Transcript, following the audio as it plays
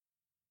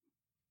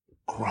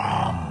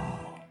Crom.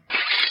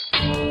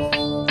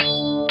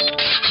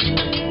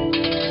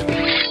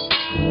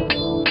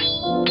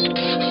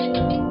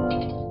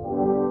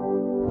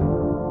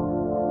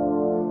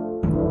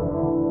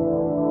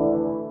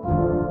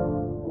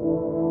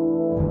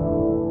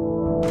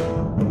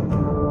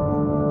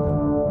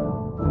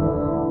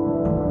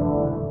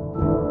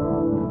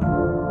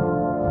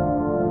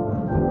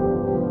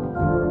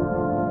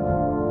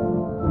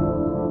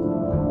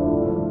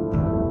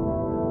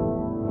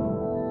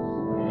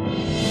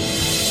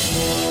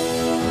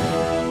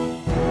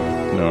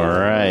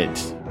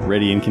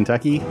 Ready in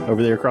Kentucky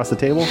over there across the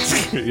table?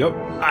 Yep.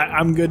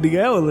 I'm good to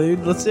go,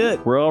 dude. Let's do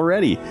it. We're all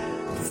ready.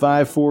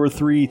 5, 4,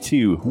 3,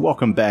 2.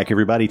 Welcome back,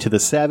 everybody, to the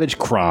Savage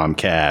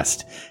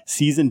Cromcast,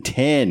 Season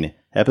 10,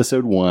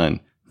 Episode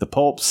 1. The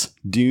Pulps,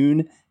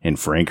 Dune, and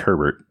Frank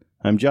Herbert.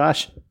 I'm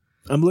Josh.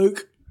 I'm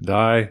Luke.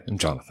 I am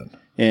Jonathan.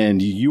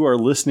 And you are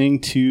listening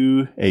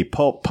to a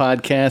Pulp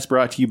podcast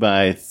brought to you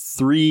by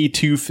 3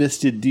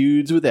 two-fisted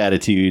dudes with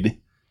attitude.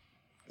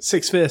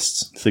 6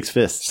 fists. 6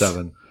 fists.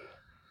 7.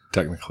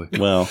 Technically.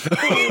 Well,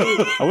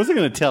 I wasn't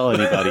going to tell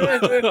anybody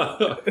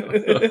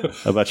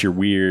about your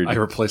weird... I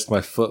replaced my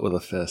foot with a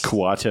fist.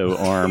 Kuato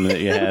arm that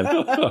you have.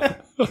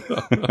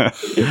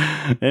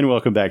 And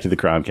welcome back to the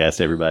Cromcast,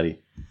 everybody.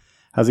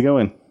 How's it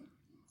going?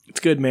 It's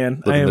good,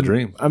 man. Living the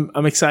dream.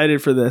 I'm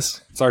excited for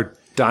this. It's our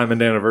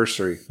diamond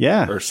anniversary.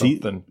 Yeah. Or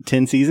something.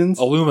 10 seasons?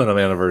 Aluminum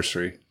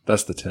anniversary.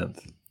 That's the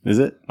 10th. Is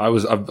it?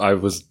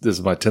 This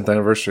is my 10th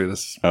anniversary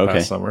this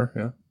past summer.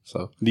 Yeah.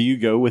 So. Do you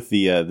go with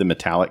the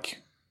metallic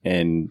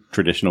and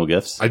traditional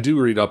gifts? I do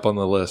read up on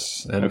the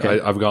list, and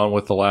okay. I've gone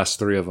with the last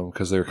 3 of them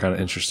because they were kind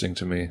of interesting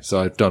to me. So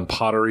I've done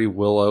pottery,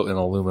 willow, and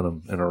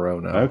aluminum in a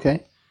row now.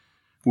 Okay.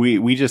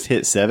 We just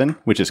hit 7,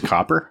 which is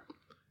copper.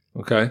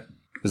 Okay.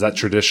 Is that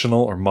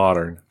traditional or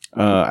modern?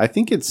 I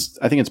think it's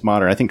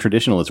modern. I think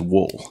traditional is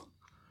wool.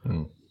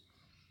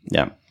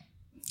 Yeah.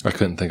 I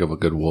couldn't think of a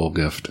good wool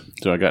gift.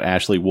 So I got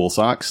Ashley wool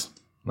socks.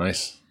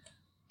 Nice.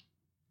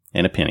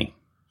 And a penny.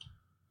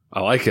 I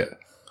like it.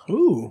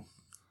 Ooh.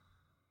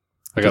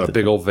 I got a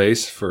big old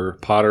vase for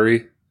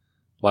pottery.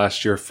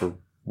 Last year for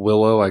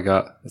willow,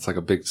 it's like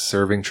a big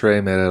serving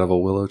tray made out of a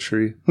willow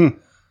tree. Yeah.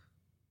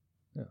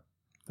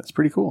 That's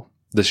pretty cool.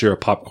 This year, a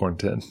popcorn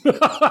tin.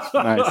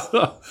 Nice.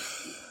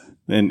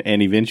 And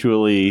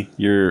eventually,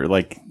 you're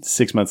like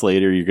 6 months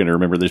later, you're going to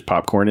remember there's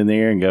popcorn in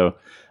there and go,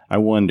 I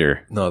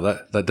wonder. No,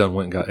 that done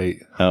went and got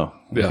 8. Oh.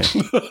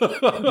 Okay.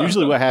 Yeah.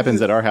 Usually what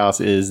happens at our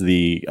house is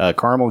the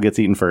caramel gets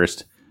eaten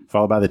first,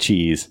 followed by the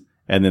cheese,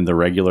 and then the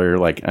regular,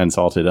 like,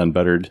 unsalted,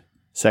 unbuttered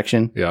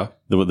section. Yeah.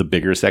 The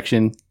bigger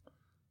section.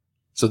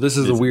 So this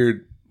is a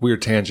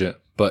weird tangent,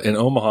 but in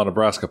Omaha,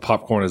 Nebraska,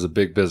 popcorn is a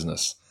big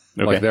business.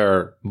 Okay. Like there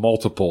are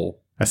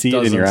multiple I see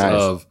it in your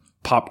eyes. of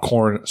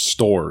popcorn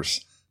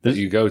stores that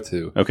you go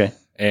to. Okay.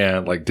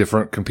 And like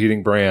different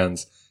competing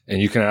brands,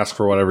 and you can ask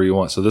for whatever you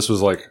want. So this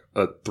was like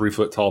a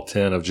 3-foot tall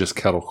tin of just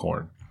kettle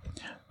corn.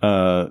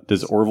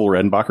 Does Orville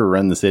Redenbacher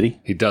run the city?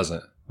 He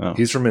doesn't. Oh.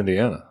 He's from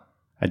Indiana.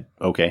 I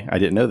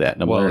didn't know that.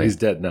 Well, he's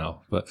dead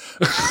now, but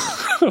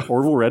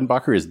Orville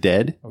Redenbacher is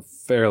dead? I'm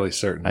fairly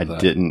certain of that. I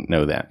didn't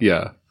know that.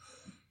 Yeah.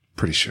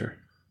 Pretty sure.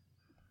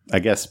 I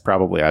guess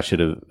probably I should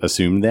have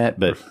assumed that,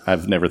 but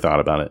I've never thought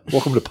about it.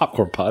 Welcome to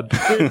Popcorn Pod.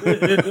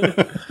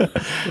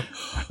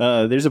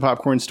 There's a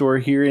popcorn store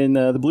here in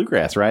the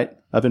Bluegrass, right?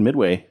 Up in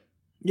Midway.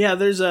 Yeah,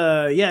 there's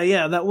a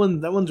that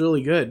one's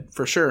really good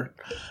for sure.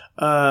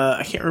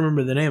 I can't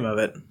remember the name of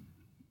it,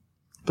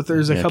 but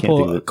there's a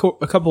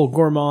couple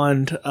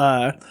gourmand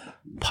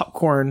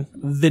popcorn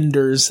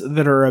vendors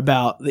that are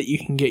about that you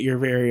can get your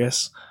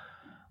various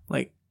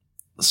like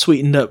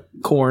sweetened up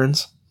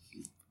corns.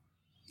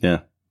 Yeah,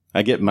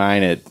 I get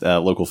mine at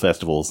local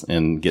festivals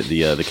and get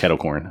the kettle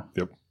corn.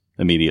 Yep,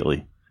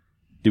 immediately.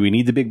 Do we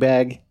need the big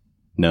bag?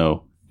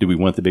 No. Do we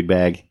want the big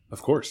bag?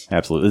 Of course,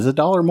 absolutely. It's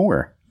 $1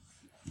 more.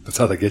 That's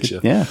how they get you.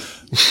 Yeah.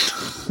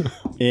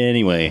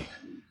 Anyway,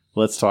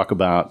 let's talk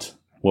about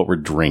what we're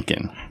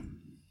drinking.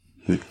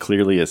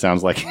 Clearly, it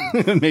sounds like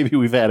maybe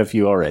we've had a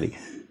few already.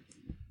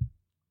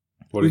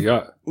 What do you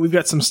got? We've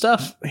got some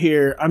stuff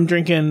here. I'm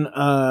drinking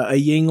a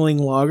Yingling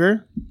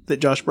lager that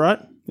Josh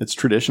brought. It's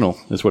traditional,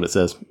 is what it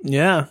says.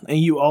 Yeah, and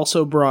you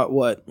also brought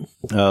what?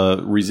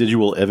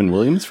 Residual Evan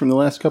Williams from the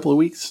last couple of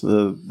weeks.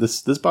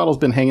 This bottle's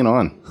been hanging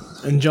on.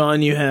 And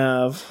John, you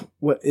have,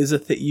 what is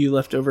it that you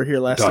left over here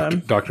last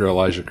time? Dr.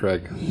 Elijah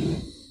Craig.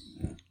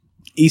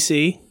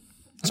 EC,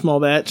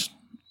 small batch,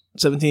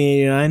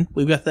 $17.89.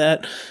 We've got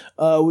that.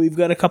 We've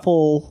got a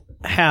couple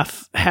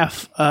half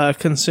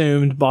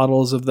consumed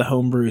bottles of the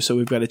homebrew. So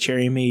we've got a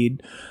cherry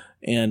mead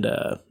and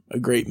a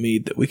grape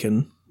mead that we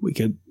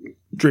could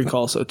drink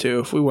also too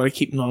if we want to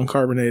keep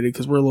non-carbonated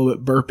because we're a little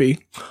bit burpy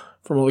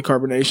from all the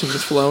carbonation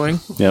that's flowing.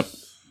 Yep.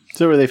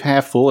 So are they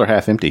half full or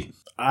half empty?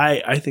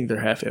 I think they're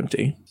half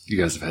empty. You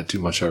guys have had too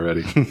much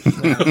already.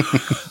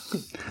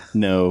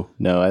 No,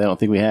 I don't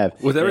think we have.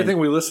 With everything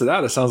we listed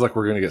out, it sounds like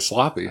we're going to get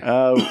sloppy.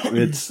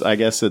 I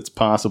guess it's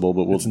possible,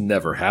 but it's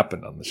never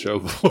happened on the show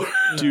before.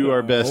 Do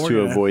our best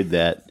to avoid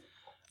that.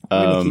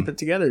 We're going to keep it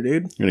together,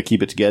 dude. We're going to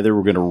keep it together.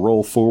 We're going to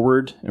roll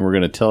forward, and we're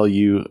going to tell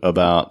you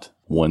about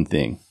one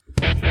thing.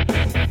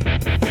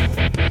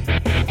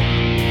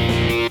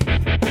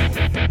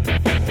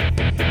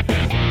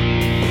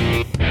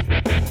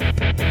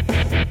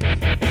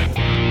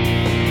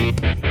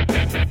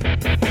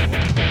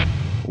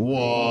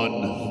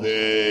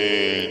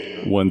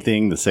 One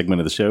thing, the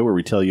segment of the show where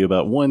we tell you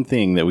about one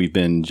thing that we've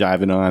been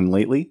jiving on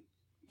lately.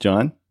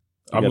 John?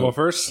 I'm going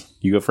first?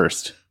 You go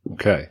first.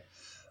 Okay.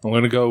 I'm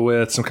going to go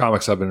with some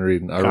comics I've been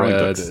reading. I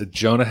read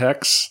Jonah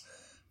Hex,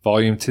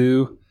 Volume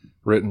 2,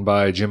 written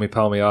by Jimmy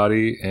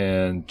Palmiotti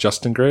and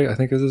Justin Gray, I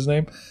think is his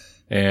name,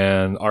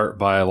 and art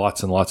by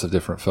lots and lots of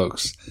different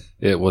folks.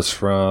 It was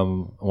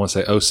from, I want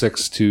to say,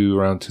 06 to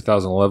around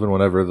 2011,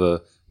 whenever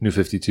the New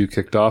 52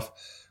 kicked off.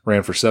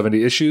 Ran for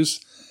 70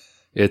 issues.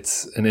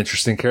 It's an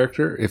interesting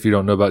character. If you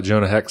don't know about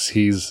Jonah Hex,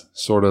 he's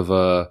sort of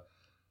a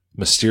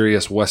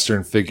mysterious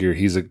Western figure.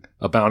 He's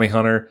a bounty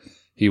hunter.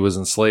 He was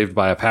enslaved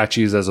by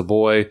Apaches as a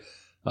boy.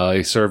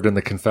 He served in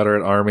the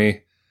Confederate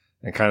Army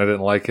and kind of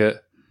didn't like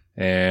it.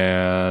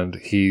 And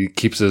he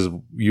keeps his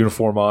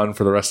uniform on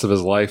for the rest of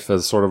his life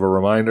as sort of a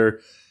reminder.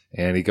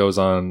 And he goes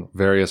on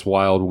various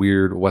wild,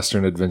 weird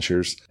Western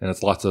adventures. And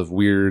it's lots of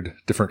weird,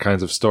 different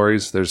kinds of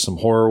stories. There's some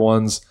horror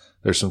ones.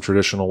 There's some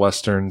traditional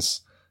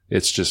Westerns.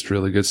 It's just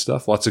really good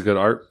stuff. Lots of good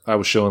art. I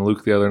was showing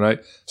Luke the other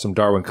night some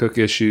Darwin Cook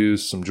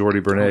issues, some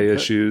Jordy Bernay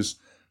issues.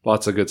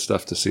 Lots of good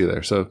stuff to see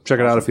there. So check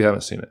it out if you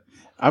haven't seen it.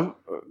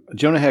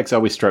 Jonah Hex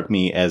always struck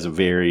me as a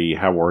very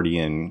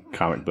Howardian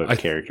comic book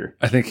character.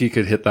 I think he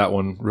could hit that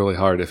one really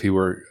hard if he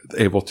were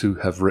able to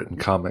have written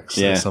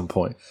comics at some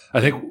point.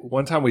 I think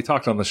one time we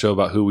talked on the show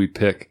about who we'd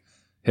pick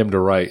him to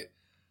write.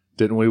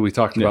 Didn't we? We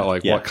talked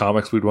about what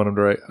comics we'd want him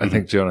to write. I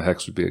think Jonah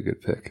Hex would be a good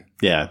pick.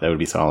 Yeah, that would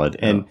be solid.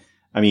 Yeah. And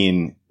I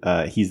mean,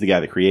 he's the guy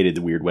that created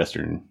the weird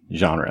Western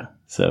genre.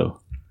 So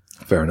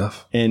fair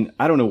enough. And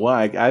I don't know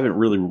why. I haven't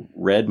really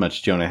read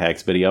much Jonah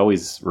Hex, but he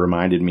always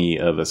reminded me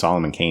of a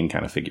Solomon Kane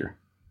kind of figure.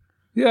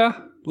 Yeah.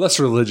 Less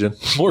religion.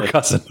 More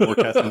cussing. More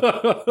cussing.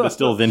 But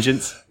still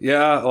vengeance.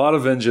 Yeah. A lot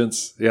of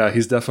vengeance. Yeah.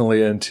 He's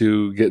definitely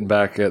into getting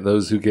back at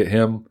those who get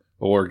him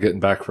or getting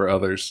back for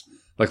others.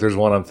 Like there's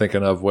one I'm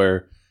thinking of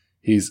where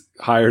he's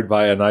hired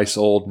by a nice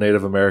old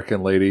Native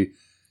American lady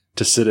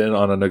to sit in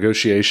on a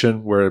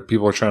negotiation where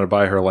people are trying to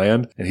buy her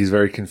land, and he's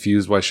very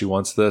confused why she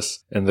wants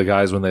this. And the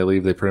guys, when they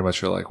leave, they pretty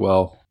much are like,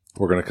 well,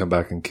 we're going to come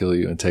back and kill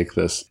you and take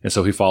this. And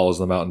so he follows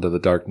them out into the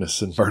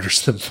darkness and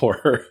murders them for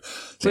her.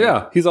 So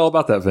yeah, he's all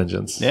about that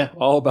vengeance. Yeah.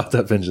 All about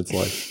that vengeance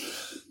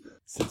life.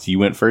 Since you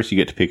went first, you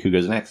get to pick who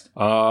goes next.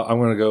 I'm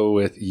going to go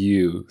with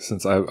you,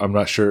 since I'm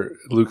not sure.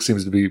 Luke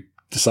seems to be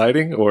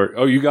deciding, or,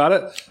 oh, you got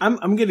it? I'm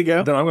going to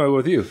go. Then I'm going to go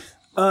with you.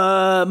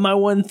 My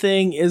one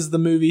thing is the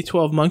movie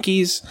 12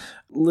 Monkeys.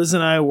 Liz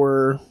and I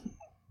were,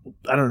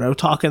 I don't know,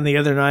 talking the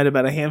other night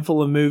about a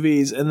handful of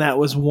movies, and that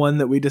was one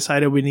that we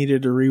decided we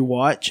needed to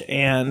rewatch,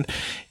 and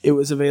it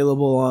was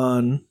available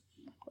on,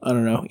 I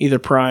don't know, either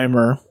Prime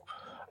or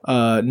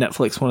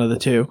Netflix, one of the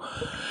two.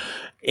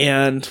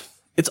 And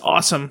it's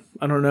awesome.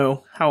 I don't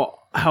know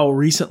how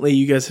recently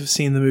you guys have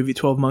seen the movie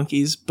 12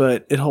 Monkeys,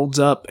 but it holds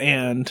up,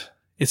 and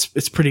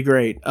it's pretty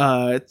great.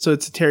 So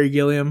it's a Terry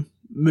Gilliam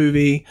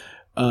movie.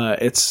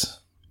 It's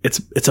a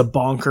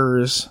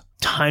bonkers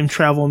time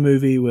travel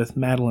movie with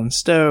Madeline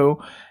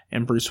Stowe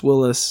and Bruce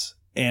Willis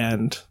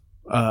and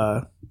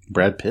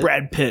Brad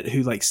Pitt,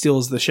 who like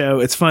steals the show.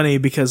 It's funny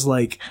because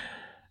like,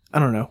 I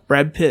don't know,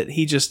 Brad Pitt,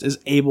 he just is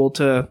able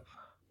to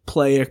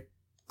play a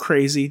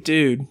crazy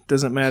dude.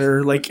 Doesn't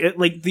matter. Like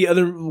the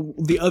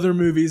other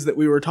movies that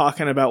we were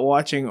talking about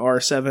watching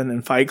are Seven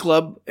and Fight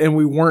Club, and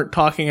we weren't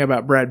talking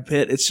about Brad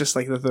Pitt. It's just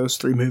like that those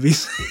three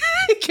movies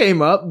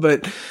came up,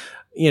 but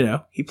you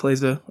know, he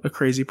plays a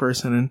crazy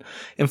person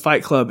in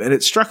Fight Club. And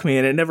it struck me,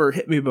 and it never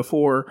hit me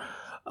before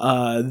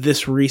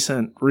this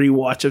recent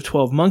rewatch of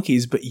 12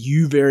 Monkeys, but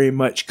you very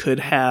much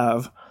could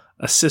have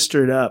a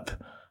sistered up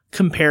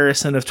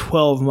comparison of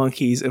 12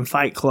 Monkeys and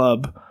Fight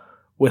Club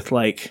with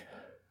like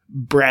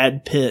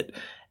Brad Pitt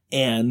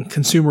and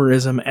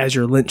consumerism as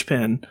your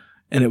linchpin,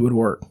 and it would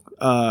work.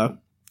 12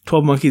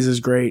 Monkeys is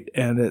great,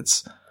 and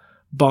it's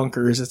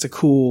bonkers. It's a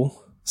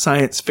cool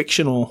science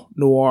fictional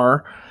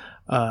noir.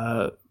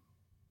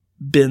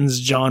 Bends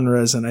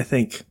genres, and I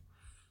think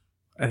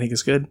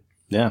it's good.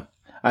 Yeah.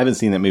 I haven't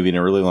seen that movie in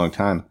a really long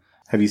time.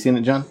 Have you seen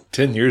it, John?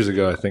 10 years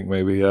ago, I think,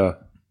 maybe, yeah.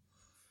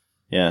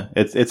 Yeah.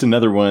 It's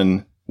another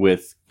one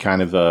with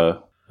kind of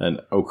an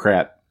oh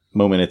crap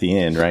moment at the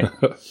end, right?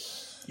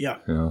 Yeah.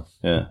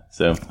 Yeah.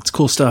 So it's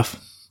cool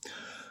stuff.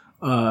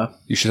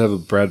 You should have a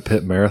Brad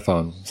Pitt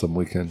marathon some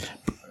weekend.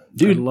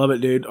 Dude, I love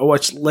it, dude. I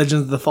watched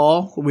Legends of the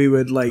Fall. We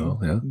would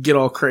get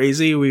all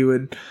crazy. We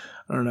would,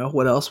 I don't know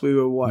what else we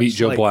would watch. Meet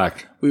Joe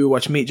Black. We would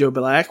watch Meet Joe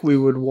Black. We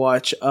would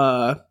watch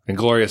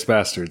Inglourious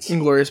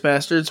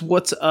Bastards.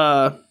 What's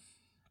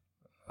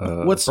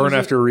Burn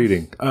After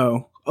Reading.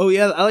 Oh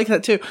yeah, I like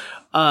that too.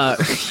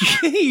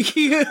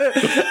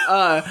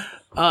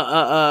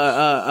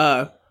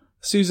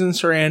 Susan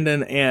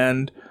Sarandon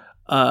and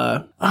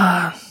oh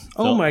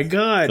my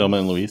god, Thelma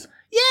and Louise.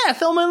 Yeah,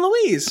 Thelma and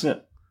Louise. Yeah.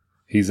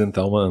 He's in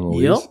Thelma and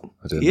Louise? Yep.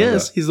 I didn't He know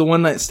is. that. He's the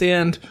one night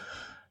stand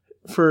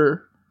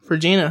for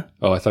Gina.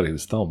 Oh, I thought he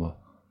was Thelma.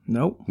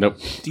 Nope. Nope.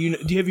 Have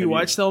you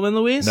watched Thelma and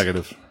Louise?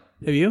 Negative.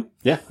 Have you?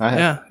 Yeah, I have.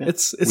 Yeah.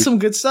 It's some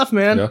good stuff,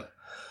 man. Yeah.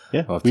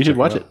 Yeah, I'll have to we should check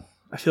watch it it.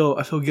 out.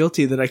 I feel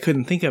guilty that I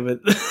couldn't think of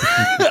it.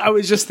 I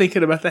was just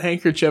thinking about the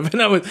handkerchief,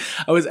 and I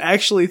was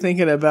actually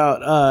thinking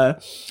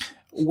about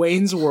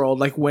Wayne's World,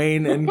 like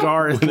Wayne and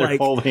Garth, When like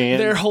they're holding hands.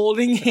 they're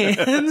holding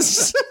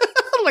hands.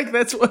 Like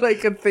that's what I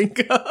could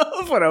think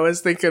of when I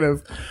was thinking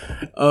of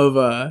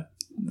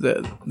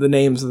the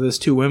names of those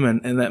two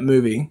women in that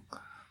movie,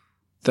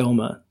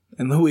 Thelma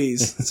and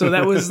Louise. So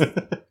that was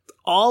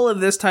all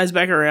of this ties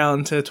back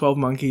around to 12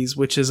 Monkeys,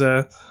 which is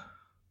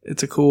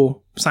it's a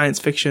cool science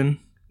fiction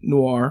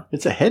noir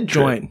It's a head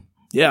trip. joint.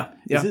 Yeah.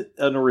 Is it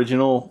an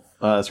original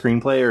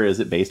screenplay or is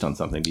it based on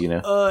something? Do you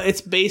know?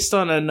 It's based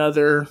on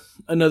another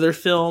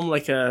film,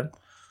 like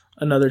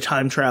another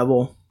time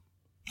travel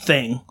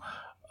thing,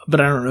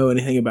 but I don't know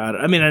anything about it.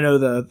 I mean, I know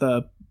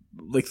the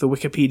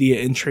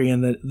Wikipedia entry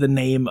and the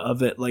name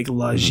of it, like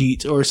La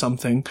Gite or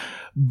something,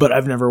 but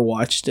I've never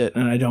watched it,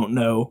 and I don't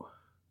know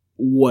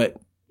what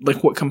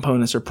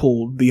components are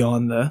pulled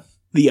beyond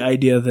the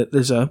idea that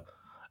there's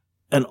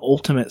an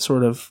ultimate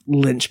sort of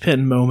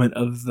linchpin moment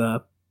of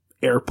the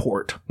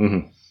airport.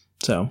 Mm-hmm.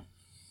 So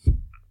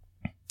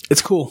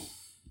it's cool.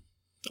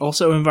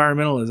 Also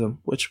environmentalism,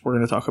 which we're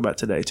going to talk about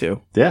today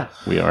too. Yeah,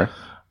 we are.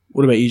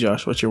 What about you,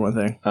 Josh? What's your one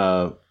thing?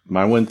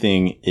 My one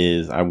thing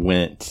is I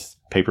went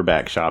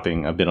paperback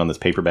shopping. I've been on this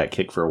paperback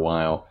kick for a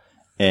while,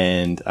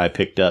 and I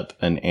picked up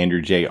an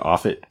Andrew J.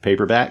 Offutt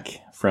paperback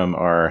from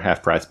our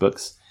Half Price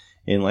Books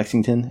in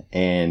Lexington,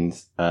 and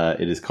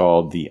it is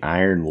called The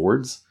Iron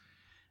Lords.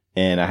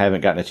 And I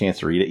haven't gotten a chance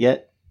to read it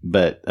yet,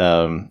 but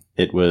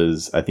it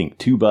was, I think,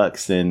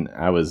 $2, and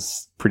I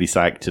was pretty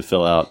psyched to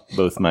fill out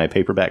both my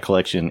paperback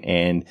collection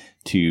and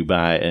to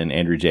buy an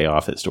Andrew J.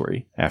 Offutt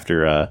story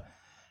after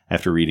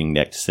reading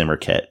Next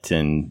Simmerket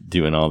and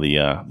doing all the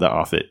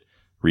Offutt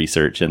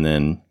research, and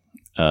then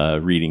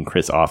reading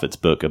Chris Offutt's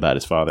book about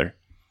his father.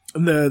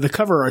 The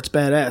cover art's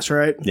badass,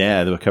 right?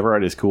 Yeah, the cover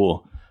art is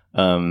cool.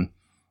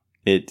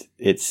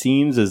 It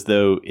seems as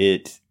though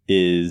it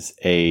is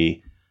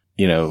a,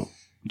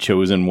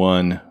 chosen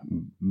one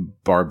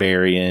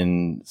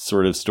barbarian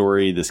sort of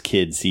story. This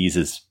kid sees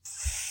his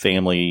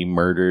family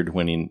murdered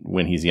when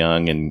he's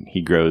young, and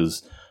he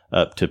grows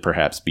up to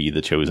perhaps be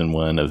the chosen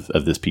one of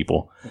this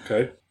people.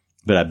 Okay.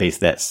 But I based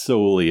that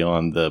solely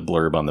on the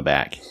blurb on the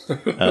back.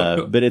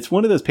 But it's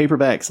one of those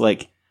paperbacks,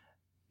 like,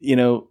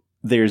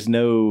 there's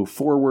no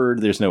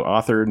foreword, there's no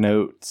author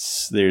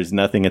notes, there's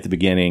nothing at the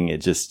beginning.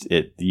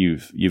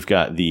 You've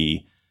got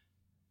the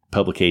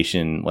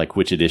publication, like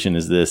which edition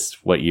is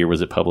this, what year was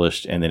it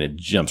published, and then it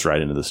jumps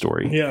right into the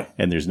story. Yeah.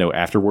 And there's no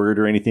afterword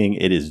or anything.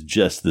 It is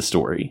just the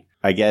story.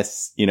 I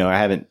guess, I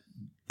haven't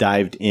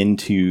dived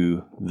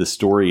into the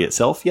story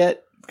itself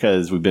yet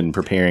because we've been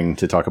preparing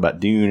to talk about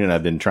Dune, and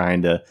I've been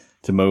trying to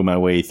mow my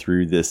way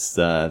through this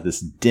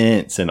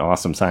dense and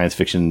awesome science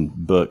fiction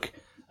book.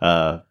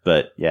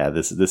 But yeah,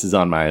 this is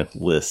on my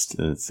list.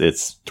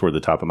 It's toward the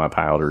top of my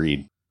pile to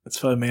read. It's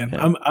fun, man.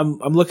 Yeah. I'm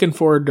looking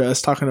forward to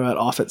us talking about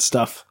Offutt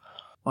stuff.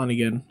 On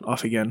again,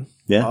 off again.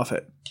 Yeah. Off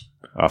it.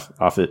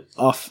 Off it.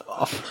 Off.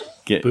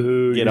 Get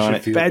Boo, get you on should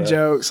it. feel Bad bad.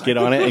 jokes. Get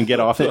on it and get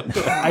off it.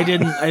 I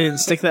didn't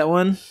stick that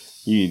one.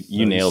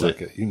 You nailed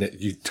suck it.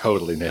 You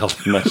totally nailed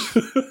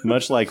it.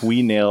 Much like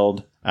we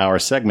nailed our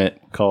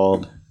segment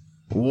called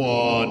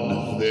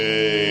One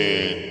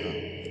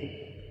thing.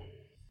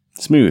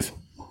 Smooth.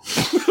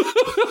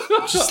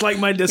 Just like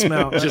my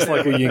dismount. Just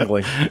like a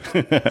Yingling.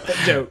 That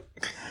joke.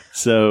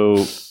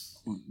 So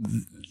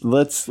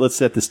let's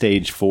set the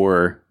stage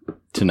for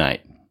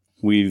tonight.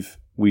 We've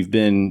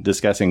been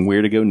discussing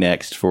where to go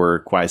next for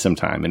quite some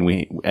time, and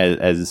we,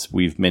 as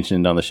we've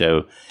mentioned on the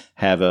show,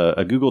 have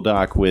a Google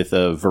Doc with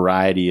a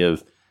variety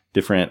of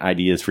different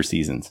ideas for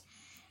seasons.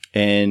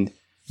 And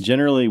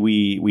generally,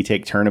 we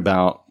take turn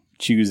about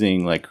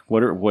choosing, like,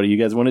 what do you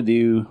guys want to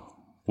do?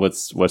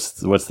 What's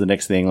the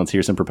next thing? Let's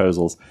hear some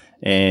proposals.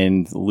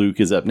 And Luke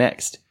is up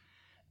next.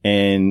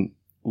 And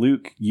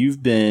Luke,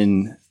 you've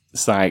been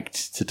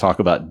psyched to talk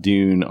about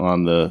Dune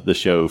on the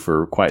show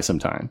for quite some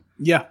time.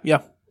 Yeah.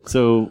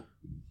 So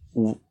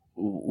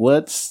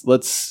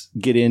let's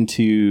get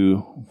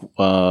into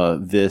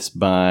this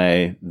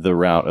by the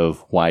route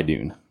of why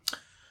Dune.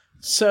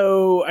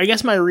 So I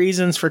guess my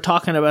reasons for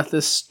talking about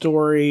this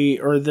story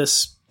or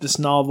this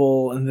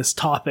novel and this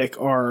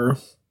topic are,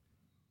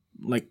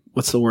 like,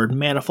 what's the word?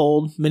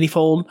 Manyfold.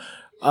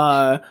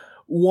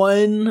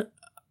 One,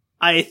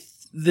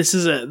 this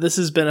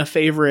has been a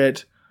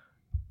favorite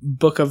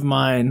book of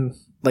mine,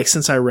 like,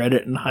 since I read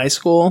it in high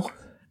school,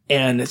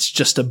 and it's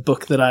just a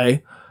book that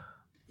I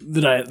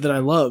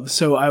love.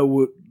 So I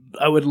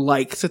would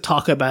like to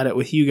talk about it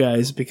with you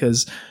guys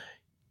because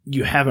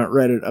you haven't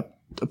read it up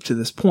to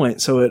this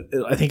point. So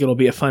I think it'll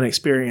be a fun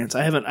experience.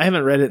 I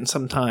haven't read it in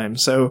some time.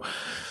 So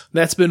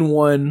that's been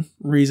one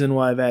reason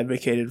why I've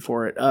advocated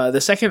for it.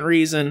 The second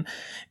reason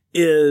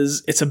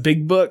is it's a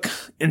big book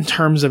in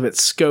terms of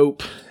its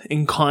scope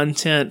and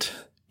content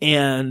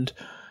And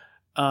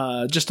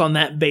just on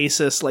that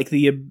basis, like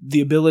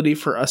the ability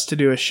for us to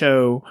do a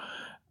show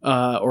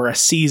or a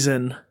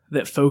season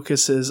that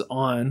focuses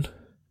on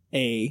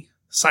a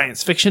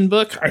science fiction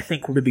book, I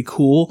think would be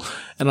cool.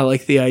 And I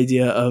like the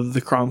idea of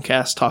the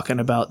Cromcast talking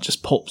about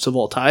just pulps of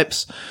all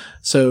types.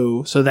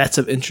 So that's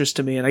of interest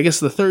to me. And I guess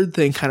the third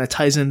thing kind of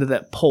ties into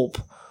that pulp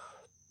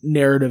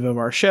narrative of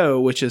our show,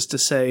 which is to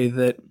say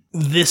that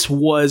this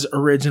was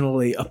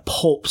originally a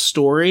pulp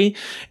story.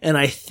 And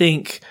I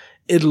think,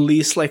 at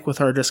least like with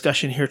our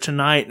discussion here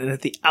tonight and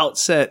at the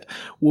outset,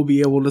 we'll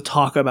be able to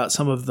talk about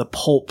some of the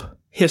pulp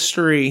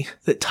history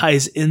that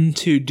ties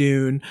into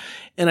Dune.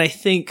 And I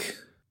think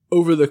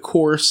over the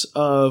course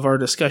of our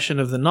discussion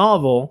of the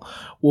novel,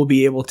 we'll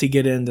be able to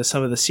get into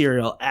some of the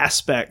serial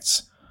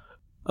aspects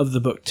of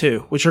the book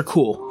too, which are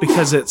cool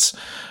because it's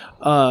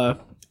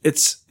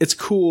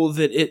cool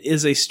that it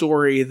is a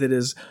story that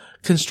is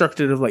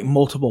constructed of like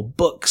multiple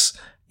books,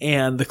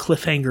 and the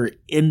cliffhanger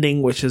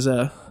ending, which is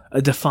a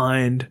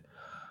defined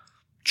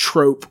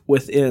trope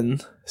within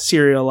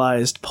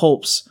serialized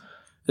pulps,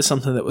 is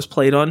something that was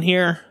played on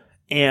here.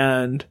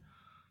 And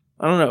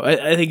I don't know,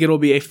 I think it'll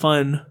be a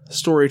fun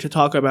story to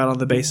talk about on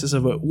the basis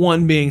of it,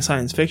 1, being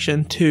science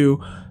fiction,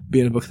 2,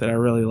 being a book that I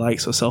really like,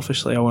 so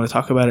selfishly I want to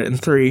talk about it,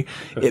 and 3,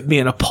 it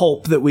being a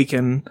pulp that we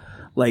can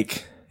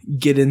like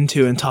get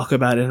into and talk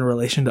about in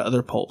relation to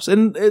other pulps.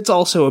 And it's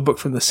also a book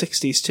from the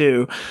 60s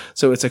too,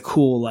 so it's a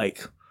cool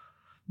like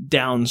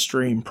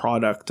downstream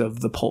product of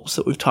the pulps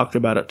that we've talked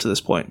about up to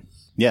this point.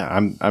 Yeah,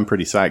 I'm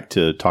pretty psyched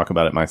to talk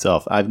about it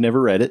myself. I've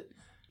never read it,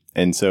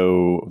 and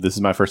so this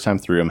is my first time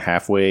through. I'm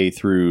halfway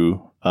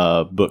through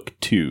book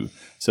 2.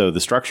 So the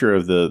structure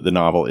of the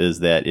novel is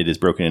that it is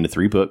broken into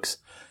 3 books,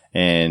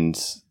 and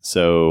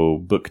so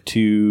book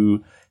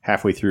 2,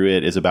 halfway through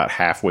it, is about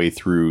halfway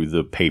through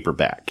the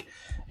paperback.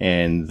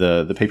 And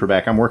the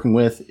paperback I'm working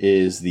with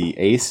is the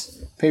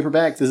Ace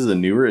paperback. This is a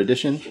newer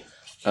edition.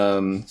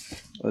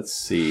 Let's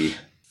see.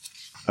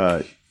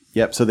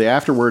 Yep. So the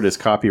afterword is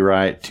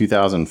copyright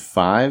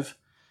 2005.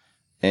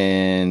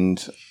 And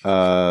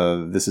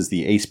this is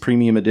the Ace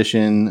Premium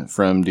Edition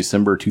from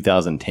December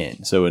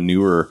 2010. So a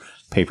newer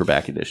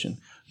paperback edition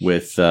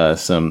with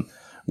some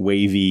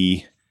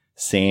wavy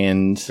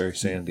sand, very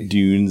sandy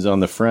dunes on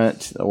the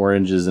front,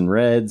 oranges and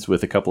reds,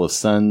 with a couple of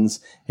suns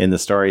in the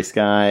starry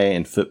sky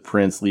and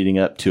footprints leading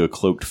up to a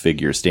cloaked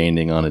figure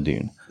standing on a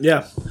dune.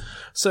 Yeah.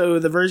 So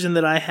the version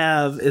that I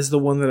have is the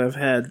one that I've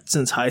had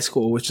since high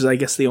school, which is, I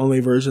guess, the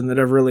only version that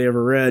I've really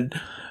ever read.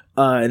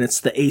 And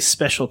it's the Ace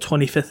Special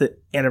 25th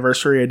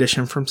Anniversary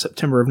Edition from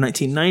September of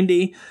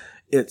 1990.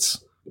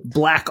 It's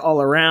black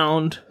all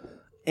around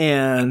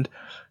and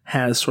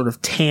has sort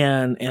of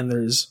tan, and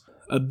there's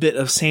a bit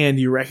of sand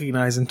you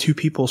recognize and 2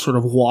 people sort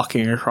of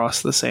walking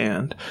across the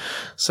sand.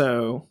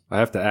 So I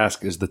have to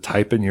ask, is the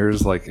type in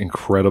yours like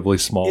incredibly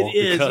small? It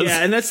is,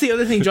 yeah. And that's the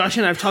other thing Josh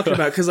and I have talked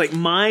about, because like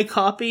my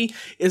copy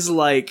is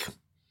like,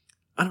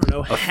 I don't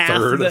know,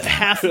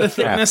 half the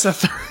thickness, a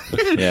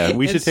third. Yeah,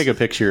 we should take a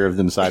picture of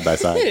them side by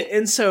side.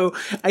 And so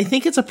I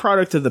think it's a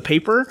product of the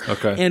paper.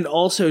 Okay. And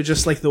also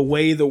just like the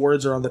way the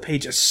words are on the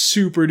page is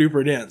super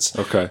duper dense.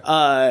 Okay.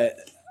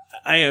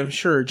 I am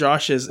sure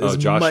Josh is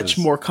much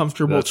more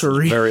comfortable to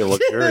read. Very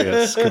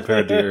luxurious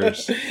compared to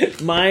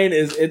yours. Mine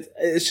is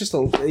it's just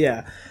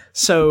yeah.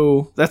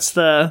 So that's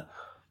the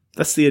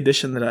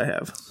edition that I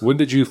have. When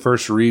did you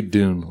first read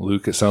Dune,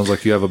 Luke? It sounds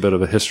like you have a bit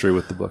of a history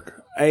with the book.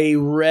 I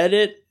read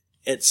it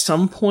at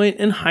some point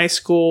in high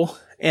school,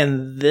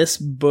 and this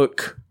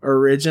book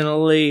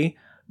originally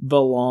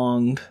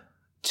belonged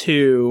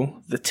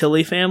to the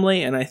Tilly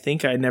family, and I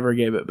think I never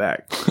gave it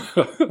back.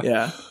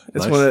 Yeah.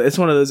 It's nice. It's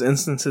one of those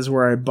instances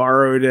where I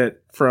borrowed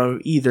it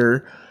from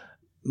either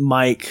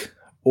Mike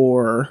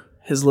or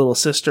his little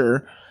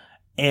sister,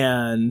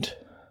 and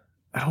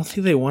I don't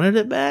think they wanted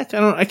it back.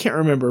 I can't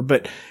remember,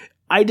 but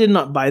I did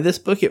not buy this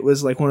book. It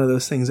was like one of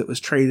those things that was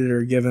traded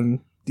or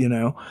given, you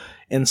know.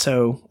 And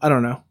so, I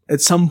don't know. At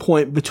some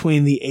point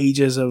between the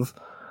ages of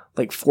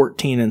like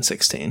 14 and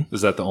 16.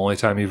 Is that the only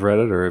time you've read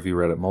it, or have you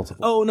read it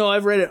multiple? Oh no,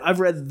 I've read it.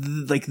 I've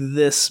read like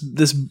this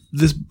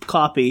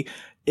copy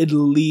at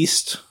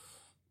least.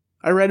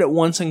 I read it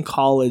once in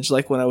college,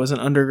 like when I was an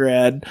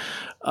undergrad,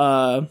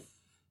 and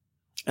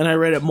I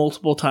read it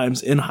multiple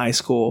times in high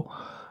school,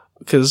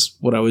 because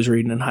what I was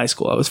reading in high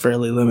school, I was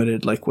fairly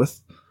limited, like with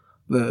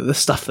the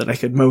stuff that I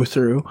could mow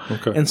through.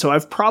 Okay. And so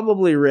I've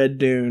probably read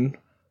Dune,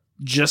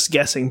 just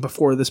guessing,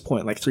 before this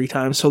point, like 3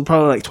 times. So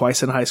probably like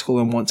twice in high school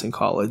and once in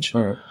college.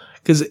 All right.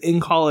 Because in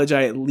college,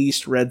 I at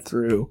least read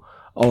through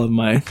all of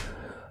my,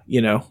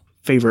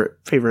 favorite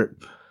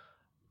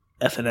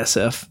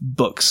FNSF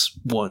books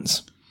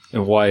once.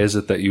 And why is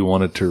it that you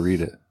wanted to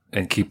read it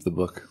and keep the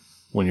book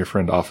when your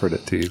friend offered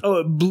it to you?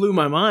 Oh, it blew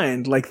my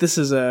mind. Like this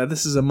is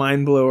a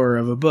mind blower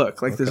of a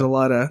book. Like there's a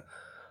lot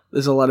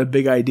of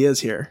big ideas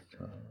here.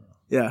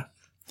 Yeah.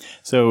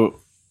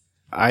 So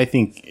I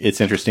think it's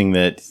interesting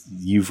that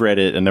you've read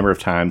it a number of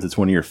times. It's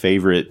one of your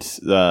favorite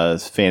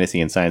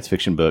fantasy and science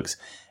fiction books.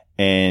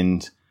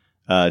 And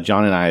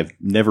John and I have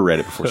never read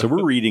it before, so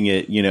we're reading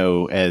it,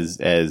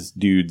 as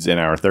dudes in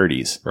our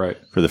 30s, right,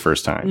 for the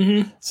first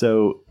time.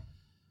 So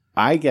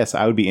I guess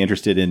I would be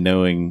interested in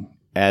knowing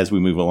as we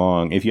move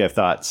along. If you have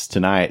thoughts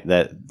tonight,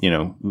 that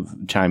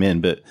chime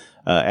in. But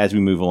as we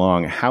move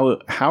along,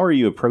 how are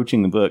you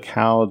approaching the book?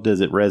 How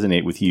does it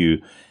resonate with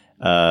you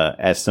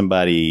as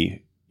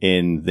somebody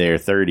in their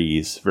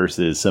 30s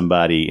versus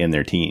somebody in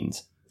their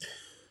teens?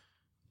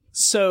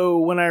 So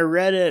when I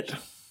read it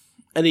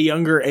at a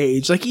younger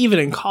age, like even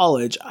in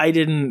college, I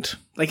didn't,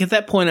 like at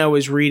that point I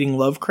was reading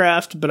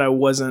Lovecraft, but I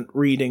wasn't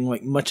reading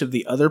like much of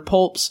the other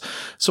pulps.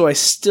 So I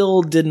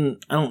still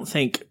didn't, I don't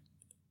think,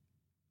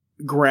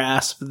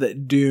 grasp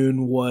that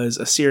Dune was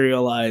a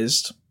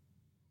serialized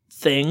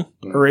thing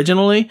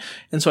originally.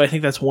 And so I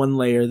think that's one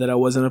layer that I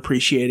wasn't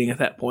appreciating at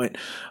that point.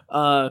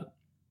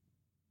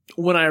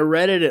 When I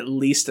read it, at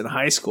least in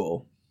high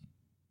school,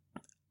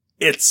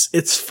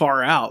 it's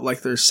far out.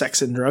 Like there's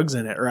sex and drugs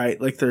in it, right?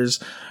 Like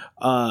there's,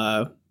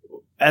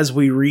 as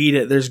we read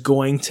it, there's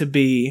going to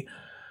be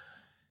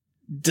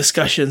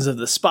discussions of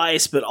the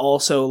spice, but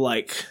also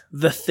like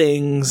the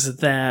things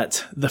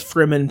that the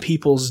Fremen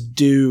peoples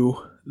do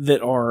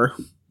that are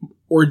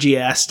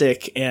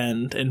orgiastic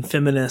and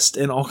feminist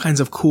and all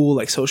kinds of cool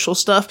like social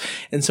stuff.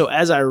 And so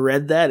as I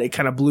read that, it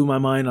kind of blew my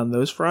mind on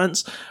those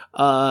fronts.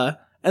 And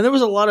there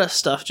was a lot of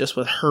stuff just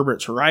with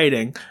Herbert's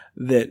writing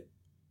that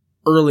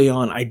early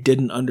on I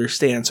didn't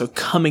understand. So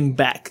coming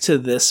back to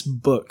this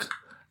book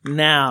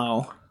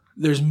now,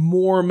 there's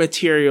more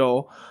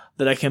material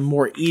that I can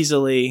more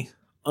easily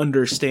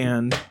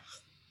understand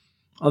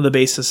on the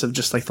basis of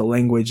just like the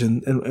language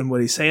and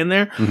what he's saying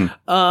there.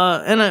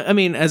 And I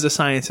mean, as a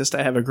scientist,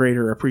 I have a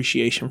greater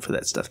appreciation for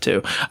that stuff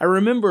too. I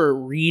remember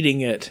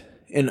reading it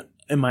in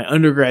my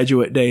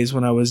undergraduate days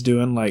when I was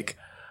doing like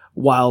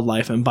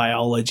wildlife and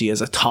biology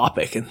as a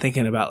topic and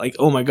thinking about like,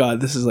 oh my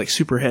God, this is like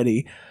super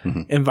heady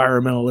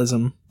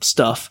environmentalism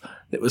stuff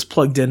that was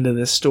plugged into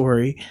this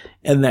story.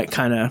 And that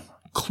kind of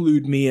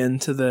clued me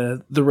into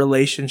the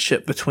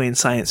relationship between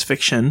science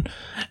fiction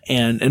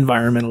and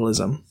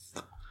environmentalism.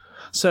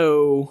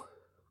 So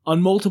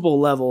on multiple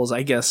levels,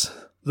 I guess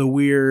the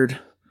weird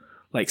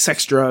like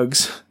sex,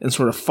 drugs, and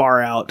sort of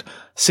far out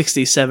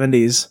 60s,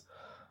 70s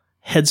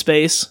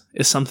headspace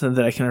is something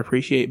that I can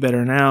appreciate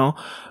better now.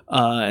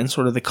 And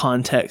sort of the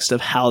context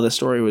of how the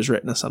story was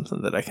written is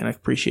something that I can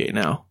appreciate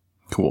now.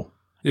 Cool.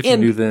 If you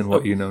knew then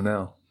what you know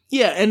now.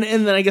 Yeah, and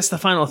then I guess the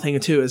final thing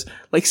too is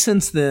like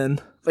since then,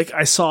 like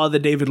I saw the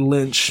David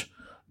Lynch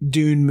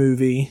Dune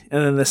movie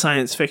and then the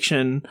science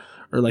fiction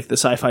or like the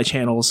Sci-Fi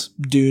Channel's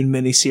Dune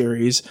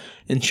miniseries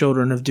and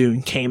Children of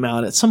Dune came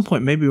out at some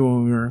point, maybe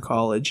when we were in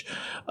college.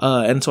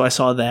 And so I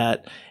saw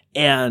that.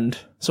 And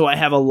so I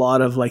have a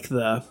lot of like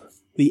the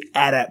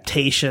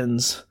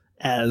adaptations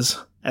as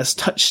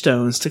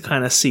touchstones to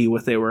kind of see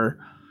what they were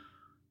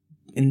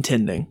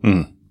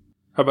intending.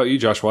 How about you,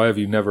 Josh? Why have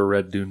you never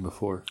read Dune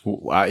before?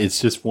 It's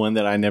just one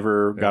that I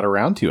never got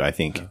around to, I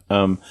think.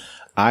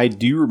 I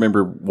do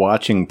remember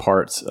watching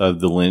parts of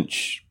the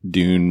Lynch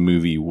Dune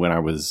movie when I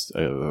was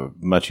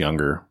much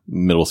younger,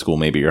 middle school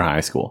maybe, or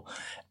high school,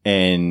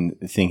 and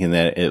thinking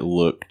that it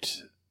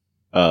looked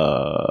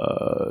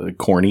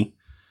corny.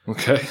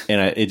 Okay.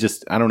 And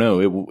I don't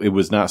know, it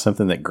was not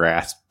something that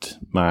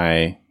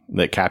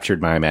that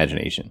captured my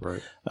imagination.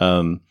 Right.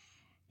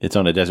 It's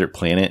on a desert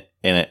planet,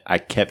 and I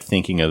kept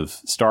thinking of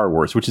Star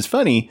Wars, which is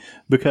funny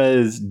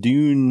because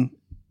Dune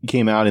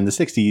came out in the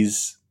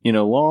 60s,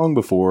 long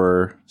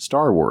before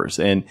Star Wars,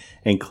 and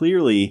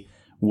clearly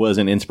was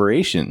an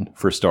inspiration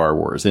for Star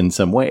Wars in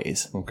some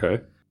ways.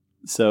 Okay.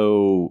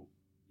 So,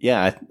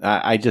 yeah,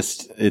 I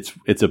just,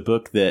 it's a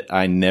book that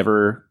I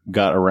never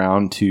got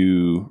around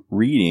to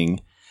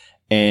reading,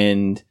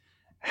 and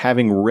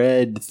having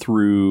read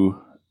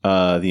through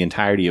the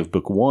entirety of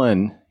book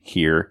one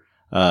here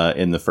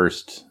in the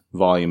first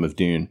volume of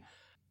Dune,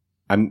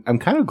 I'm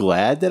kind of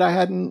glad that I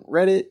hadn't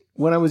read it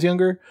when I was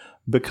younger,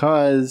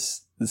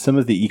 because some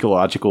of the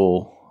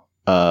ecological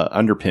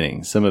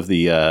underpinnings, some of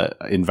the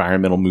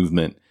environmental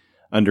movement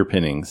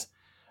underpinnings,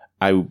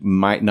 I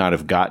might not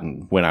have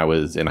gotten when I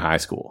was in high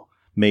school.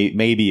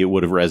 Maybe it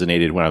would have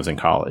resonated when I was in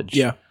college.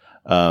 Yeah.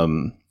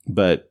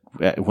 But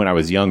when I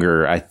was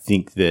younger, I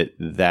think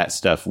that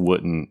stuff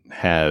wouldn't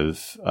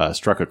have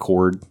struck a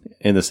chord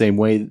in the same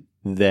way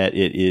that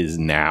it is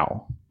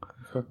now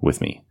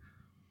with me.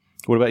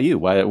 What about you?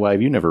 Why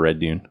have you never read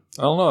Dune?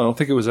 I don't know. I don't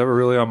think it was ever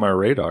really on my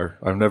radar.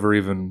 I've never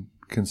even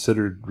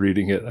considered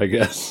reading it, I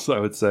guess I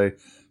would say.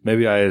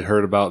 Maybe I had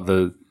heard about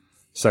the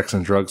sex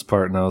and drugs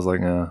part, and I was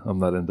like, I'm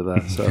not into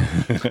that.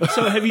 So,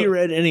 So have you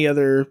read any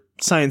other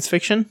science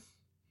fiction?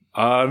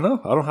 No,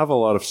 I don't have a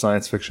lot of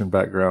science fiction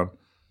background.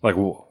 Like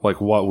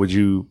what would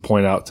you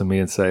point out to me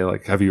and say,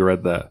 like, have you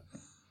read that?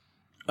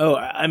 Oh,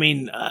 I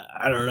mean,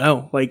 I don't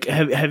know. Like,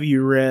 have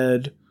you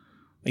read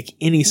like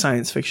any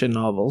science fiction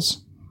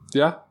novels?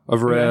 Yeah,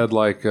 I've read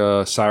like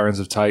Sirens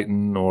of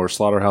Titan or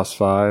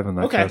Slaughterhouse-Five and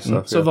that kind of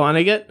stuff. So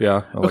Vonnegut?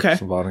 Yeah, I like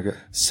some Vonnegut.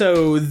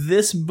 So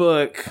this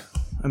book,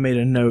 I made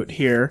a note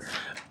here.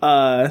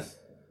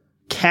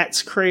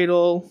 Cat's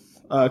Cradle,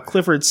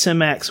 Clifford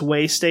Simak's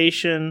Way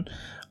Station,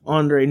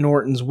 Andre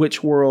Norton's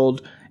Witch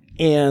World,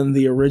 and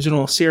the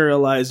original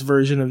serialized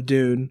version of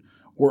Dune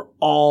were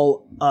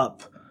all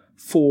up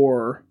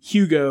for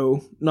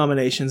Hugo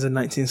nominations in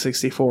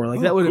 1964.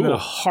 Like, that would have been a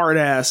hard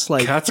ass,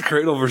 like, Cat's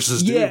Cradle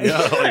versus Dune. yeah.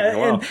 Like,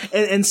 wow.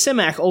 And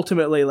Simak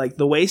ultimately, like,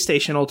 the Way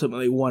Station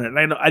ultimately won it.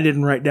 And I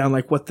didn't write down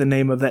like what the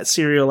name of that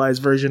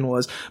serialized version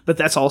was, but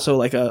that's also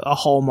like a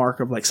hallmark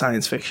of like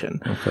science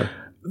fiction. Okay.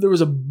 There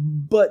was a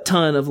butt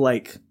ton of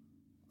like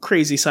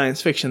crazy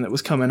science fiction that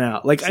was coming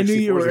out. Like, I knew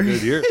you were a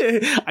good year.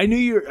 I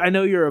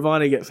know you're a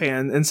Vonnegut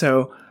fan, and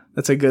so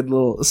that's a good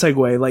little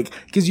segue, like,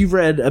 because you've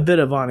read a bit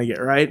of Vonnegut,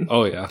 right?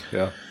 Oh, yeah,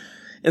 yeah.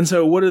 And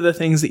so what are the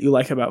things that you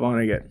like about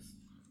Vonnegut?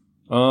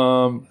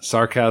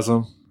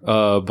 Sarcasm,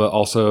 but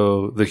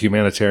also the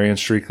humanitarian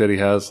streak that he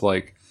has.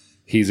 Like,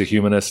 he's a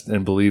humanist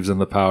and believes in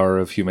the power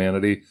of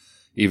humanity,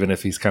 even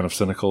if he's kind of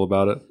cynical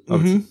about it.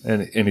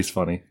 And he's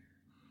funny.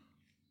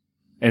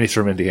 And he's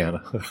from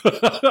Indiana.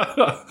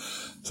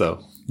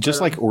 So, just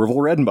like Orville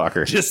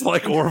Redenbacher. just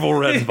like Orville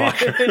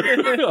Redenbacher.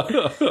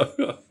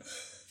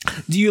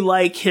 Do you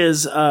like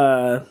his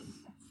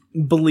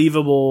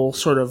believable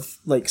sort of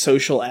like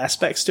social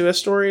aspects to his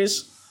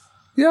stories?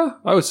 Yeah,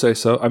 I would say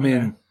so. I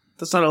mean,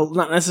 that's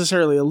not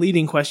necessarily a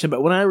leading question,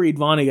 but when I read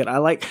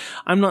Vonnegut,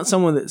 I'm not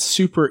someone that's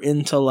super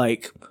into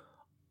like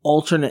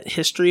alternate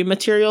history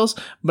materials,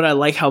 but I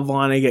like how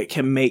Vonnegut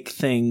can make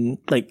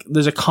like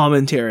there's a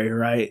commentary,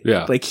 right?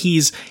 Yeah. Like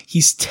he's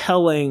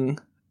telling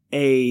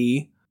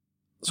a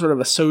sort of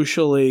a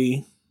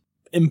socially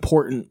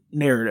important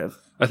narrative.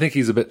 I think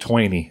he's a bit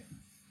Twainy,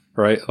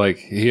 right? Like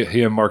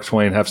he and Mark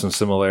Twain have some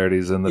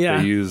similarities in that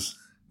they use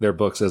their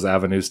books as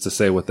avenues to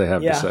say what they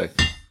have to say.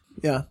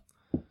 Yeah.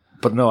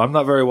 But no, I'm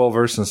not very well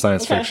versed in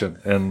science fiction,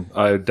 and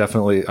I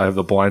have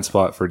a blind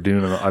spot for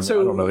Dune, and I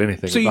don't know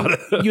anything about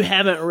it. You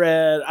haven't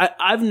read?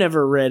 I've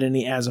never read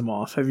any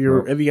Asimov. Have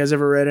you? Have you guys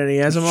ever read any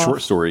Asimov?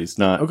 Short stories,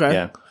 not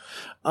okay.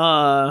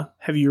 Yeah.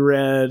 Have you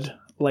read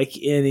like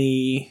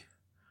any?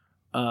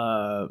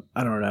 I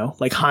don't know,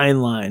 like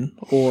Heinlein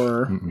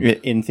or.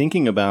 In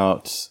thinking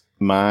about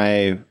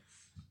my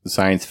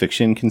science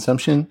fiction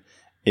consumption,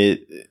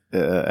 it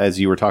as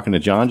you were talking to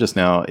John just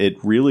now, it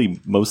really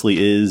mostly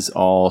is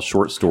all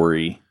short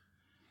story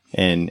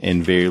and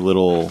very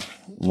little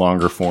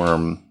longer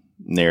form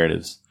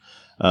narratives.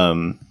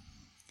 I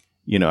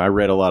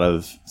read a lot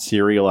of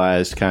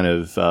serialized kind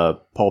of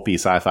pulpy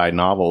sci-fi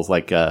novels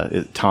like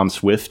Tom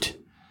Swift.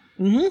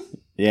 Mm-hmm.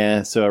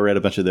 Yeah, so I read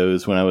a bunch of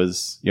those when I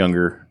was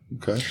younger.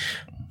 Okay.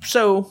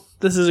 So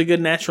this is a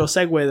good natural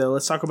segue, though.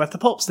 Let's talk about the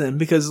pulps then,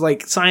 because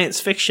like science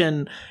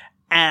fiction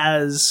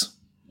as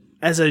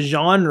a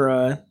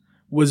genre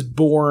was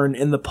born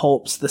in the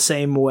pulps the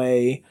same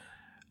way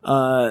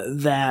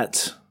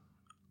that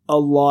a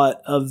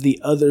lot of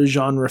the other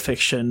genre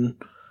fiction,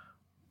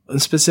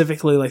 and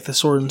specifically like the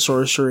sword and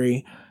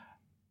sorcery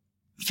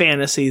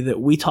fantasy that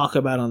we talk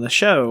about on the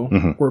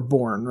show, were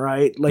born,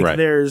 right? Like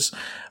there's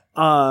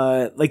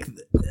like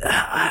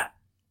I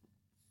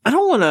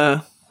don't want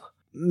to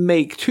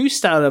make too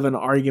stout of an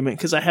argument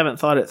because I haven't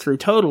thought it through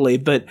totally,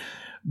 but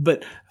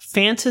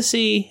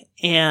fantasy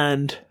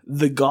and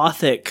the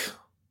Gothic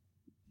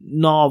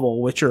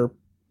novel, which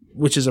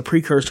is a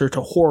precursor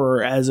to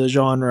horror as a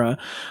genre,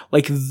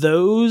 like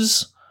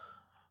those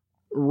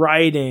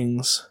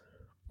writings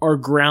are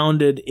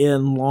grounded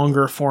in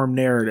longer form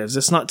narratives.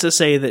 It's not to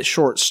say that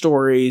short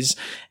stories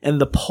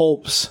and the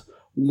pulps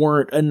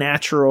weren't a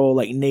natural,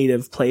 like,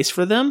 native place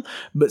for them,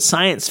 but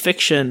science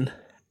fiction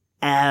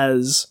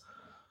as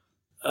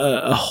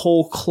a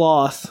whole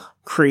cloth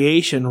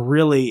creation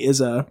really is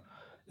a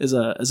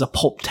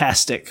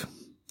pulptastic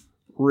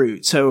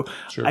route. So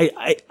sure.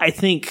 I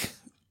think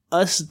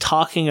us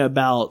talking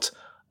about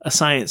a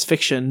science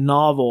fiction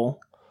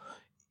novel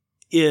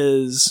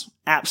is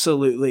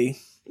absolutely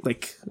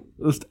like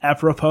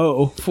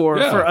apropos for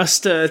us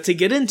to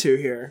get into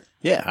here.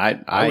 Yeah,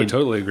 I would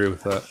totally agree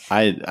with that.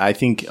 I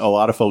think a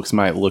lot of folks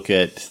might look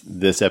at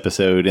this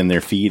episode in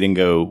their feed and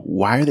go,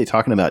 why are they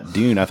talking about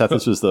Dune? I thought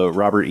this was the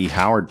Robert E.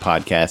 Howard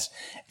podcast.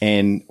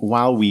 And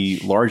while we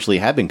largely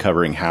have been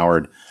covering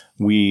Howard,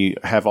 we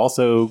have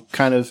also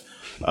kind of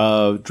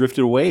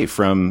drifted away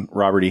from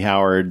Robert E.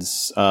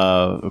 Howard's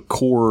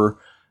core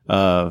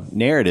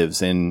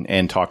narratives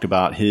and talked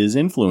about his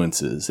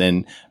influences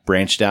and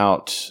branched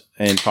out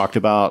and talked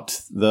about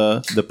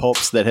the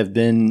pulps that have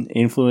been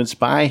influenced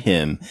by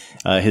him,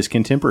 his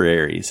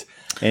contemporaries.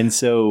 And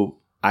so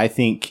I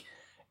think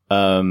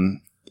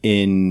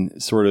in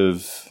sort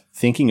of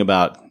thinking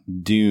about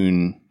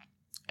Dune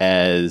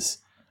as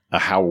a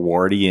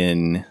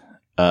Howardian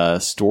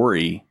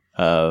story,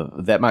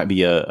 that might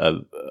be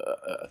a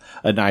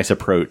nice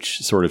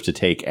approach sort of to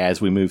take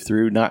as we move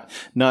through, not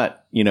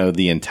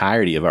the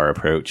entirety of our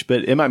approach,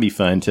 but it might be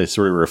fun to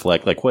sort of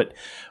reflect like what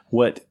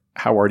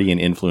Howardian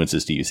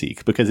influences do you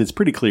seek? Because it's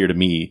pretty clear to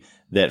me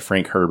that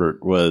Frank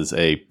Herbert was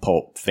a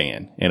pulp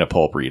fan and a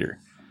pulp reader.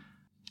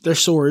 They're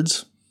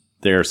swords.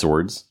 They're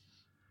swords.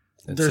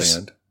 And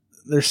sand.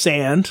 there's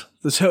sand.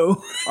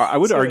 So I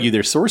would argue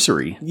there's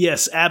sorcery.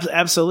 yes,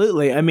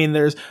 absolutely. I mean,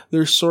 there's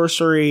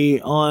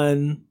sorcery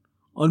on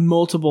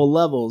multiple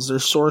levels.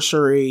 There's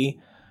sorcery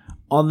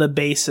on the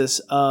basis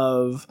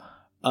of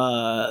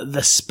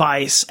the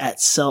spice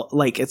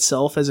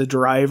itself as a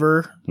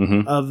driver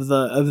of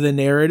the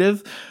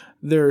narrative.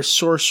 There's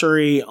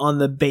sorcery on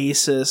the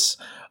basis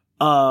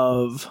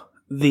of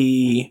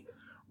the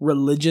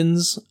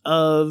religions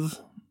of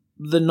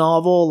the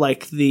novel,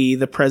 like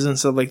the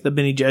presence of like the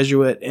Bene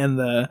Gesserit and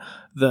the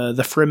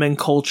Fremen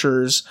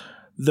cultures.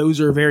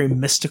 Those are very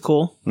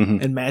mystical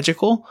and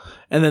magical.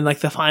 And then like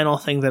the final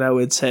thing that I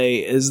would say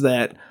is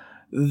that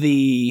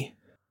the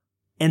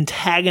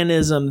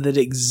antagonism that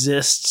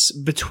exists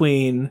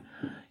between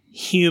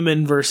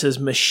human versus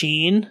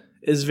machine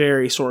is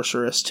very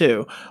sorcerous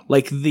too.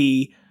 Like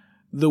the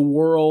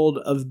world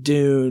of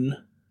Dune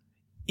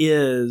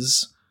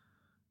is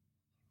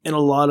in a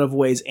lot of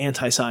ways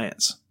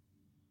anti-science.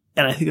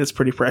 And I think that's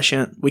pretty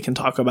prescient. We can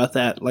talk about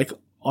that like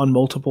on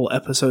multiple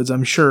episodes,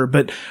 I'm sure,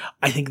 but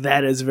I think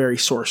that is very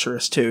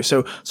sorcerous too.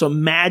 So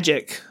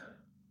magic,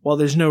 while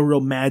there's no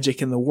real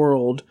magic in the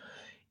world,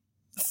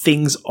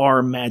 things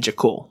are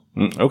magical.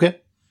 Okay.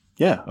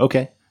 Yeah.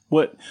 Okay.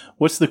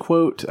 What's the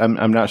quote?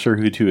 I'm not sure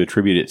who to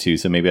attribute it to,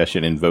 so maybe I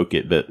should invoke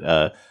it.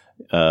 But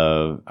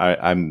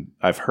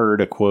I've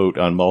heard a quote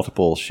on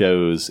multiple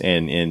shows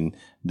and in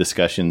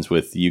discussions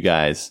with you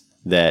guys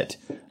that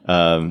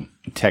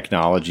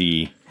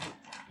technology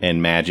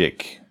and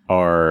magic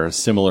are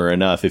similar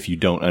enough if you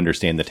don't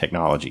understand the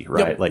technology,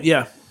 right? Yep. Like,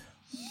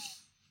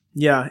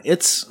 yeah.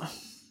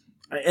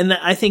 And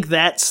I think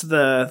that's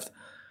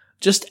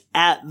just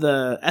at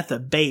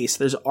the base,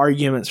 there's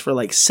arguments for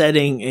like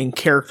setting and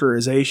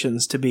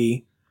characterizations to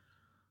be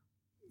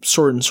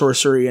sword and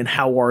sorcery and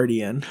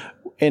Howardian.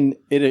 And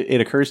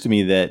it occurs to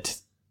me that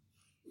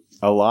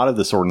a lot of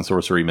the sword and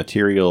sorcery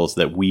materials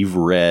that we've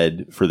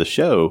read for the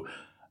show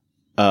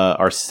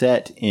are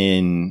set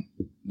in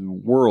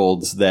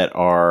worlds that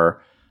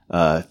are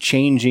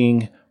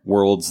changing,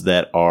 worlds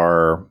that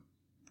are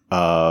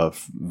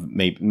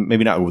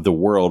maybe not the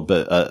world,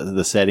 but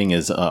the setting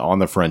is on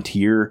the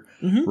frontier,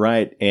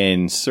 right?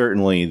 And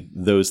certainly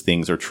those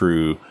things are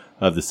true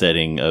of the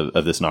setting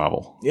of this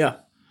novel. Yeah.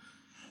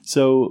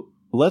 So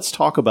let's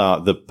talk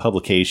about the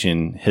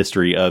publication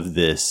history of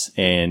this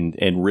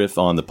and riff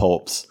on the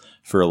pulps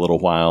for a little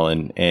while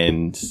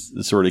and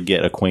sort of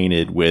get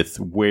acquainted with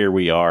where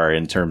we are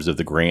in terms of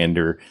the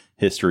grander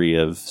history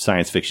of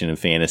science fiction and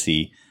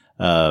fantasy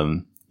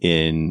in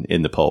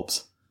the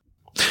pulps.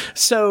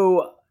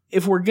 So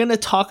if we're going to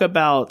talk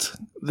about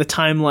the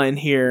timeline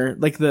here,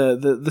 like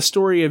the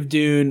story of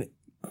Dune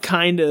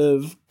kind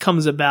of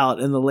comes about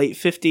in the late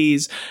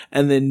 50s,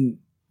 and then,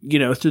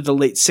 through the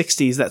late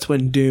 60s, that's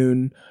when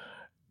Dune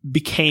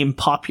became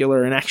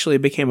popular and actually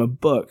became a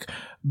book.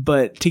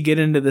 But to get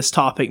into this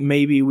topic,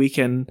 maybe we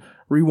can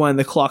rewind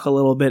the clock a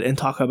little bit and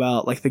talk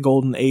about like the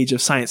golden age of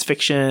science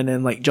fiction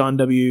and like John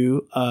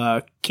W.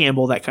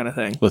 Campbell, that kind of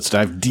thing. Let's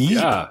dive deep.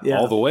 Yeah,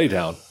 all the way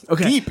down.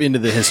 Okay. Deep into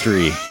the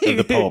history of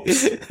the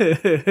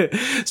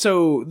pulps.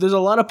 So there's a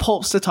lot of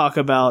pulps to talk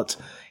about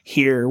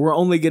here. We're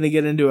only going to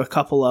get into a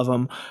couple of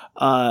them.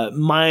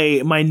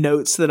 My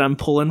notes that I'm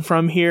pulling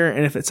from here,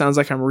 and if it sounds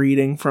like I'm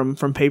reading from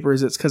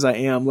papers, it's because I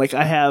am. Like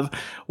I have,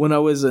 when I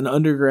was an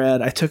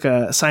undergrad, I took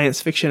a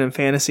science fiction and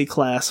fantasy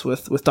class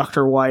with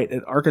Dr. White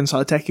at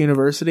Arkansas Tech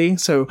University.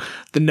 So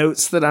the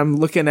notes that I'm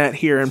looking at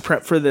here and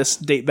prep for this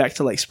date back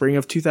to like spring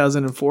of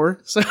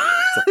 2004. So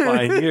it's a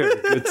fine year.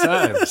 Good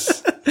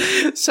times.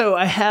 So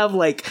I have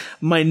like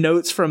my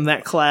notes from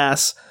that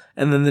class,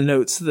 and then the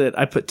notes that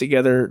I put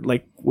together,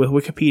 like with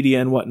Wikipedia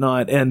and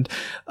whatnot, and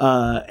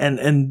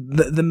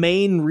the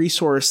main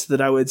resource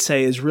that I would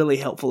say is really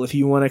helpful if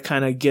you want to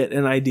kind of get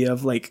an idea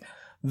of like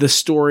the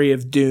story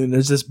of Dune.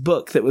 There's this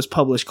book that was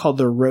published called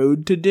The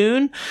Road to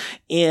Dune,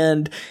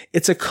 and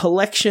it's a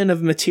collection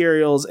of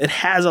materials. It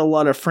has a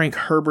lot of Frank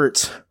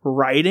Herbert's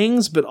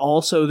writings, but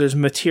also there's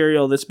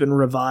material that's been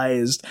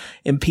revised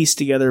and pieced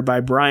together by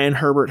Brian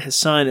Herbert, his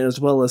son, as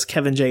well as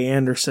Kevin J.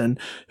 Anderson,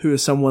 who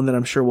is someone that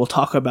I'm sure we'll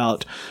talk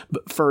about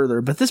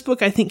further. But this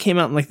book, I think, came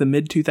out in like the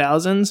mid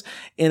 2000s,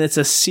 and it's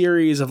a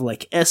series of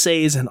like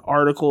essays and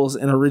articles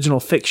and original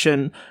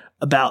fiction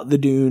about the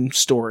Dune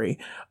story.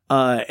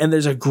 And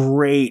there's a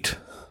great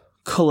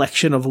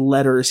collection of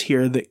letters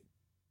here that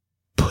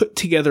put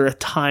together a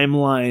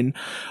timeline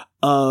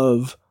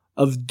of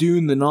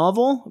Dune the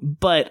novel,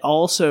 but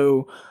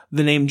also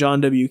the name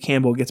John W.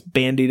 Campbell gets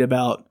bandied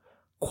about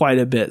quite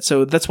a bit.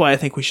 So that's why I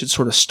think we should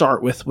sort of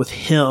start with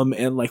him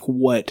and like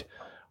what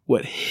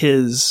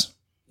his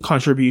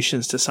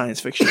contributions to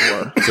science fiction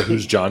were. So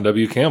who's John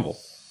W. Campbell?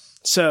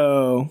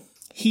 So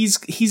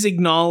he's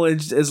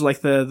acknowledged as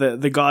like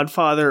the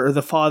godfather or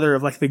the father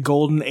of like the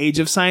golden age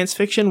of science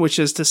fiction, which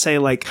is to say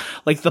like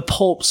the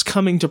pulps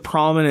coming to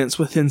prominence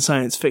within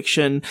science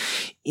fiction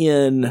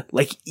in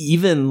like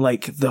even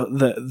like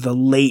the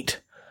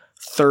late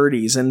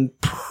 30s and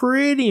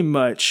pretty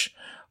much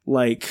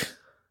like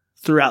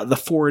throughout the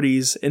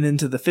 40s and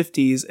into the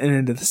 50s and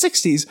into the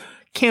 60s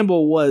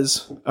Campbell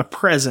was a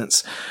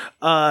presence.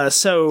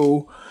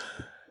 So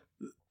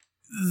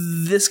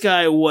this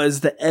guy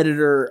was the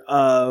editor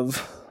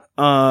of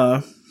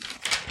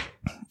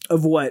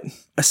what?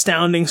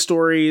 Astounding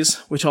Stories,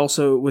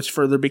 which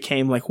further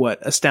became like what?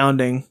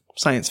 Astounding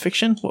Science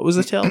Fiction? What was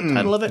the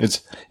title of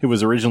it? It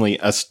was originally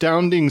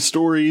Astounding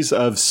Stories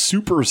of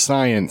Super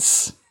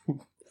Science,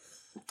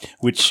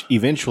 which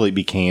eventually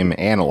became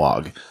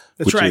Analog.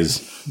 That's right.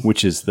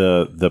 Which is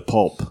the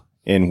pulp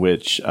in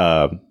which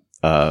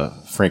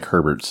Frank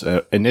Herbert's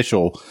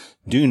initial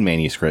Dune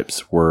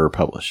manuscripts were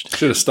published.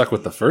 Should have stuck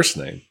with the first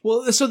name.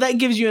 Well, so that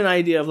gives you an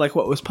idea of like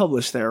what was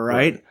published there,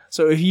 right?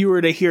 So if you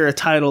were to hear a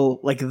title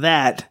like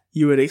that,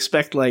 you would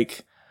expect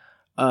like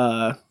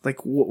what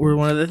were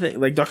one of the things?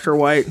 Like Dr.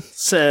 White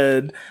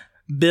said,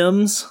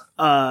 Bims,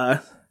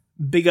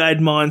 big-eyed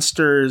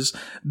monsters,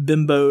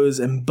 bimbos,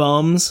 and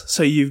bums.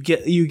 So you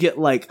get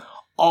like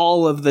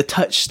all of the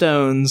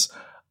touchstones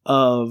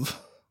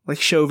of like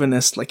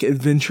chauvinist, like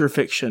adventure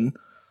fiction,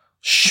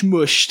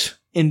 smushed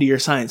into your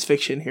science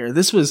fiction here.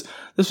 This was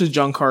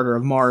John Carter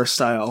of Mars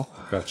style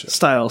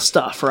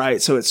stuff,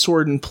 right? So it's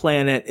Sword and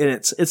Planet, and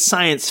it's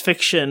science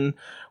fiction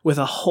with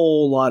a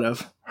whole lot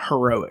of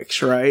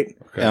heroics, right?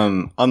 Okay.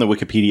 On the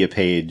Wikipedia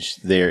page,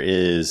 there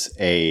is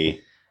a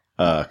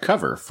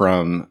cover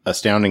from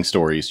Astounding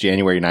Stories,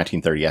 January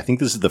 1930. I think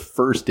this is the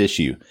first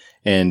issue,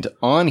 and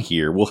on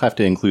here we'll have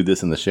to include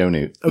this in the show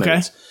notes.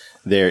 Okay.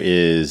 There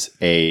is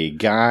a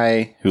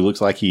guy who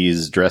looks like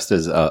he's dressed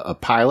as a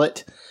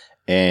pilot,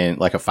 and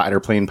like a fighter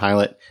plane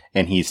pilot,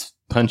 and he's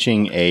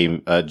punching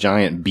a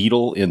giant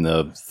beetle in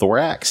the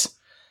thorax.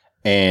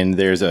 And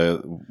there's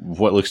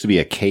what looks to be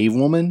a cave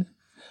woman.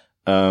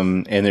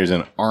 And there's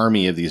an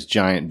army of these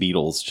giant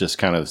beetles just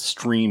kind of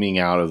streaming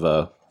out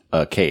of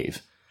a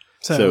cave.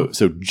 So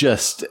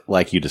just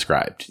like you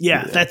described.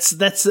 Yeah,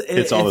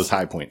 it's all those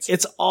high points.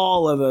 It's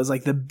all of those,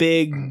 like the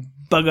big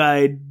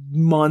bug-eyed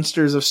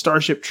monsters of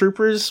Starship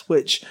Troopers,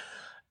 which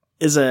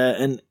is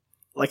an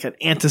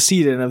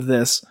antecedent of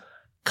this.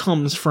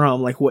 Comes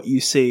from like what you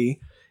see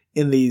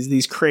in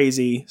these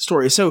crazy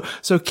stories.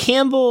 So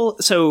Campbell,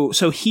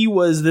 so he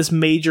was this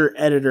major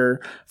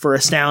editor for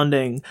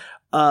Astounding.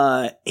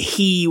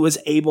 He was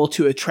able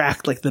to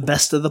attract like the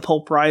best of the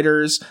pulp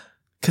writers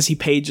because he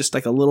paid just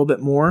like a little bit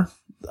more.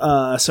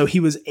 So he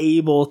was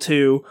able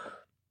to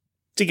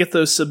get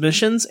those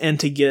submissions and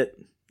to get,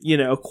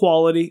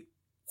 quality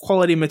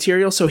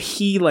material. So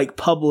he like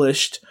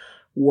published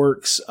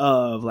works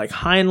of like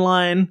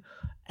Heinlein,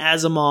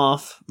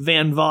 Asimov,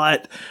 Van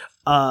Vogt,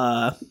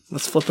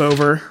 let's flip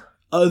over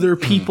other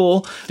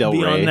people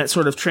beyond that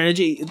sort of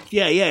trilogy.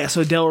 Yeah.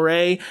 So Del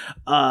Rey,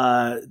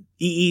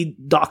 E.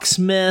 Doc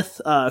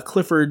Smith,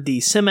 Clifford D.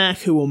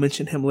 Simak, who we'll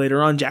mention him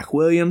later on, Jack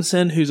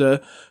Williamson, who's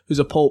a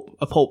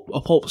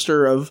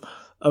pulpster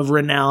of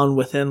renown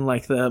within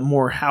like the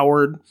more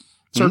Howard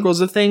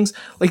circles of things.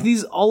 Like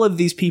all of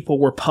these people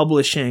were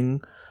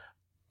publishing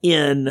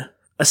in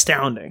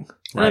Astounding.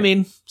 Right. I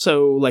mean,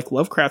 so like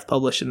Lovecraft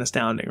published in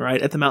Astounding,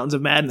 right? At the Mountains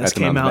of Madness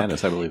came out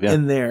Madness, I believe,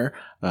 in there.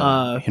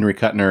 Henry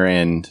Kuttner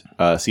and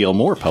C.L.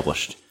 Moore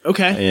published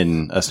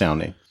in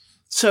Astounding.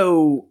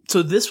 So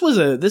this was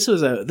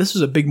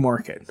a big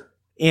market,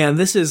 and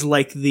this is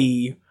like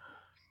the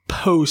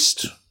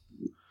post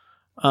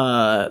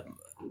Howard,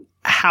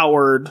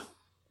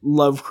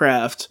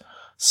 Lovecraft,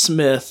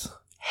 Smith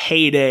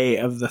heyday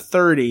of the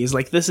 30s.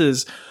 Like this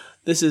is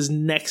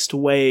next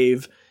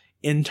wave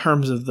in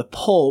terms of the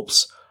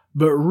pulps,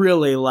 but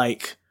really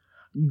like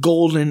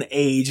golden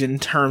age in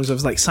terms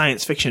of like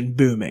science fiction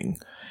booming.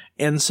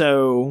 And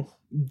so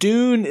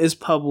Dune is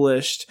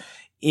published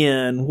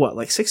in what,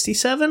 like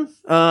 67?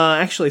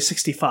 Actually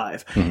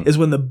 65 is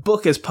when the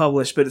book is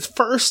published, but it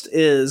first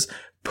is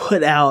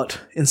put out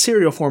in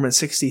serial form in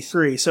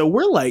 63. So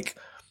we're like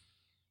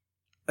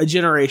a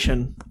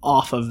generation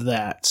off of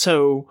that.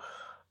 So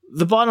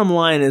the bottom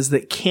line is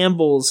that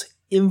Campbell's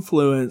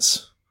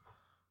influence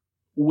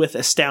with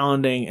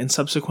Astounding and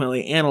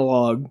subsequently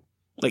Analog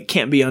like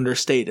can't be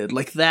understated.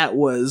 Like that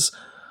was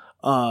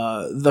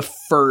the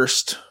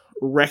first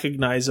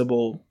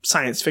recognizable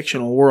science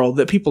fictional world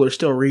that people are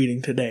still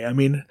reading today. I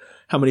mean,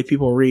 how many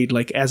people read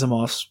like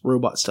Asimov's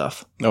robot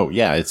stuff? Oh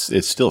yeah,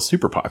 it's still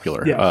super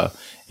popular. Yeah.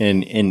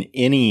 In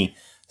any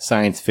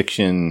science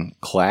fiction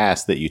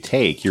class that you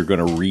take, you're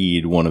going to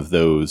read one of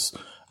those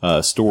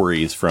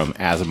stories from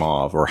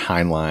Asimov or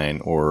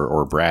Heinlein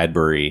or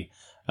Bradbury.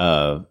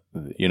 They're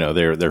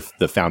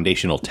the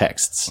foundational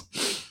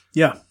texts.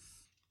 Yeah.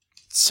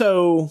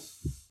 So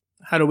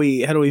how do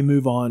we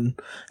move on?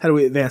 How do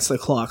we advance the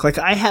clock? Like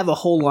I have a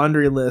whole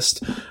laundry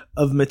list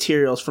of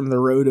materials from the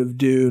Road of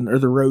Dune or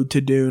the Road to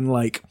Dune,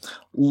 like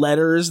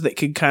letters that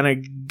could kind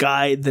of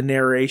guide the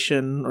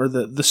narration or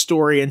the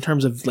story in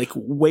terms of like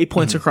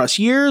waypoints across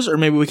years, or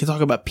maybe we can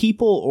talk about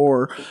people,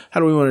 or how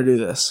do we want to do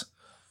this?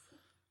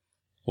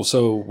 Well,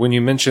 so when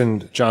you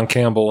mentioned John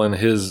Campbell and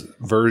his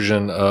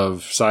version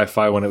of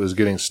sci-fi when it was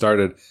getting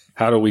started,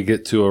 how do we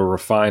get to a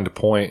refined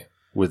point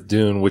with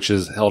Dune, which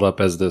is held up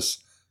as this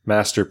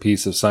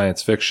masterpiece of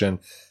science fiction?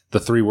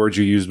 The three words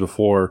you used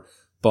before,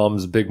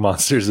 bums, big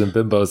monsters, and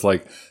bimbos,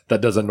 like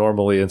that doesn't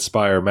normally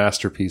inspire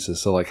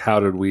masterpieces. So like, how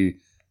did we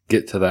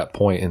get to that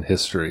point in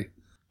history?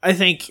 I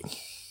think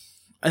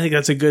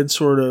that's a good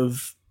sort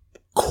of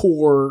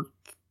core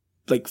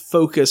like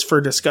focus for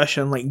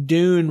discussion. Like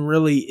Dune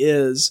really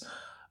is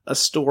a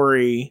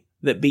story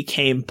that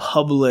became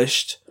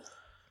published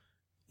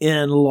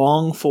in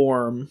long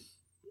form,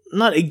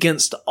 not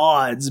against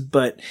odds,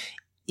 but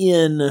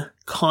in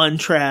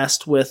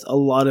contrast with a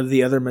lot of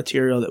the other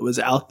material that was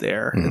out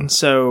there. And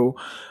so,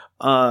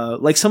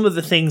 like some of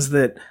the things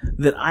that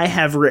I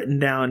have written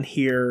down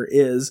here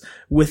is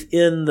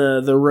within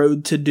the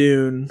Road to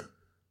Dune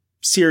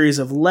series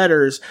of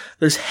letters,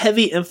 there's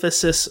heavy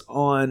emphasis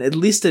on, at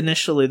least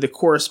initially, the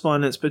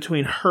correspondence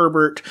between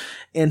Herbert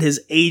and his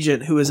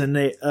agent, who is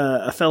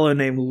a fellow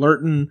named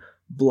Lurton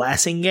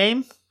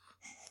Blassingame.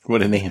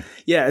 What a name.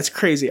 Yeah, it's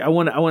crazy. I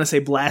want to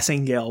say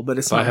Blassingale, but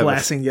it's not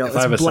Blassingale.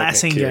 It's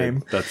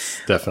Blassingame.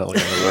 That's definitely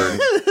going to learn.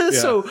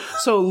 Yeah.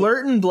 So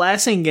Lurton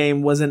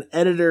Blassingame was an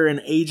editor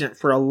and agent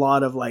for a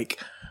lot of like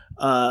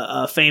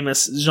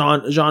famous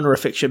genre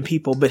fiction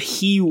people, but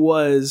he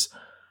was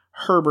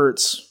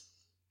Herbert's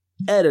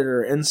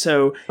editor. And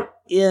so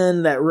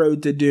in that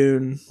Road to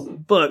Dune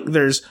book,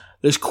 there's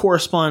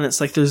correspondence,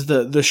 like there's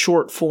the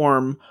short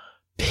form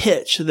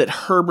pitch that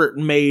Herbert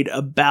made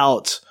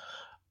about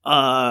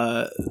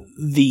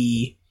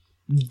the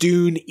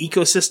Dune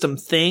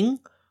ecosystem thing.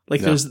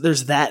 Like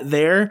there's that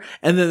there,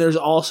 and then there's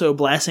also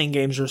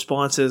Blassingame's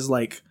responses,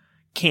 like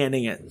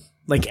canning it,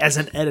 like as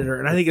an editor.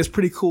 And I think it's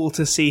pretty cool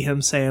to see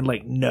him saying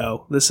like,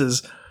 no, this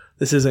isn't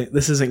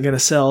going to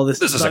sell.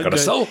 This isn't going to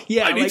sell.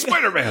 Yeah, I need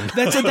Spider-Man.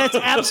 That's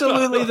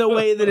absolutely the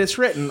way that it's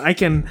written. I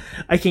can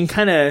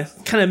kind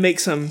of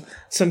make some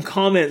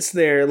comments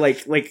there,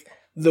 like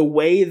the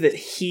way that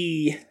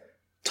he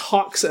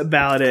talks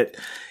about it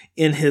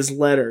in his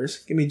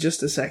letters. Give me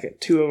just a second.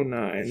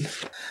 209.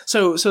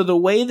 So the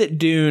way that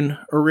Dune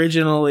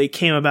originally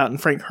came about in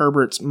Frank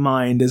Herbert's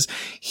mind is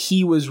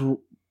he was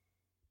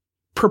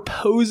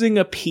proposing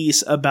a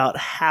piece about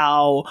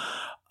how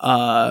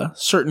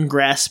certain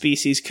grass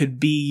species could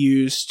be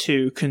used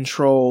to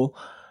control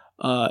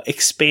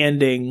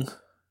expanding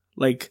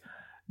like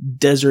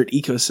desert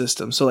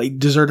ecosystems. So like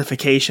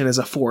desertification is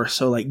a force.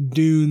 So like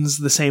dunes,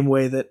 the same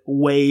way that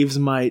waves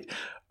might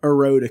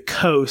erode a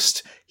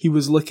coast. He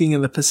was looking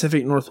in the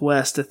Pacific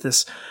Northwest at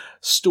this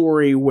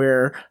story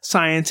where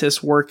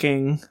scientists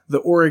working the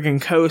Oregon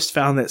coast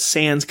found that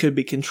sands could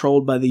be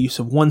controlled by the use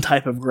of one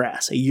type of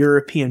grass, a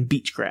European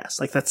beach grass.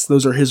 Like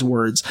those are his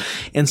words.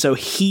 And so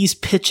he's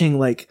pitching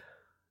like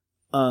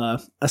a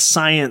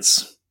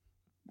science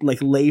like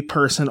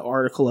layperson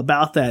article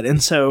about that.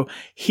 And so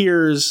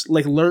here's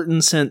like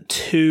Lurton sent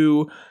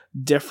 2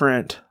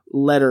 different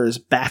letters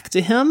back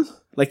to him,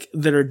 like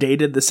that are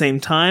dated the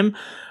same time.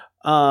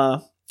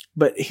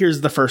 But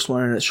here's the first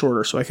one, and it's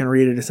shorter, so I can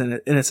read it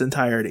in its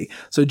entirety.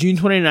 So June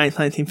 29th,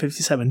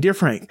 1957. Dear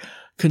Frank,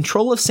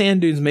 control of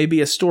sand dunes may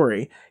be a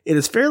story. It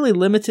is fairly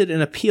limited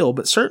in appeal,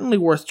 but certainly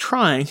worth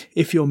trying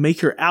if you'll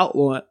make your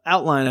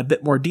outline a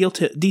bit more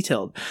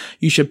detailed.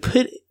 You should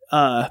put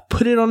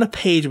it on a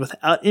page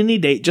without any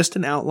date, just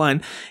an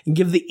outline, and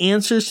give the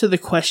answers to the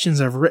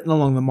questions I've written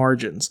along the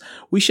margins.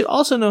 We should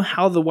also know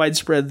how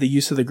widespread the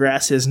use of the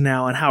grass is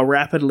now and how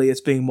rapidly it's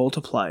being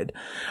multiplied.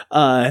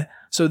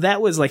 So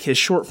that was like his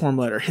short form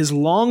letter. His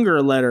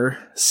longer letter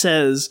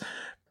says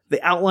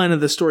the outline of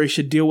the story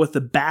should deal with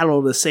the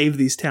battle to save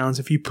these towns.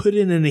 If you put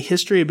in any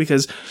history,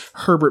 because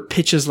Herbert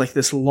pitches like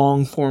this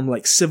long form,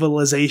 like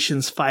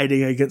civilizations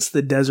fighting against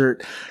the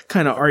desert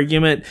kind of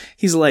argument.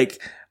 He's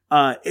like,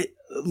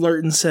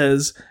 Lurton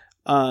says,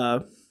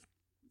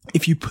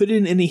 if you put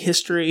in any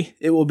history,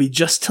 it will be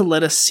just to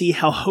let us see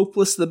how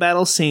hopeless the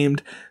battle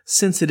seemed,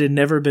 since it had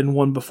never been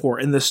won before.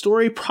 And the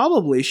story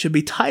probably should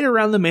be tied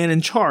around the man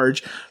in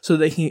charge so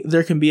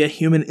there can be a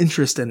human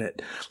interest in it.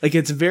 Like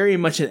it's very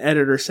much an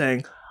editor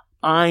saying,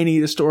 I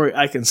need a story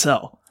I can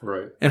sell.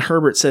 Right. And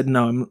Herbert said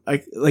no.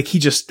 He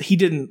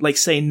didn't like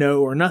say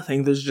no or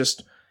nothing.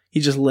 He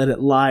just let it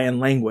lie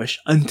and languish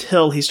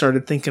until he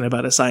started thinking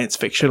about a science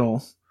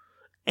fictional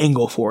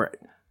angle for it.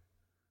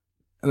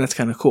 And that's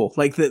kind of cool.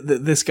 Like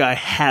this guy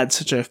had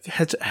such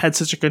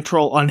a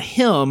control on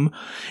him,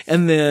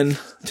 and then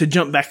to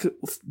jump back,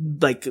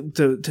 like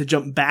to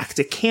jump back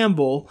to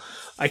Campbell,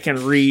 I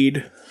can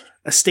read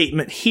a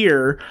statement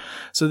here.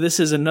 So this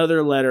is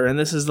another letter, and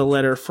this is the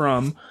letter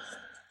from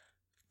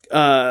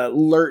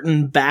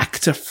Lurton back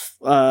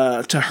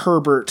to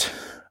Herbert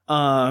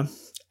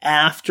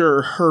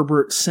after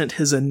Herbert sent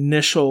his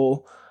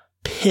initial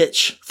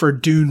pitch for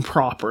Dune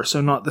proper,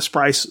 so not the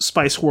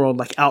Spice World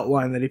like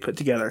outline that he put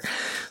together.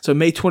 So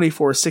May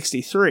 24,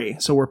 63.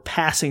 So we're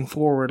passing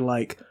forward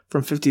like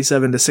from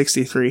 57 to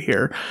 63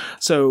 here.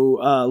 So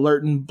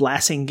Lurton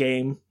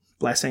Blassingame,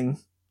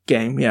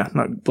 yeah,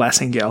 not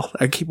Blassingale.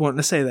 I keep wanting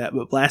to say that,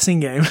 but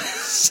Blassingame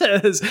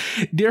says,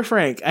 Dear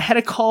Frank, I had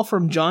a call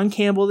from John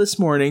Campbell this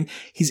morning.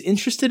 He's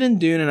interested in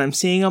Dune, and I'm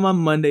seeing him on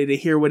Monday to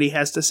hear what he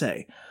has to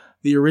say.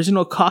 The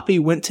original copy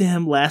went to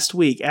him last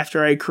week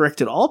after I had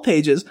corrected all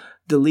pages,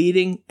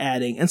 deleting,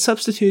 adding, and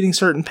substituting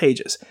certain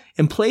pages.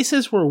 In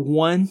places where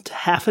 1 to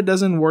half a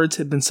dozen words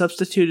had been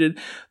substituted,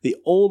 the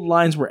old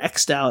lines were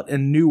X'd out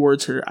and new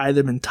words had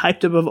either been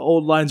typed above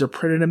old lines or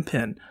printed in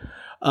pen.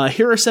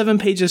 Here are 7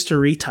 pages to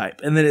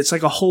retype. And then it's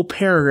like a whole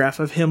paragraph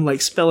of him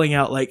like spelling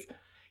out like,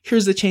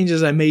 here's the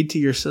changes I made to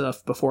your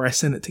stuff before I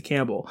sent it to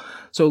Campbell.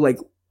 So like,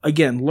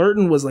 again,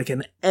 Lurton was like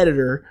an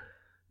editor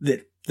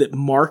that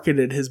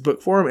marketed his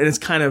book for him. And it's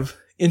kind of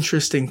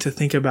interesting to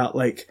think about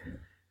like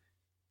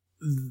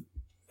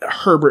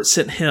Herbert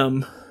sent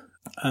him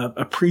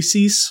a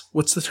precis.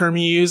 What's the term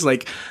you use?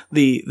 Like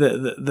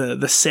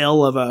the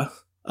sale of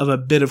a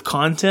bit of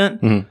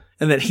content, and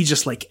that he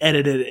just like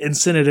edited it and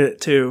sent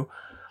it to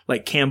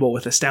like Campbell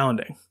with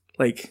Astounding.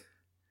 Like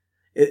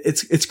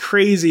it's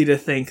crazy to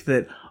think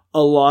that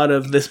a lot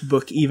of this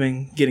book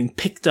even getting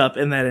picked up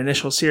in that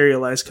initial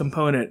serialized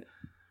component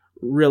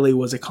really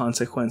was a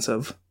consequence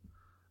of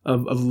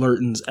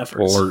Lurton's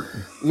efforts.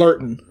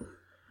 Lurton.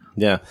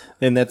 Yeah,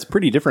 and that's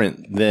pretty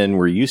different than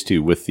we're used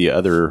to with the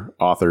other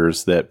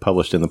authors that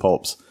published in the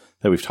pulps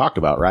that we've talked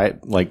about, right?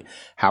 Like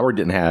Howard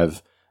didn't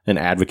have an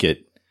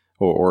advocate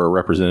or a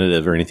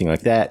representative or anything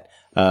like that.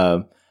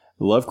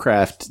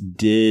 Lovecraft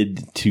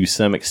did to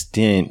some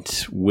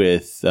extent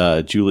with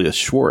Julius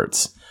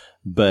Schwartz,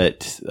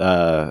 but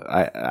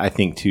I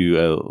think to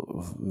a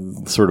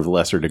sort of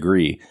lesser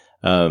degree.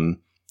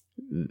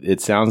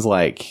 It sounds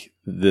like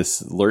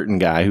this Lurton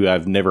guy, who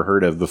I've never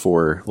heard of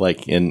before,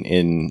 like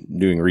in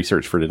doing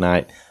research for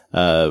tonight,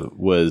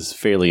 was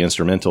fairly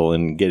instrumental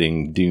in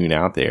getting Dune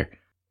out there.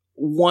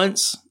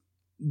 Once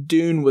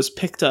Dune was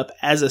picked up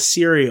as a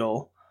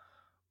serial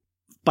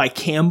by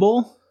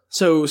Campbell,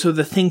 so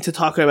the thing to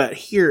talk about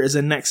here is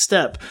a next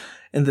step,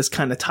 and this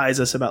kind of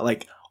ties us about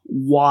like,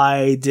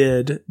 why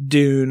did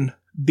Dune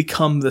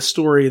become the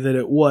story that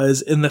it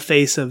was in the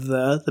face of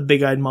the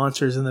big-eyed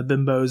monsters and the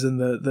bimbos and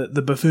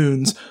the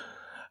buffoons.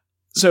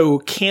 So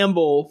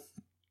Campbell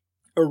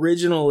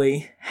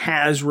originally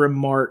has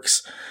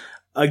remarks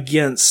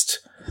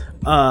against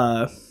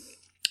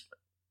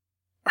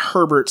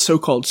Herbert's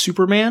so-called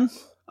Superman.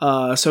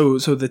 So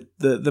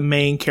the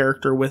main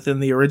character within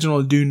the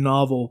original Dune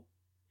novel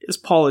is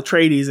Paul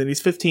Atreides, and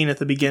he's 15 at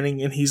the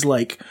beginning, and he's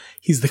the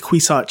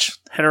Kwisatz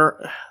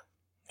Haderach?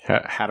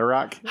 I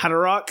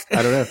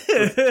don't know.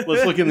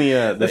 Let's look in the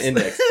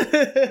index.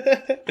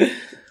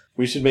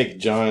 We should make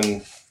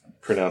John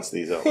pronounce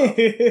these out loud.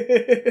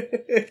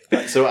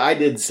 So I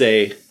did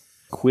say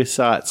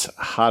Kwisatz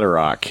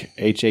Haderach,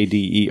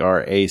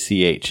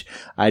 Haderach.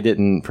 I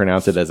didn't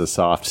pronounce it as a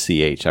soft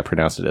CH. I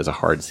pronounced it as a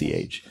hard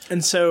CH.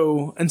 And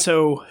so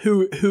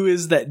who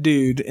is that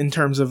dude in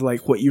terms of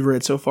like what you've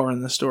read so far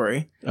in the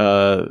story?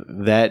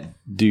 That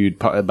dude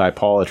by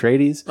Paul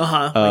Atreides.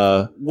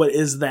 What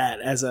is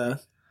that as a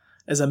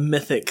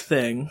mythic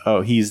thing?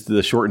 Oh, he's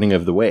the shortening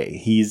of the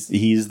way. He's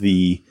he's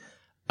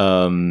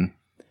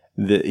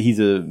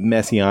a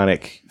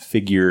messianic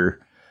figure,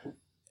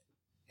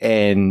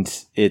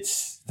 and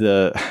it's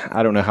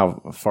I don't know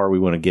how far we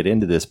want to get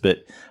into this, but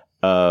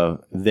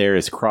there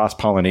is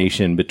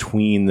cross-pollination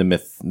between the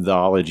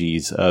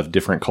mythologies of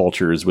different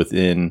cultures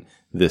within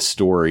this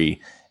story,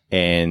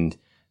 and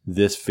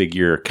this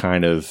figure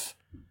kind of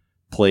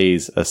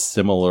plays a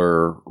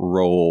similar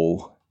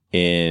role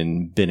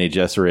in Bene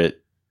Gesserit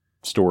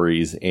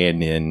stories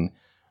and in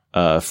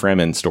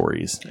Fremen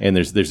stories, and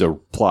there's a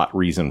plot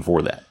reason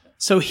for that.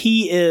 So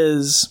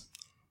he's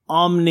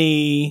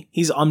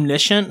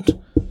omniscient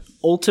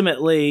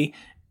ultimately,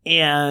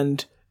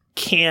 and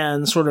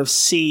can sort of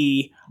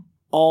see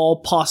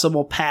all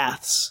possible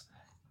paths,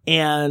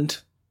 and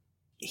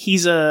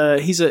he's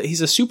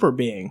a super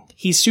being.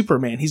 He's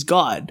Superman. He's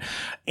God.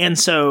 And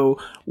so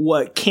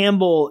what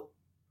Campbell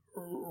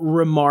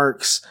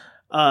remarks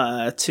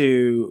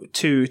to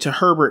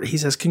Herbert, he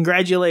says,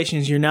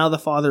 "Congratulations, you're now the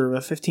father of a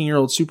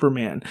 15-year-old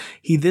Superman."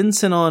 He then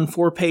sent on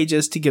 4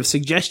 pages to give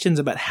suggestions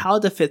about how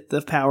to fit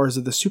the powers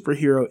of the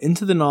superhero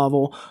into the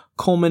novel,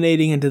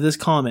 culminating into this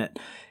comment: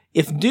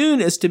 "If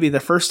Dune is to be the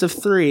first of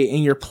 3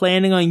 and you're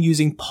planning on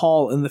using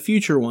Paul in the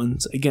future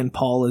ones," again,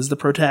 Paul is the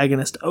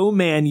protagonist, "oh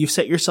man, you've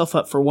set yourself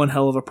up for one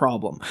hell of a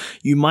problem.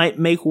 You might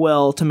make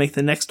well to make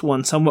the next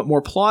one somewhat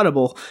more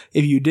plottable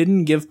if you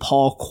didn't give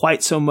Paul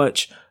quite so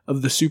much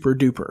of the super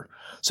duper."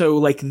 So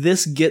like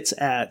this gets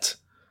at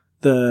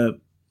the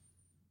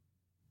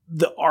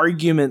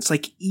arguments,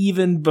 like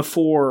even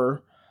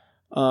before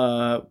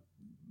the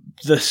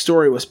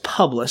story was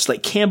published.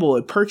 Like Campbell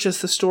had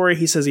purchased the story.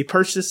 He says he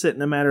purchased it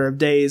in a matter of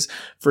days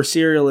for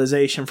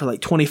serialization for like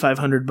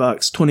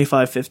 $2,500,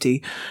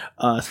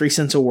 $25.50, 3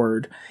 cents a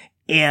word,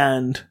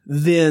 and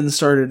then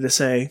started to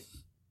say,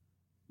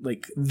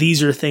 like,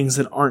 these are things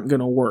that aren't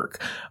going to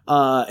work.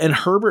 And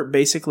Herbert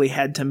basically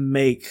had to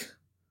make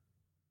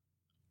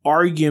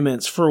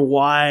arguments for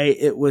why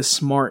it was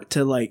smart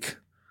to like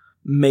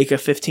make a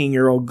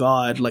 15-year-old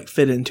god like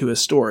fit into a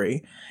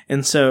story.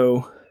 And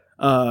so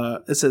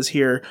It says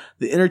here,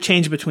 the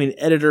interchange between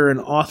editor and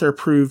author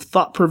proved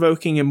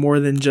thought-provoking and more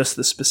than just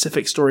the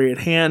specific story at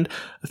hand.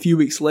 A few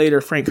weeks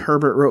later, Frank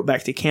Herbert wrote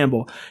back to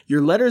Campbell,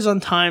 your letters on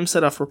time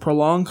set off a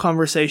prolonged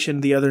conversation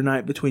the other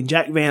night between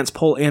Jack Vance,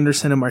 Paul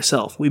Anderson, and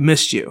myself. We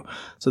missed you.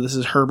 So this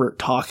is Herbert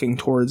talking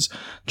towards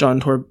John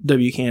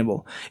W.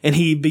 Campbell. And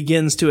he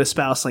begins to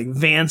espouse like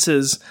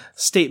Vance's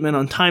statement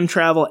on time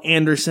travel,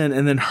 Anderson,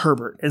 and then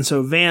Herbert. And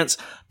so Vance,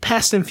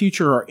 past and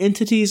future are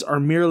entities, are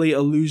merely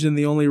illusion.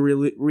 The only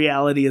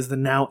reality is the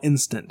now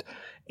instant.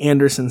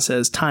 Anderson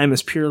says time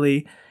is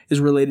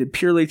related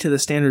purely to the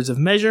standards of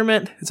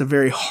measurement. It's a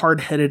very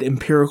hard-headed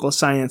empirical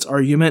science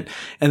argument.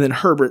 And then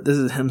Herbert, this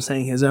is him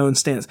saying his own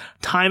stance.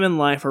 Time and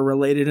life are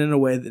related in a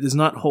way that does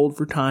not hold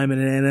for time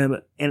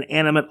and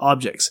inanimate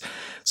objects.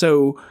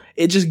 So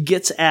it just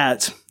gets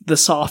at the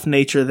soft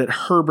nature that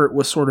Herbert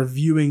was sort of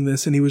viewing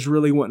this, and he was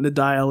really wanting to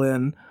dial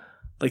in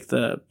like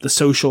the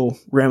social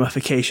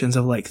ramifications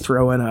of like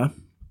throwing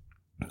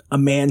a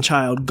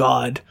man-child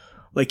god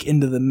like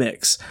into the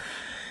mix.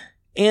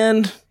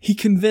 And he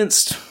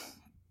convinced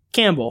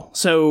Campbell.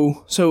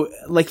 So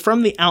like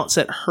from the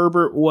outset,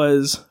 Herbert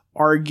was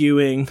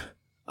arguing,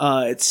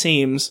 it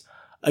seems,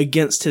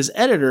 against his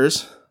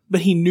editors,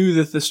 but he knew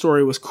that the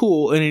story was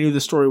cool and he knew the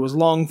story was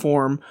long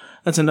form.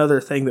 That's another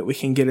thing that we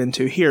can get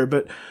into here.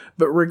 But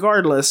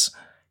regardless,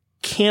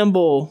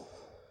 Campbell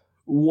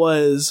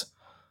was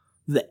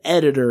the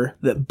editor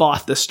that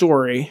bought the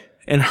story,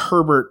 and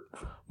Herbert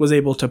was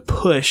able to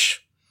push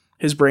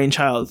his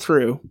brainchild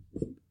through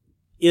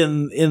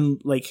in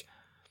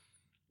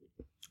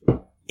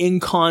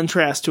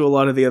contrast to a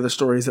lot of the other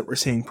stories that we're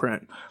seeing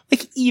print.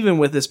 Like, even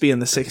with this being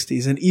the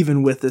 60s, and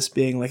even with this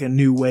being like a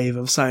new wave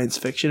of science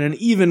fiction, and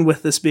even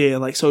with this being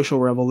like social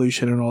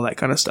revolution and all that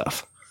kind of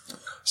stuff.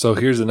 So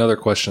here's another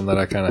question that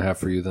I kind of have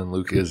for you then,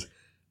 Luke, is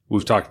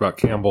we've talked about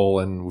Campbell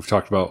and we've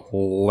talked about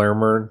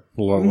Lermer.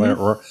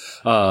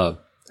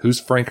 Who's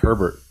Frank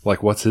Herbert?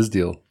 Like, what's his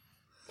deal?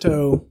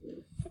 So,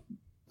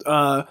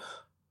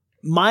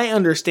 my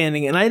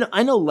understanding, and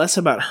I know less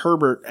about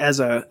Herbert as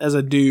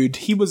a dude.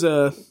 He was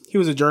a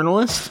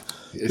journalist.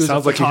 He was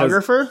a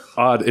photographer. He has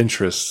odd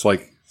interests,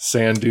 like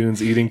sand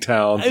dunes, eating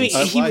towns. I mean,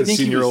 he was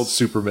 16-year-old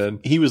Superman.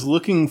 He was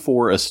looking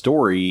for a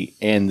story,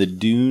 and the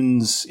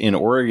dunes in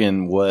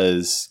Oregon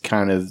was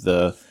kind of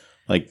the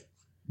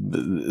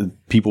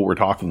people were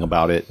talking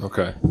about it.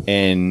 Okay,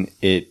 and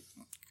it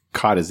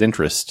caught his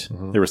interest.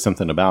 Mm-hmm. There was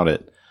something about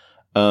it.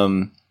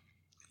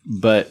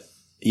 But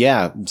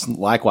yeah,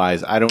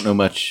 likewise, I don't know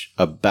much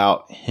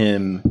about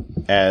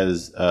him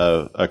as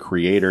a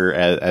creator,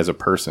 as a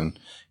person.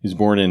 He was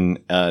born in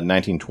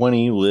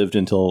 1920, lived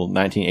until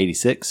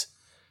 1986.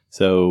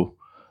 So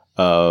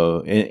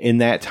in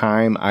that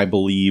time, I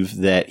believe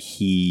that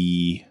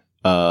he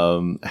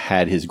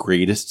had his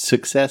greatest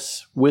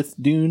success with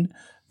Dune,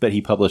 but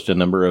he published a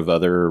number of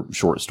other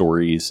short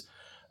stories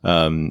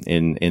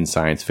in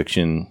science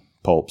fiction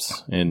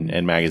pulps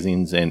and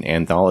magazines and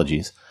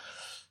anthologies.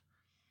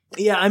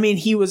 Yeah, I mean,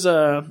 he was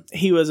a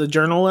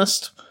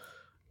journalist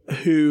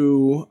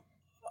who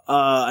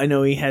I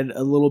know he had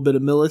a little bit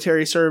of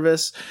military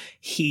service.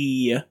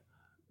 He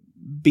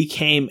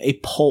became a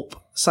pulp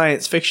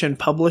science fiction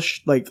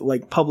published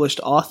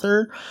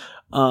author.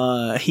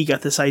 He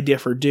got this idea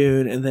for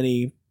Dune, and then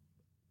he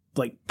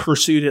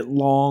pursued it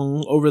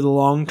over the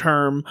long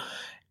term.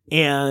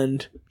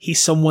 And he's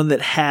someone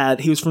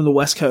he was from the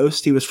West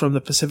Coast. He was from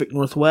the Pacific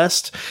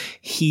Northwest.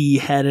 He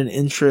had an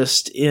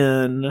interest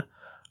in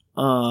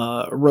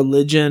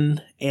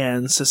religion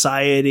and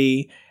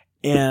society,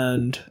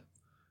 and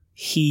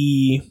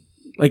he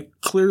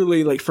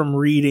clearly from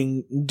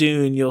reading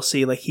Dune, you'll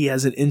see he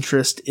has an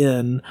interest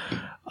in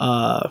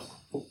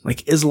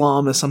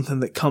Islam is something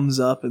that comes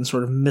up in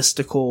sort of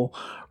mystical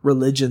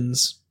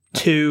religions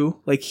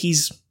too.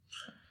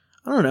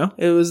 I don't know.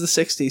 It was the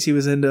 60s. He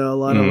was into a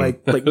lot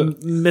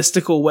of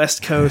mystical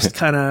West Coast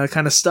kind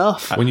of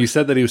stuff. When you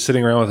said that he was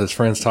sitting around with his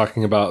friends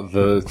talking about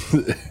the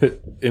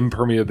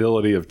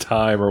impermeability of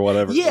time or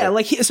whatever. Yeah,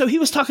 so he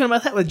was talking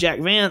about that with Jack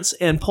Vance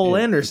and Paul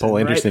Anderson. Paul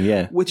Anderson, right?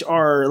 Yeah. Which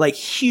are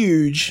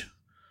huge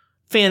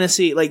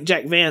fantasy.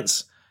 Jack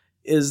Vance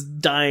is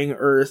Dying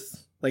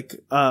Earth,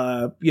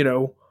 a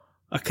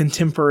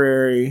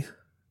contemporary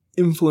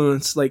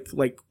influence,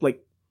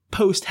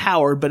 post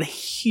Howard, but a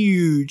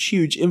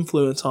huge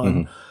influence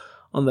on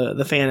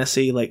the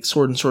fantasy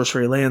sword and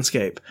sorcery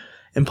landscape.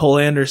 And Paul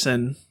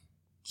Anderson,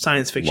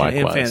 science fiction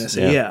and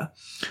fantasy. Yeah.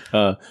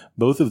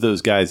 Both of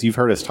those guys you've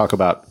heard us talk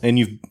about, and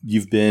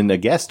you've been a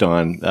guest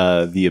on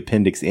the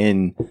Appendix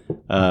N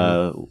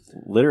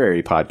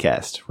literary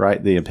podcast,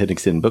 right? The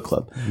Appendix N book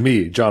club.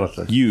 Me,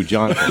 Jonathan. You,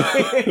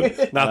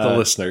 Jonathan. Not the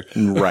listener.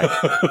 Right.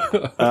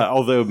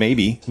 Although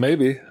maybe.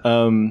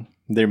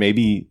 There may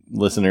be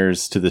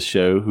listeners to the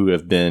show who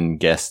have been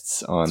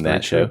guests on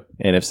that show. True.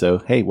 And if so,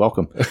 hey,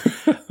 welcome.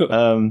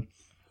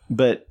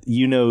 But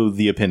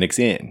the Appendix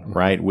N,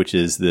 right? Which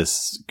is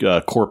this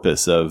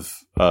corpus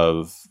of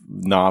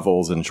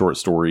novels and short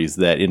stories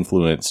that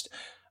influenced,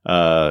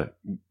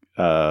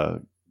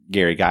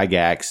 Gary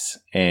Gygax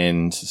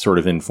and sort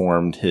of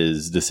informed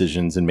his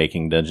decisions in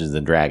making Dungeons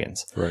and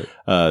Dragons. Right.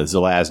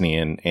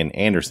 Zelazny and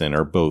Anderson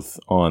are both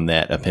on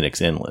that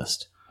Appendix N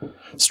list.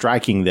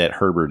 Striking that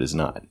Herbert is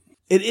not.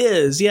 It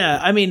is, yeah.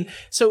 I mean,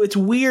 so it's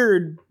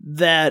weird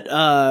that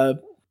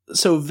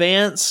so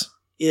Vance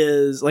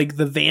is like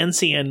the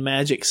Vancian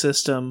magic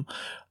system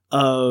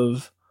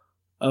of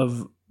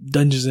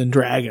Dungeons and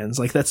Dragons.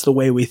 Like that's the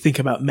way we think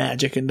about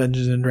magic in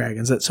Dungeons and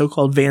Dragons. That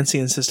so-called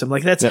Vancian system.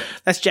 Like that's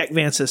Jack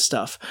Vance's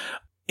stuff.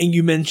 And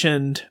you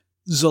mentioned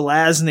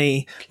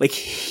Zelazny, like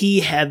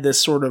he had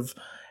this sort of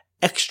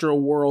extra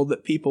world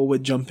that people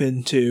would jump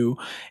into.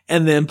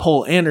 And then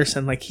Poul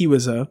Anderson, like he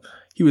was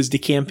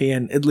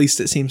Decampian, at least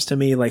it seems to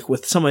me, like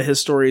with some of his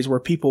stories where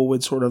people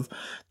would sort of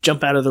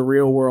jump out of the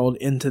real world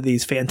into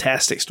these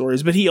fantastic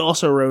stories. But he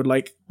also wrote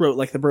like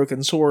The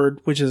Broken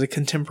Sword, which is a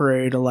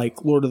contemporary to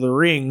like Lord of the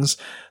Rings,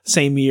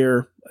 same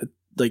year,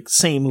 like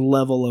same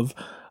level of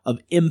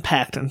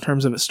impact in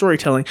terms of its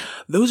storytelling.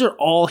 Those are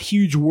all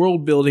huge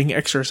world building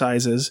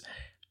exercises.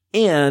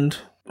 And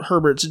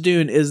Herbert's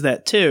Dune is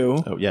that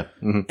too. Oh yeah.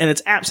 Mm-hmm. And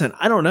it's absent.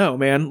 I don't know,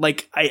 man.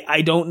 Like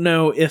I don't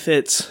know if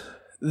it's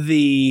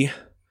the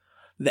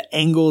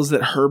angles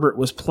that Herbert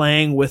was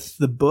playing with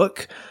the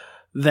book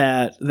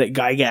that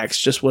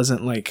Gygax just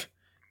wasn't like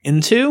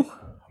into.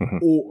 Mm-hmm.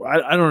 Or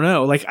I don't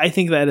know. Like I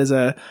think that is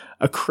a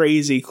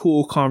crazy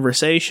cool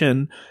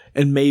conversation,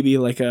 and maybe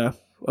like an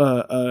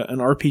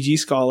RPG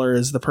scholar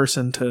is the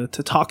person to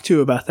talk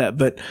to about that.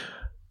 But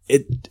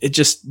it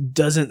just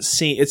doesn't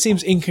seem. It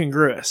seems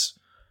incongruous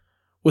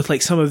with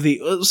like some of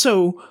the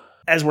so.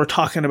 As we're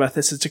talking about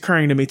this, it's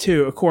occurring to me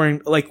too,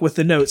 according like with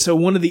the notes. So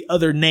one of the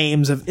other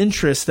names of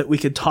interest that we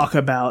could talk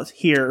about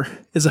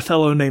here is a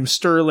fellow named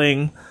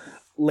Sterling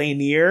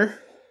Lanier.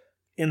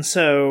 And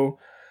so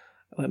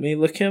let me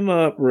look him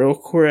up real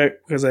quick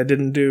because I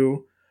didn't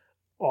do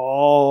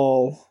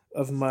all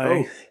of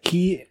my.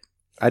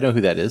 I know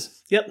who that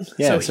is. Yep.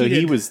 Yeah. So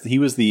he was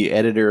the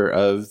editor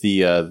of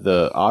the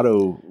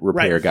auto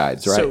repair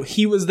guides, right? So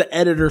he was the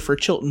editor for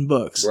Chilton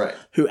Books, right?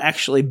 Who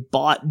actually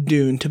bought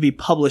Dune to be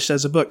published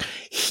as a book.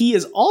 He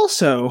is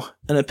also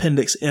an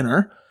Appendix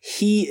N-er.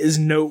 He is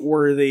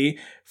noteworthy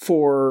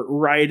for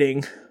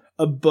writing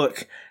a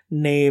book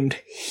named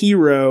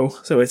Hero.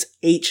 So it's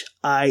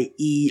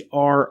HIERO''S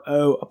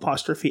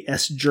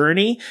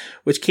Journey,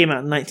 which came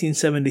out in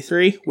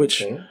 1973,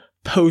 which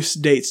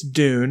post dates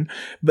Dune,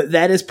 but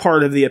that is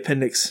part of the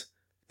Appendix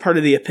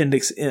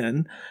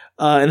N.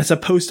 And it's a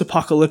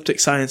post-apocalyptic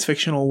science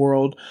fictional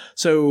world.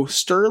 So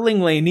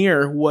Sterling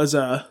Lanier was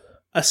a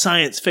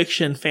science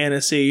fiction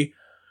fantasy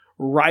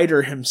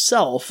writer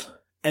himself,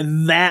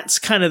 and that's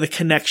kind of the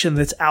connection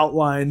that's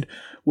outlined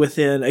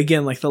within,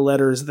 again, like the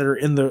letters that are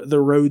in the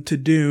Road to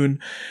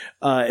Dune,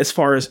 as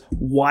far as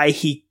why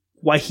he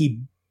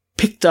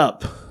picked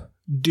up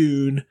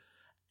Dune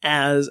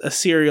as a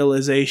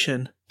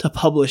serialization to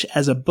publish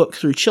as a book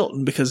through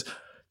Chilton, because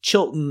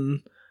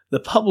Chilton, the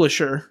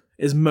publisher,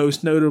 is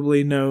most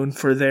notably known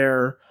for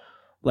their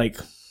like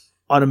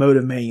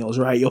automotive manuals,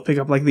 right? You'll pick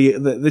up like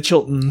the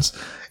Chilton's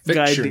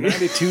Fix your guide.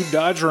 92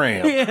 Dodge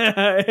Ram.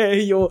 Yeah,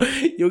 you'll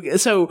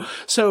so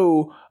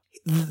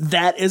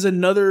that is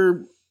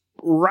another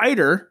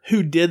writer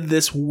who did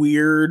this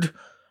weird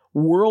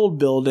world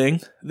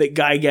building that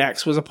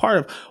Gygax was a part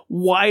of.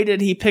 Why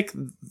did he pick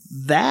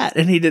that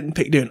and he didn't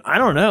pick Dune? I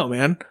don't know,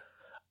 man.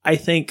 I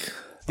think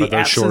are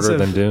they shorter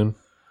than Dune?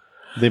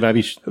 They might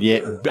be.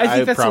 Yeah, I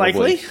think that's probably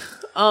likely.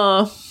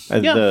 Yeah.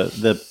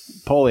 The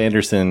Poul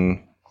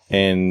Anderson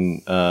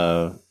and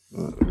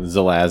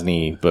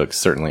Zelazny books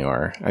certainly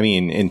are. I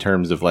mean, in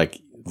terms of like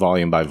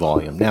volume by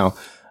volume. Now,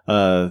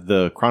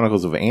 the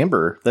Chronicles of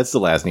Amber, that's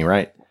Zelazny,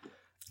 right?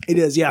 It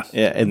is, yeah.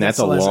 Yeah, and that's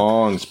a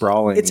long,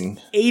 sprawling. It's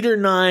 8 or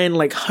 9,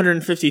 like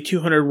 150,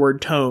 200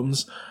 word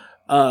tomes,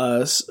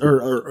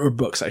 or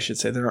books, I should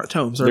say. They're not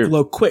tomes.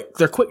 They're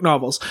quick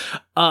novels.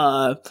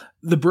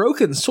 The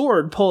Broken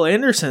Sword, Poul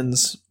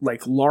Anderson's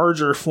like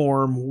larger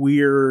form,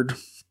 weird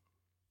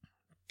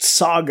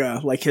saga,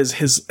 like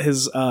his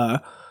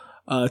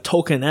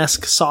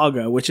Tolkien-esque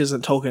saga, which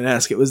isn't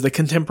Tolkien-esque. It was the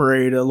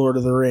contemporary to Lord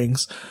of the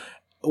Rings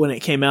when it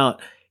came out.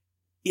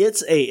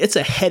 It's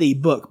a heady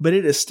book, but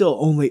it is still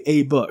only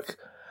a book.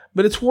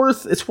 But it's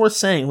worth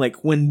saying,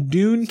 like when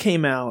Dune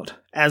came out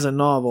as a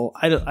novel,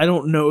 I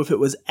don't know if it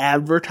was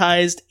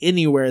advertised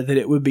anywhere that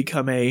it would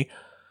become a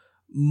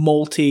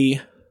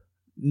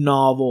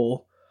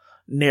multi-novel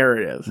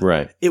narrative.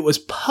 Right. It was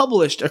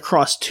published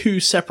across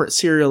 2 separate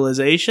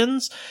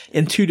serializations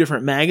in 2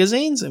 different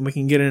magazines, and we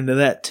can get into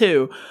that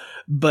too.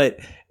 But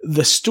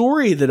the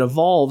story that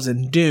evolves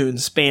in Dune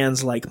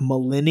spans like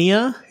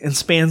millennia and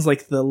spans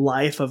like the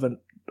life of a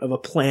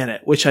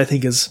planet, which I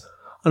think is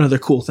another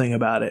cool thing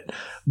about it.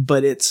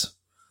 But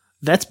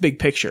that's big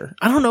picture.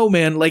 I don't know,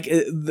 man. Like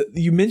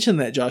you mentioned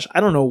that, Josh. I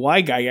don't know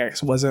why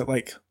Gygax wasn't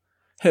like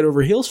head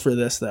over heels for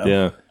this, though.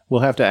 Yeah,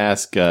 we'll have to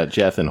ask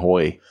Jeff and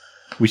Hoy.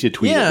 We should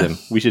tweet at them.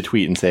 We should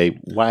tweet and say,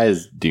 why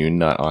is Dune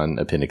not on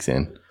Appendix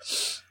N?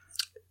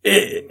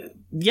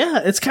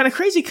 Yeah, it's kind of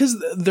crazy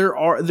because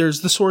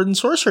there's the sword and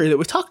sorcery that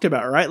we talked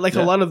about, right? Like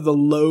a lot of the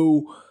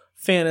low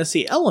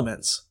fantasy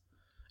elements.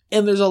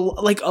 And there's a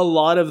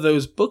lot of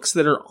those books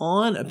that are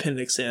on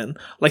Appendix N,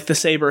 like the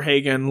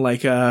Saberhagen,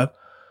 like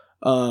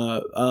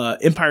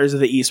Empires of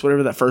the East,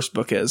 whatever that first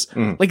book is.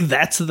 Like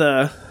that's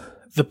the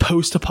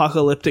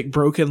post-apocalyptic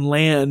broken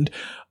land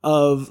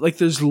of like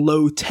there's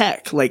low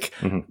tech, like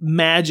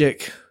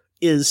magic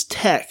is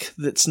tech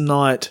that's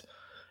not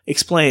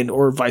explained,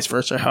 or vice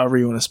versa, however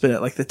you want to spin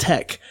it. Like the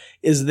tech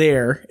is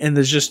there, and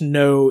there's just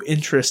no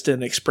interest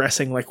in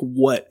expressing like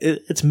what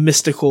it's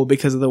mystical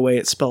because of the way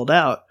it's spelled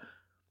out.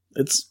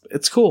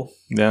 It's cool.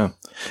 Yeah.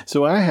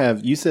 So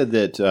you said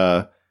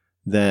that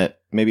that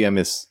maybe I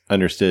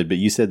misunderstood, but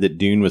you said that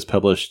Dune was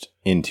published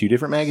in 2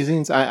 different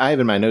magazines. I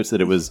have in my notes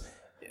that it was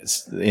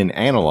in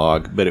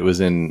analog, but it was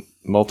in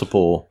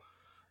multiple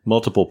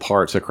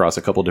parts across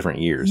a couple different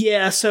years.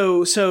 Yeah.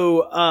 So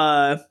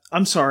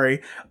I'm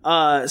sorry.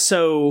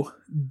 So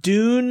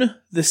Dune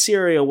the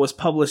serial was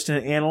published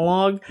in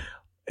analog,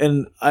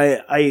 and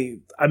I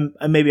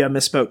maybe I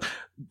misspoke.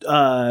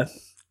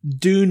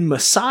 Dune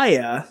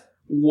Messiah,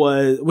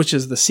 which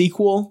is the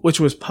sequel, which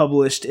was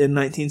published in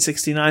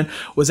 1969,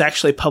 was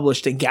actually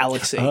published in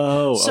Galaxy.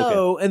 Oh,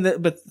 so, okay.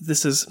 But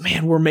this is,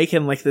 man, we're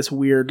making like this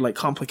weird, like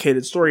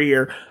complicated story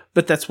here,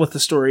 but that's what the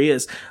story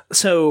is.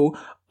 So,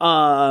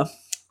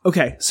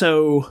 okay.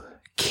 So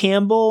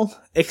Campbell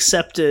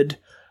accepted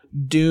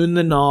Dune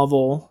the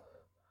novel,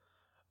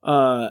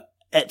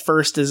 at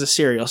first as a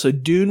serial. So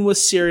Dune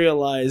was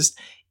serialized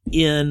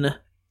in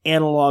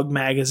Analog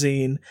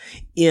magazine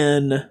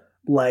in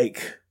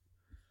like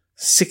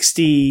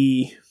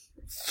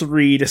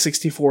 63 to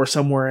 64,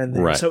 somewhere in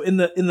there. Right. So in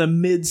the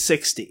mid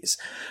 60s,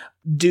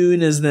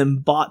 Dune is then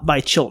bought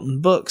by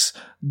Chilton Books.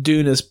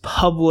 Dune is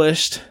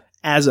published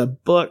as a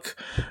book.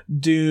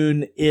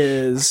 Dune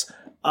is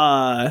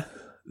the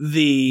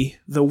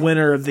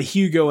winner of the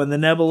Hugo and the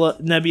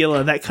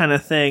Nebula, that kind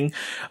of thing.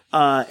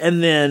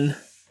 And then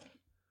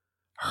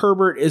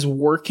Herbert is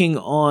working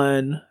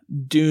on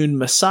Dune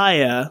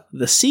Messiah,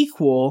 the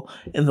sequel,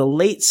 in the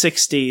late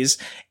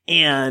 60s,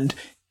 and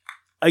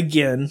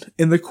again,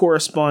 in the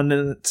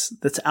correspondence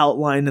that's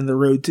outlined in The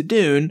Road to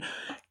Dune,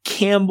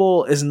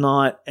 Campbell is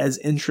not as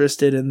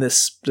interested in the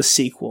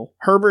sequel.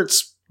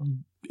 Herbert's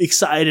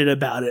excited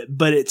about it,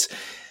 but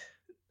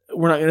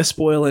we're not going to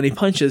spoil any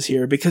punches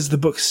here because the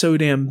book's so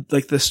damn,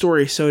 like the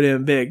story's so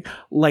damn big.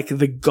 Like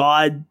the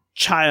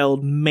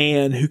godchild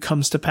man who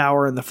comes to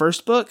power in the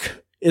first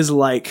book is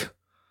like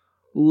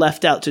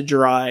left out to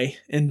dry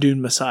in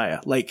Dune Messiah,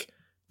 like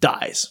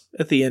dies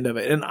at the end of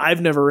it. And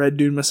I've never read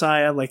Dune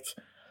Messiah, like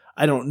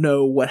I don't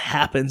know what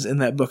happens in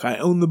that book. I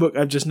own the book.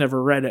 I've just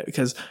never read it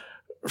because,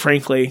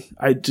 frankly,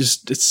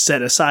 it's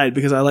set aside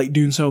because I like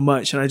Dune so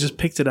much, and I just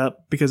picked it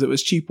up because it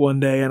was cheap one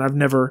day, and I've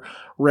never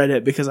read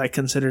it because I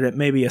considered it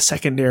maybe a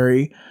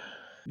secondary,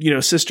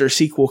 sister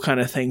sequel kind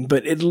of thing.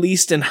 But at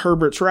least in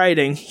Herbert's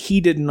writing,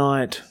 he did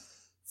not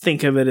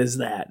think of it as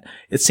that.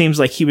 It seems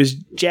like he was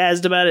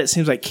jazzed about it. It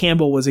seems like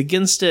Campbell was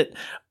against it.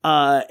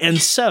 And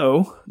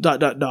so, ...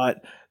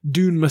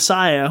 Dune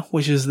Messiah,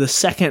 which is the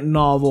second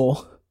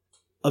novel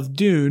of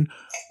Dune,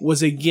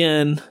 was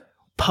again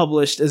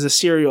published as a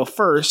serial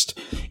first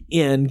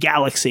in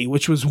Galaxy,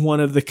 which was one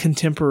of the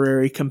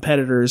contemporary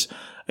competitors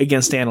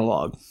against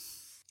Analog.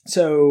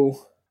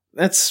 So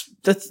that's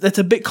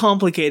a bit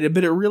complicated,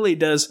 but it really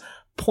does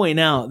point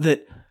out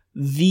that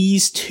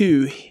these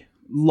 2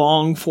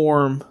 long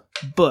form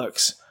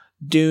books,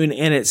 Dune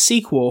and its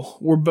sequel,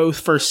 were both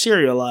first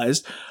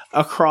serialized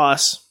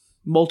across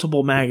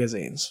multiple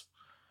magazines,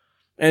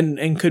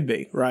 and could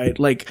be, right?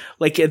 Like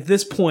at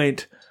this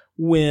point,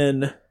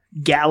 when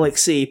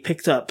Galaxy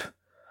picked up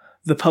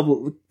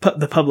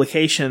the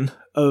publication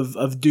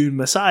of Dune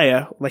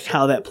Messiah, like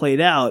how that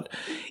played out,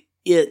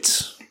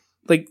 it's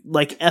like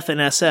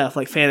FNSF,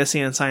 like Fantasy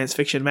and Science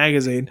Fiction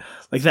Magazine,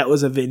 like that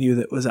was a venue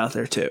that was out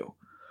there too.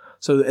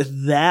 So at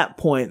that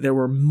point, there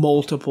were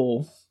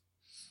multiple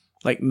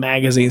like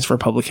magazines for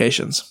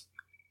publications.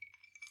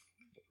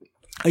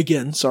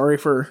 Again, sorry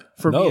for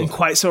being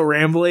quite so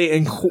rambly,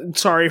 and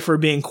sorry for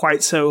being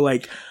quite so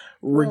like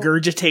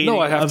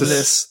regurgitating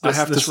this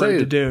Road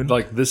to Dune.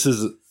 Like, this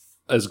is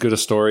as good a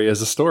story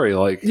as a story.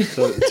 Like,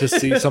 to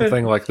see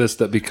something like this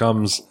that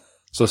becomes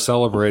so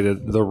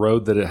celebrated, the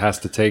road that it has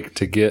to take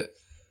to get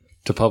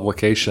to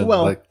publication,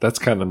 like that's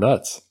kind of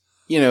nuts.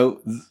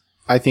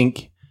 I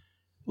think,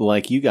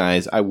 like you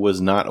guys, I was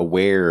not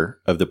aware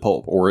of the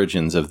pulp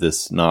origins of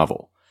this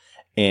novel.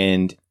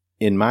 And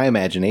in my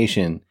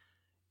imagination,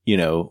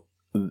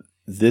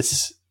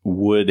 this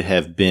would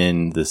have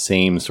been the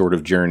same sort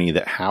of journey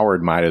that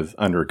Howard might have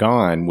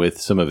undergone with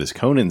some of his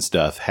Conan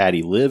stuff had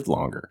he lived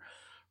longer,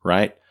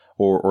 right?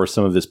 Or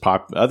some of his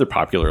other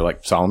popular,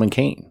 like Solomon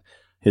Kane,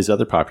 his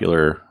other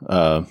popular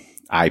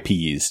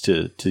IPs,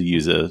 to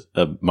use a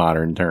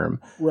modern term.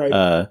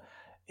 Right.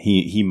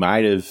 He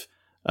might have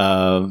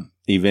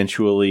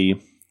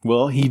eventually,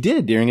 well, he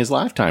did during his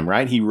lifetime,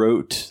 right? He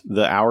wrote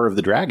The Hour of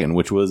the Dragon,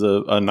 which was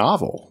a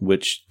novel,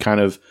 which kind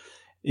of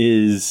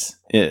is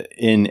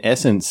in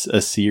essence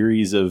a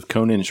series of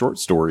Conan short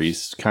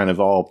stories kind of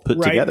all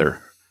put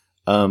together.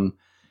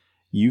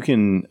 You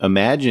can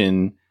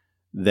imagine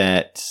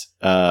that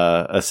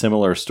a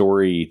similar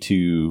story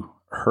to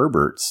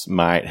Herbert's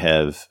might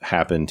have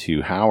happened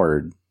to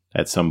Howard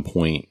at some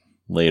point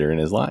later in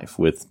his life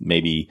with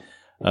maybe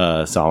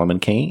Solomon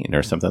Kane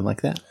or something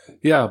like that.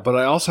 Yeah, but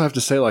I also have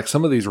to say, like,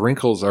 some of these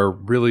wrinkles are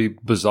really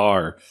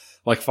bizarre.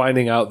 Like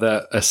finding out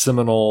that a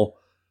seminal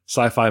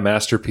sci-fi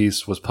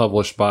masterpiece was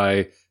published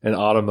by an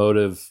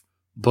automotive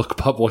book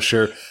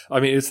publisher.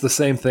 I mean, it's the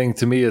same thing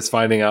to me as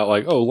finding out,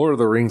 like, oh, Lord of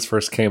the Rings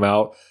first came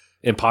out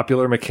in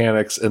Popular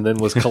Mechanics and then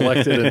was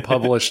collected and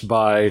published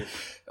by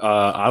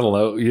I don't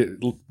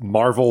know,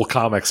 Marvel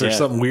Comics or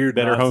some weird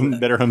Better Homes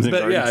and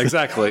Gardens. Yeah,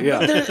 exactly.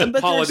 Yeah,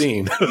 Paula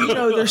Deen.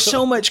 There's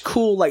so much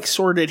cool, like,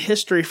 sordid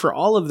history for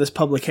all of this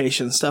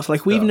publication stuff.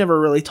 Like, we've never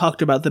really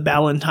talked about the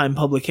Ballantine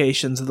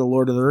publications of the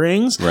Lord of the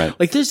Rings. Right.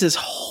 Like, there's this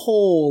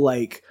whole,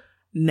 like,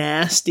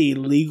 nasty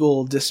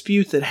legal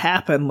dispute that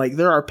happened. Like,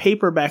 there are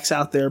paperbacks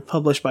out there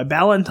published by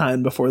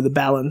Ballantine before the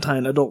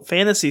Ballantine adult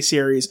fantasy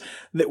series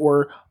that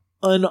were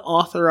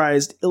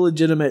unauthorized,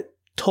 illegitimate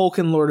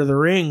Tolkien Lord of the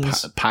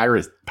Rings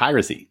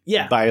piracy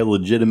yeah, by a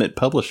legitimate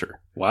publisher.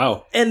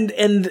 Wow.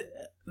 And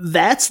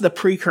that's the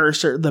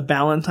precursor. The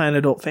Ballantine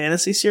adult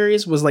fantasy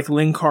series was like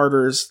Lynn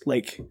Carter's,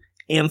 like,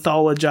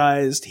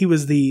 anthologized. He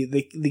was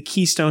the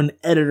keystone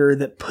editor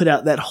that put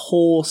out that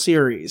whole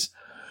series.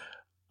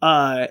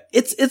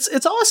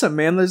 It's awesome,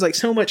 man. There's like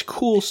so much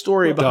cool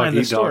story behind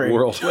the story.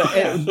 World.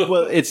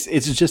 Well, it's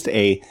just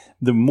the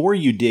more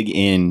you dig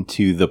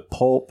into the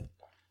pulp,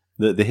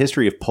 the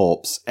history of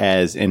pulps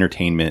as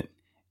entertainment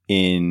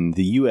in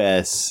the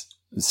U.S.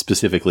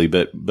 specifically,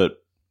 but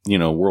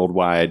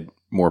worldwide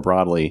more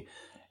broadly,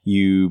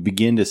 you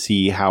begin to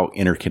see how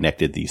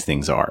interconnected these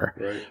things are,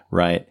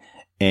 right?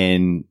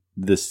 And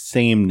the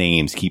same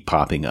names keep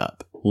popping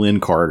up. Lynn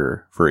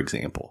Carter, for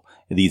example,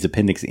 these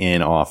Appendix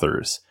N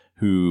authors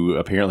who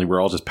apparently were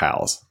all just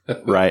pals,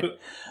 right?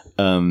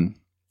 And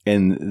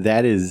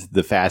that is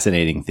the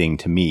fascinating thing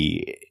to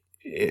me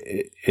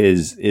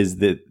is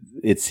that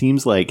it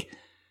seems like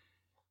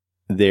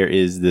there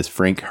is this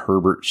Frank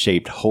Herbert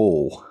shaped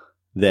hole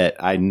that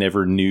I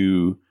never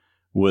knew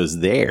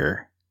was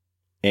there.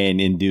 And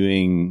in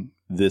doing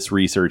this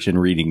research and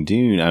reading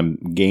Dune,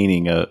 I'm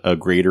gaining a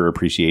greater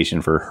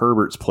appreciation for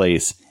Herbert's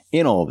place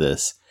in all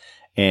this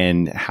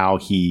and how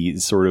he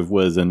sort of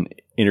was an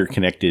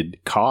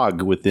interconnected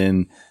cog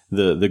within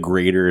the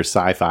greater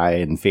sci-fi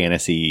and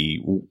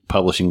fantasy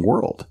publishing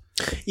world.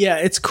 Yeah,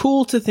 it's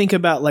cool to think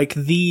about, like,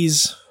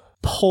 these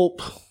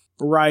pulp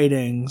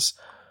writings,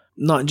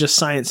 not just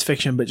science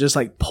fiction, but just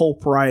like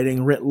pulp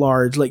writing writ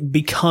large, like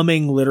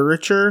becoming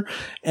literature.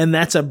 And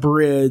that's a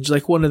bridge.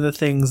 Like, one of the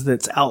things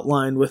that's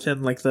outlined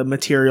within, like, the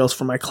materials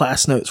for my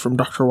class notes from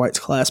Dr. White's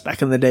class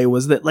back in the day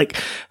was that, like,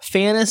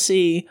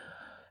 fantasy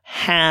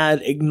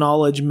had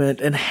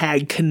acknowledgement and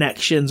had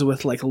connections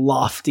with, like,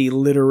 lofty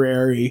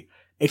literary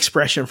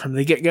expression from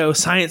the get-go.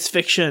 Science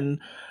fiction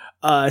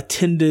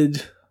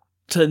tended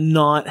to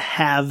not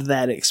have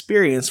that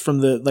experience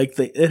from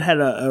it had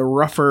a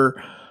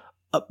rougher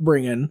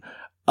upbringing,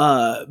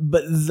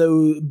 but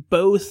though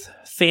both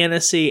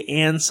fantasy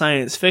and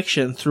science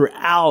fiction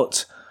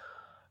throughout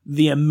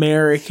the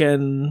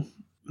American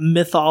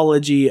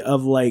mythology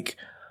of, like,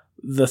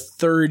 the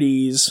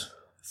 30s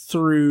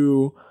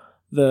through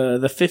the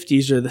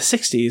 50s or the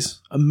 60s,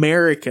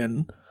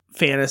 American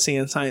fantasy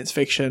and science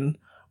fiction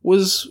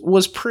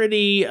was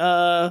pretty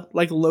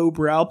like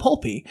lowbrow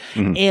pulpy.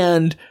 Mm-hmm.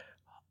 And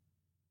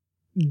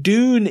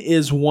Dune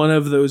is one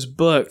of those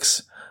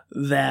books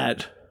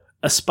that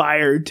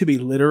aspired to be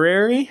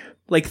literary.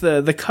 Like,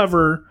 the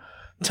cover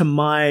to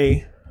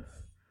my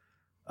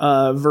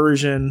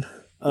version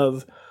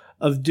of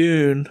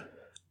Dune,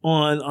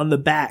 on the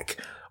back,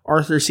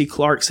 Arthur C.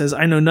 Clarke says,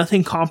 "I know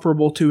nothing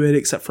comparable to it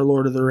except for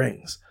Lord of the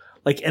Rings."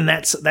 Like, and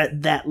that's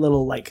that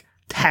little, like,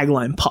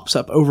 tagline pops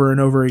up over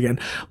and over again.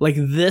 Like,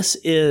 this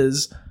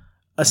is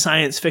a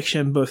science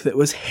fiction book that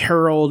was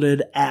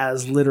heralded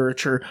as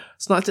literature.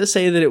 It's not to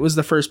say that it was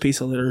the first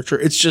piece of literature.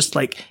 It's just,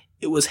 like,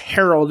 it was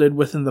heralded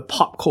within the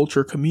pop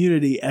culture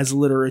community as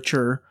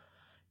literature,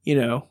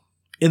 in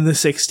the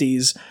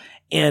 60s,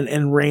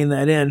 and reined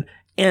that in.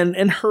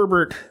 And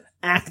Herbert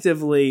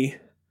actively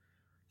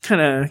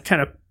kind of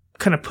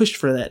pushed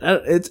for that.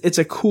 It's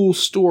a cool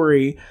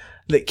story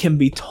that can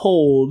be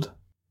told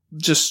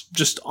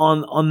just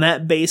on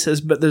that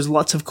basis, but there's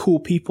lots of cool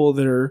people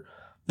that are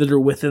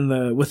within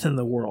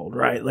the world,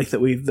 right? Like, that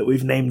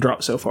we've name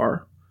dropped so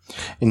far.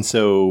 And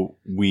so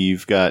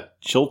we've got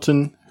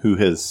Chilton, who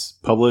has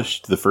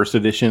published the first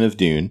edition of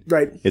Dune.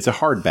 Right. It's a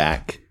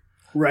hardback.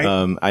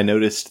 Right. I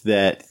noticed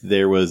that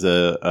there was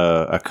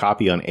a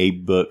copy on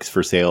Abe Books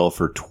for sale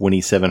for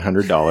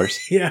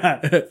 $2,700.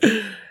 Yeah.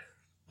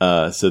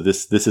 So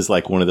this is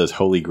like one of those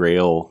holy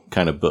grail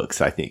kind of books,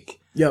 I think.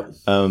 Yep.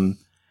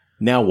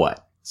 Now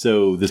what?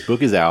 So this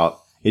book is out.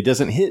 it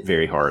doesn't hit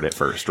very hard at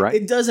first, right?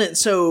 It doesn't.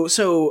 So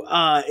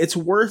it's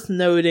worth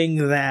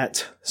noting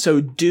that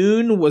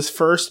Dune was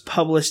first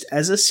published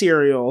as a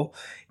serial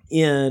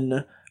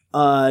in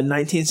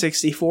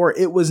 1964.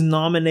 It was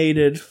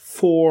nominated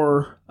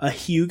for a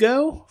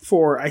Hugo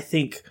for, I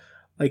think,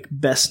 like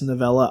best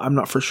novella. I'm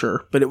not for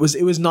sure, but it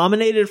was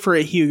nominated for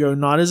a Hugo,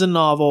 not as a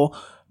novel,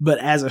 but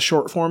as a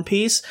short form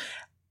piece,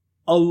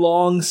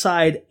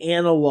 alongside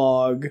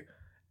Analog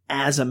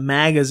as a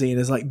magazine,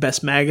 as like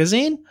best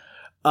magazine.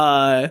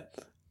 And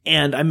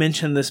I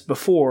mentioned this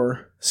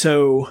before.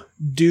 So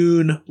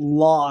Dune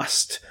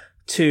lost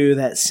to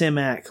that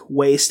Simak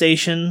way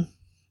station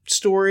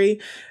story,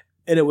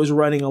 and it was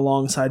running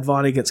alongside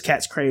Vonnegut's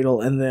Cat's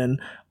Cradle and then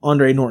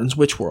Andre Norton's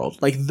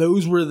Witchworld. Like,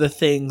 those were the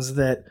things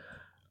that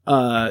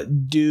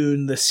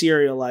Dune, the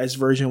serialized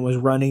version, was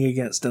running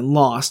against and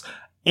lost.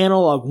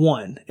 Analog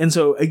won. And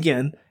so,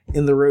 again,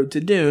 in The Road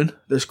to Dune,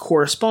 there's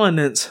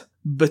correspondence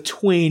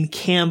between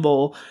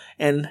Campbell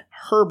and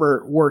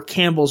Herbert, where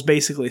Campbell's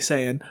basically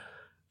saying,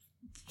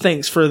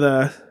 thanks for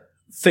the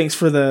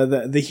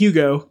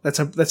Hugo. That's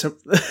a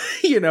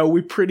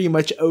we pretty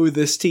much owe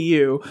this to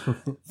you.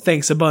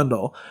 Thanks a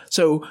bundle.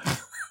 So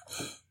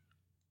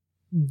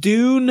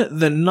Dune,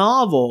 the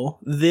novel,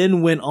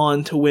 then went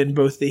on to win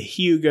both the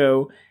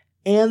Hugo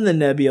and the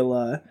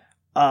Nebula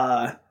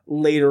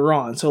later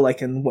on. So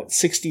like in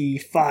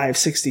 65,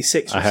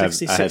 66, or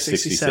 66,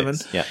 67.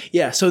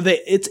 Yeah. So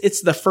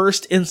it's the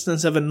first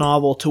instance of a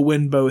novel to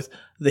win both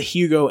the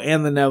Hugo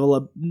and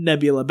the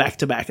Nebula back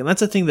to back. And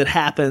that's a thing that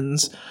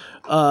happens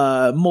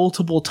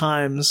multiple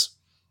times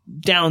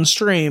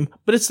downstream,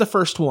 but it's the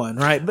first one,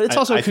 right? But it's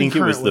also I think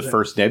it was the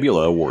first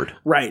Nebula award.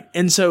 Right.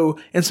 And so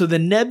the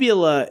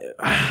Nebula,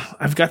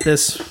 I've got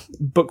this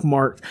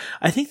bookmarked.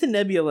 I think the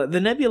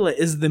Nebula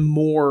is the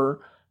more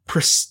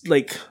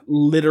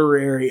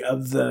literary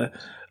of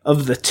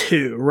the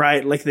two,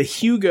 right? Like the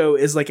Hugo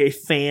is like a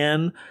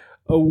fan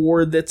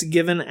award that's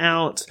given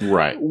out,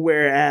 right?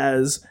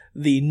 Whereas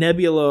the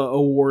Nebula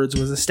Awards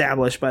was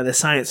established by the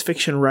Science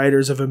Fiction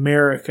Writers of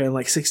America in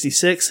like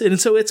 66,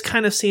 and so it's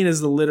kind of seen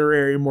as the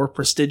literary, more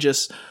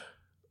prestigious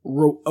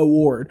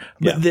award.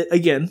 But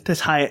again, to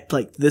tie it,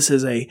 like, this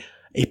is a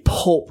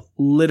pulp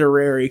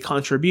literary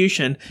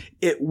contribution.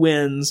 It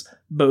wins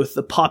both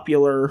the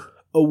popular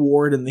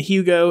award and the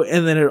Hugo,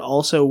 and then it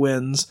also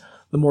wins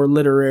the more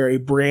literary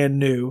brand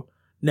new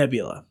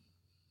Nebula.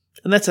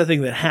 And that's a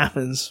thing that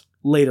happens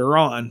later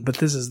on, but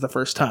this is the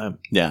first time.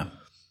 Yeah,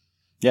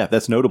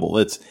 that's notable.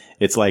 It's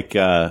like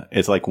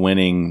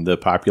winning the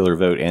popular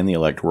vote and the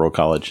Electoral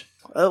College.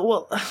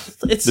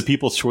 It's the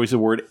People's Choice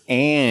Award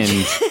and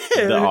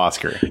the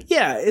Oscar.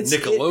 Yeah, it's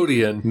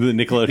Nickelodeon. The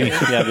Nickelodeon.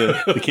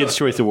 Yeah, the Kids'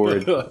 Choice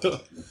Award.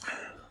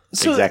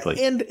 So,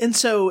 exactly. And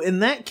so in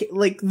that case,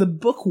 like, the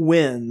book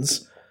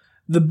wins.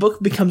 The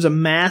book becomes a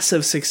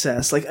massive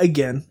success. Like,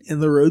 again, in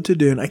The Road to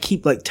Dune, I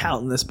keep like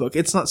touting this book.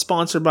 It's not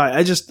sponsored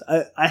by,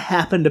 I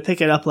happened to pick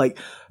it up like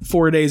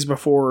 4 days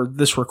before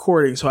this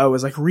recording. So I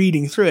was like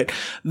reading through it.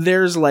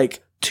 There's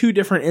like 2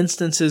 different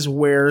instances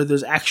where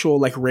there's actual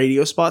like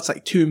radio spots,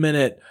 like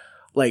 2-minute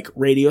like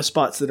radio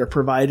spots that are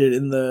provided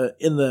in the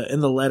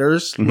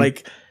letters. Mm-hmm.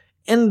 Like,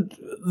 and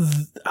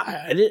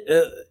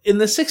in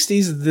the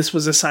 60s, this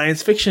was a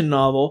science fiction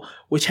novel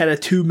which had a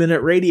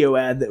 2-minute radio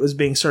ad that was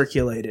being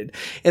circulated.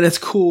 And it's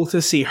cool to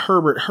see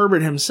Herbert.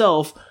 Herbert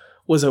himself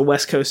was a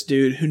West Coast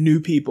dude who knew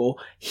people.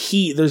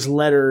 There's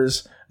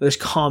letters, there's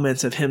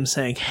comments of him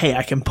saying, hey,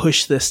 I can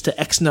push this to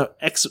X,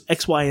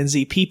 Y, and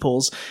Z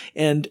peoples.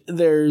 And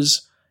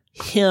there's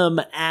him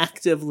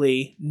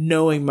actively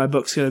knowing my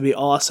book's going to be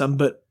awesome,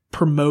 but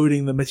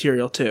promoting the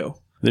material too.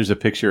 There's a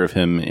picture of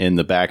him in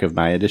the back of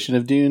my edition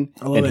of Dune,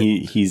 and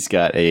he's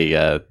got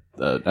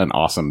an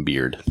awesome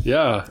beard.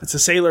 Yeah, it's a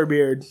sailor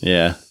beard.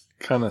 Yeah,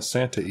 kind of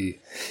Santa-y.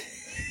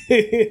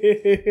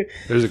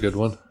 There's a good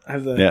one.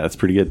 Yeah, that's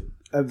pretty good.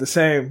 I have the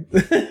same.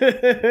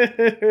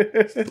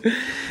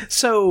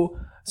 So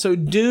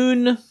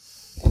Dune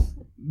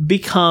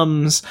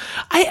becomes.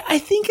 I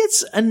think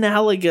it's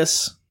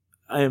analogous.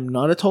 I am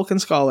not a Tolkien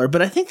scholar,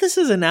 but I think this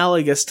is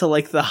analogous to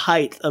like the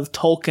height of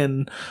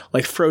Tolkien,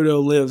 like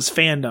Frodo Lives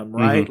fandom,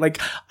 right? Mm-hmm. Like,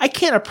 I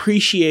can't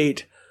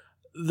appreciate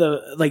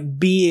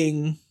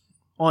being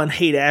on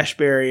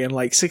Haight-Ashbury in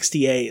like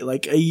 68,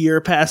 like a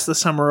year past the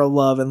Summer of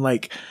Love, and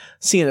like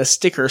seeing a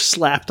sticker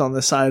slapped on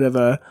the side of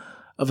a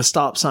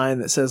stop sign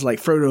that says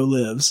like Frodo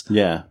Lives.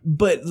 Yeah.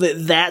 But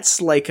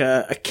that's like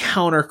a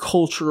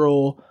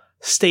countercultural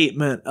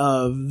statement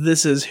of,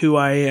 this is who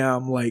I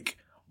am, like,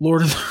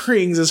 Lord of the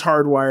Rings is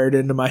hardwired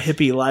into my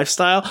hippie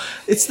lifestyle.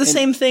 It's the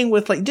same thing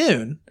with like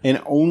Dune.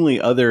 And only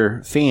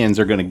other fans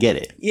are going to get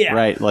it. Yeah.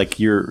 Right? Like,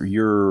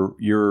 you're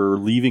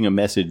leaving a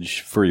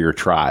message for your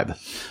tribe.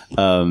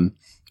 What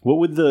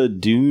would the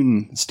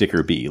Dune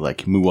sticker be?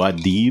 Like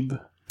Muad'Dib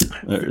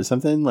or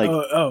something? Like,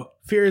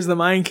 Fear is the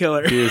Mind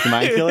Killer. Fear is the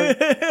Mind Killer?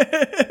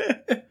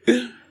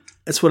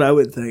 That's what I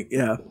would think.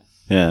 Yeah.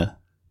 Yeah.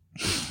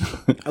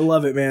 I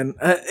love it, man.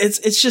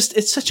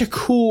 It's such a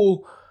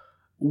cool,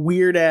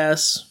 weird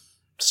ass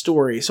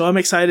story. So I'm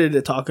excited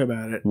to talk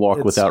about it.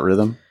 Walk without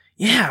rhythm.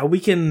 yeah, we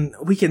can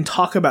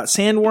talk about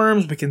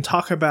sandworms. We can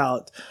talk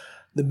about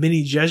the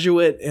mini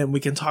Jesuit, and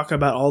we can talk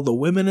about all the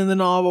women in the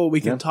novel.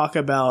 We can talk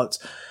about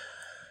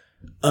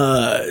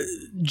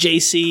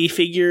JC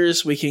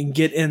figures. We can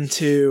get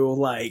into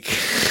like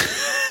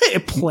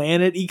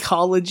planet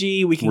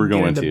ecology. We can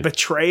get into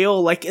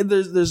betrayal. Like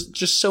there's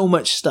just so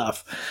much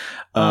stuff.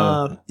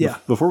 Yeah.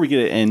 Before we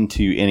get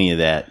into any of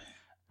that,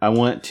 I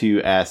want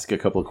to ask a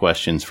couple of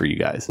questions for you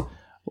guys.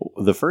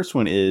 The first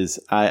one is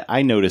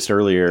I noticed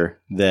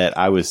earlier that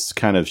I was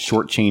kind of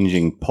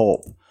shortchanging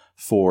pulp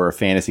for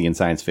fantasy and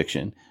science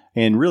fiction.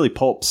 And really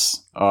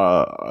pulps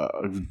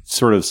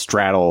sort of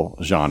straddle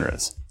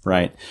genres,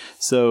 right?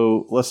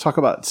 So let's talk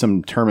about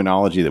some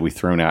terminology that we've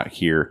thrown out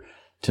here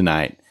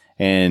tonight.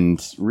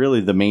 And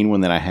really the main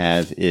one that I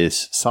have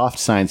is soft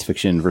science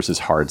fiction versus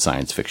hard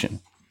science fiction.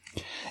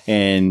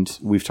 And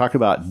we've talked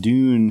about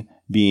Dune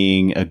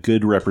being a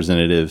good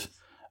representative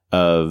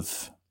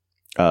of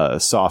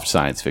soft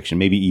science fiction,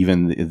 maybe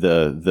even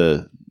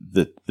the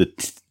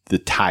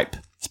type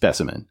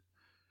specimen,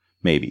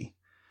 maybe.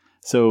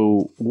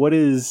 So what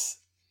is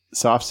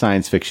soft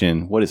science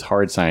fiction? What is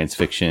hard science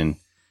fiction?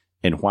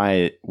 And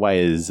why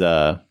is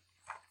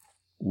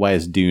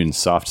Dune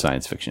soft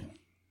science fiction?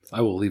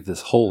 I will leave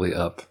this wholly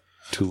up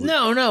to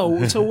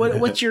No. So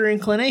what's your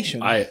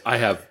inclination? I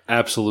have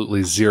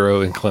absolutely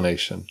zero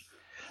inclination.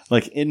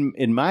 Like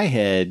in my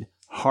head,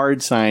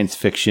 hard science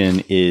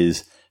fiction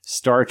is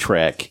Star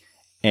Trek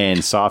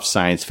and soft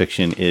science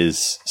fiction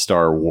is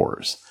Star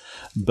Wars.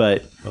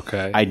 But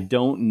I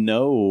don't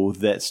know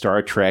that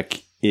Star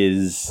Trek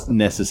is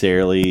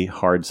necessarily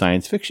hard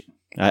science fiction.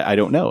 I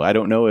don't know. I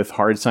don't know if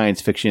hard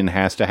science fiction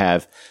has to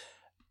have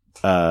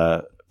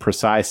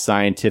precise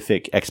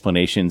scientific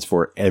explanations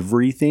for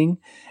everything.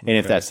 And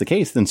if that's the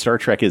case, then Star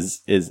Trek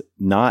is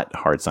not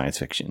hard science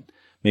fiction.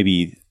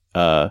 Maybe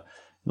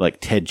like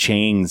Ted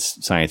Chiang's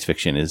science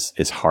fiction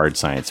is hard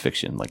science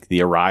fiction. Like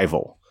The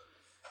Arrival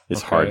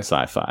is hard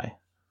sci-fi.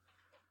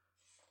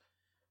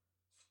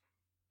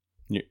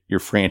 You're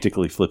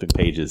frantically flipping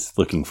pages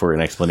looking for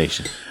an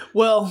explanation.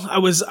 Well, I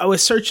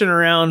was searching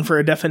around for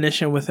a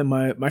definition within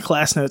my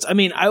class notes. I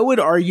mean, I would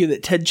argue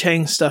that Ted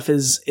Chiang's stuff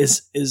is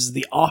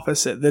the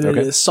opposite, that it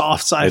is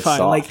soft sci-fi.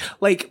 Soft.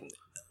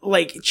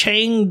 Like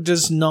Chiang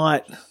does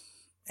not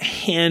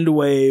hand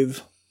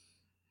wave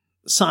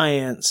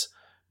science,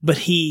 but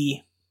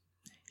he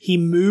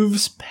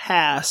moves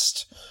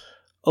past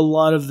a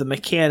lot of the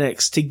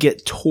mechanics to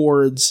get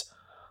towards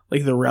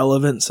like the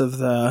relevance of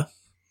the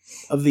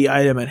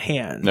item at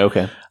hand.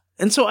 Okay.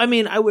 And so, I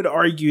mean, I would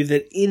argue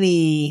that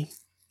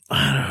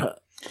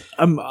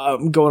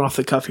I'm going off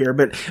the cuff here,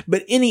 but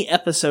any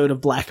episode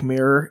of Black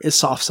Mirror is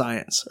soft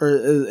science or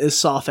is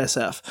soft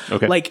SF.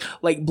 Okay.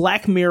 Like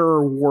Black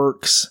Mirror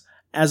works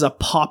as a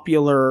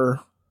popular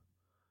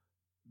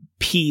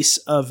piece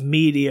of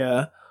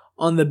media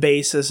on the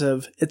basis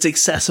of it's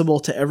accessible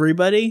to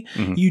everybody.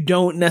 Mm-hmm. You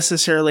don't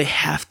necessarily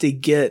have to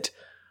get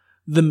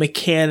the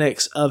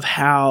mechanics of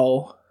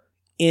how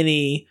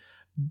any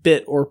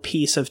bit or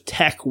piece of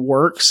tech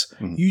works.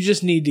 Mm-hmm. You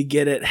just need to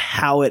get it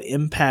how it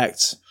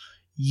impacts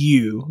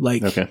you,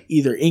 like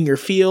either in your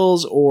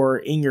feels or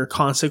in your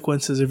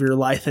consequences of your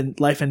life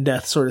and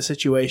death sort of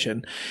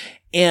situation.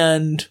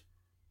 And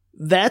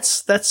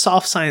that's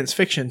soft science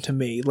fiction to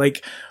me.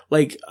 Like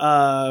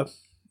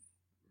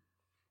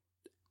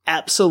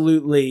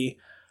absolutely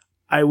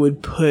I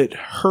would put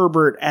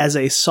Herbert as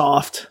a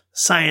soft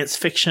science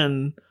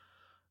fiction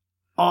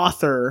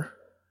author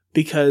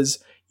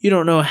because you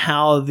don't know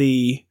how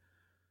the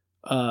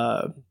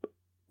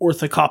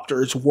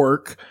orthocopters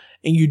work,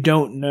 and you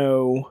don't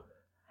know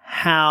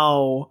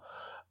how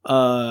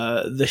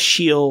the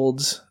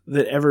shields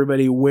that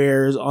everybody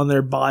wears on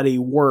their body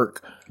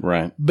work.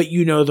 Right. But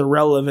you know the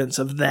relevance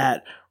of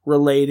that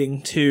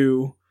relating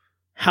to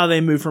how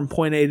they move from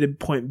point A to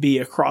point B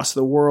across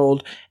the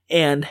world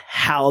and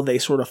how they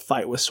sort of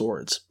fight with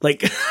swords.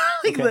 Like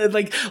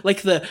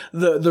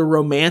the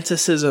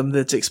romanticism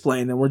that's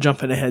explained, and we're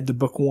jumping ahead to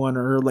book one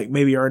or like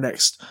maybe our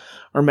next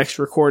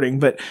recording,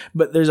 but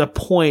there's a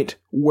point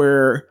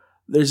where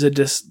there's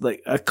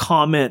a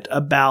comment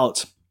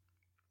about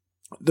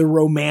the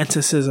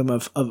romanticism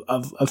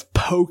of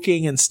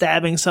poking and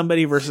stabbing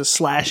somebody versus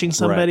slashing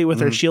somebody with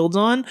their shields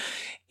on.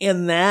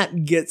 And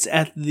that gets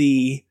at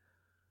the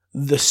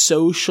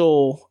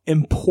social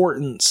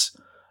importance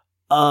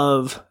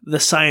of the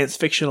science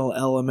fictional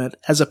element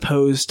as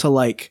opposed to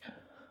like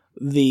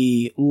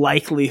the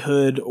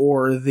likelihood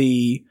or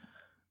the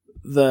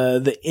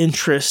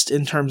interest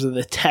in terms of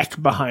the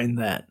tech behind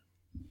that.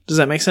 Does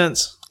that make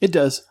sense? It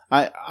does.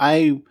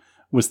 I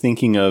was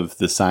thinking of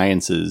the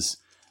sciences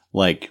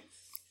like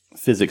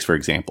physics, for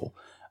example.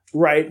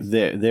 Right.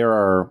 There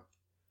are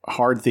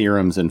hard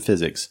theorems in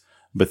physics,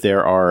 but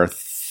there are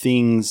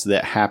things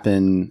that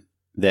happen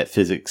that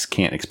physics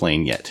can't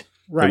explain yet.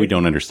 That we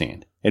don't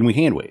understand. And we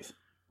hand wave,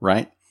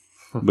 right?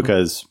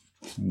 Because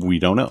we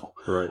don't know.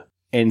 Right.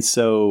 And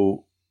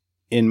so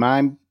in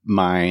my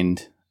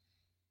mind,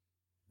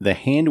 the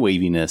hand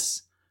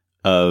waviness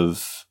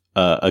of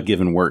a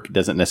given work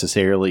doesn't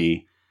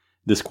necessarily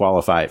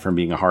disqualify it from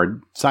being a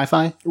hard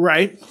sci-fi,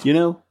 Right. you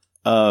know?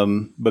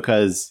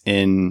 Because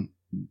in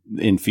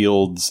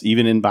fields,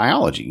 even in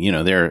biology, you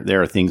know,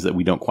 there are things that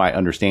we don't quite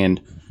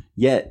understand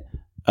yet.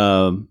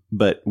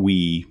 But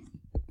we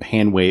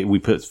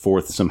put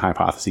forth some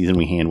hypotheses and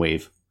we hand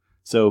wave.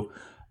 So,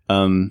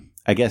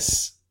 I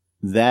guess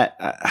that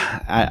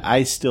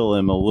I still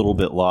am a little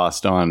bit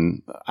lost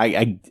on,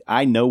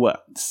 I know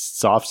what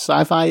soft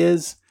sci-fi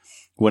is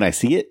when I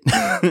see it.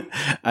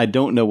 I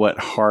don't know what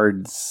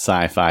hard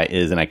sci-fi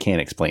is, and I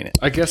can't explain it.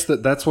 I guess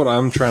that's what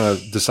I'm trying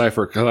to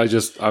decipher,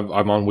 because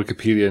I'm on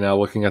Wikipedia now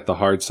looking at the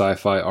hard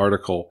sci-fi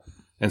article.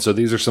 And so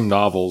these are some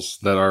novels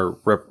that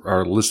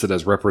are listed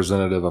as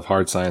representative of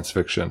hard science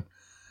fiction.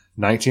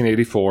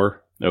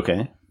 1984.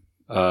 Okay.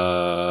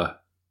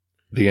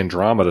 The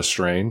Andromeda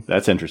Strain.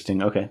 That's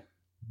interesting. Okay.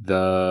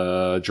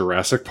 The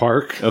Jurassic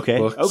Park. Okay.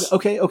 Books.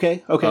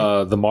 Okay.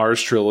 The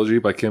Mars Trilogy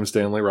by Kim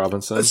Stanley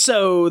Robinson.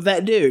 So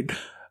that dude.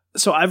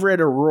 So I've read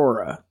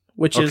Aurora,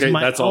 which is my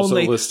that's also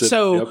only listed.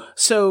 So Yep.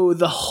 so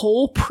the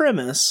whole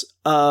premise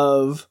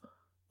of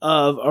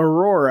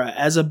Aurora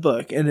as a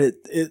book, and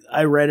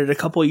I read it a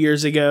couple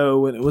years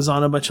ago when it was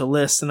on a bunch of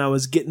lists, and I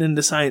was getting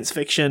into science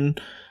fiction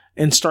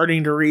and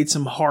starting to read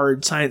some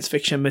hard science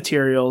fiction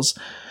materials.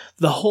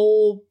 The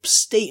whole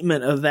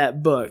statement of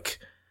that book,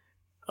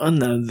 oh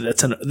no,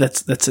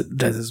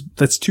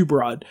 that's too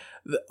broad.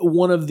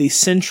 One of the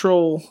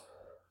central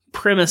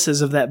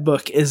premises of that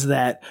book is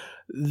that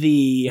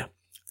the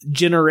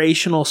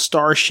generational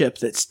starship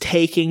that's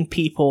taking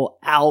people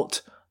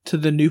out to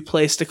the new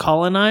place to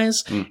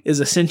colonize is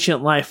a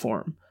sentient life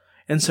form.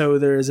 And so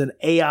there is an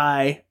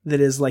AI that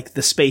is like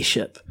the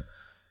spaceship.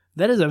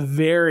 That is a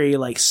very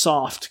like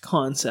soft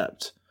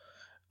concept.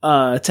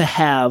 To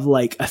have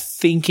like a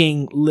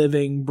thinking,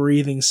 living,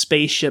 breathing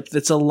spaceship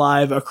that's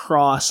alive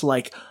across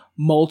like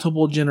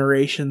multiple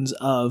generations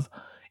of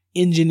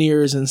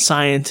engineers and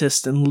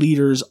scientists and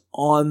leaders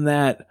on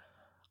that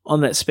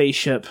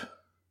spaceship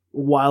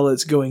while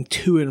it's going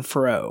to and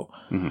fro.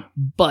 Mm-hmm.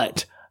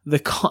 But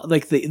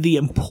the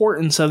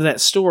importance of that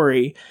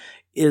story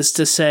is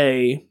to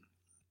say,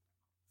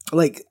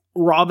 like,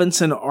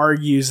 Robinson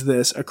argues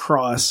this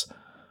across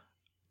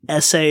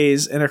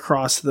essays and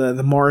across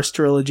the Mars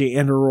trilogy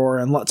and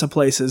Aurora and lots of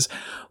places.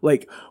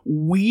 Like,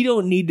 we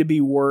don't need to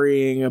be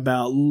worrying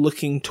about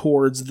looking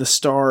towards the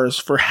stars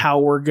for how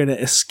we're going to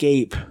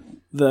escape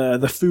the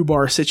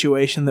FUBAR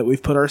situation that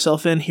we've put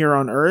ourselves in here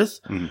on Earth.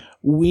 Mm-hmm.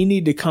 We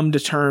need to come to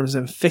terms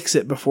and fix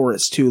it before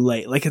it's too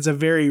late. Like, it's a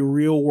very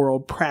real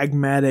world,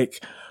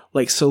 pragmatic,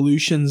 like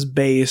solutions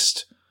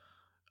based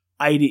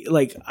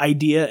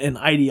idea and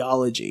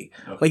ideology.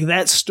 Okay. Like,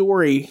 that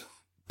story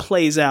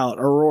plays out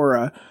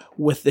Aurora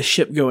with the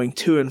ship going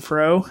to and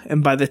fro,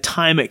 and by the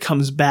time it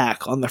comes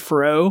back on the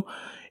fro,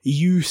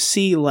 you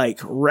see like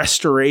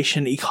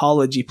restoration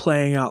ecology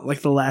playing out like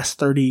the last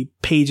 30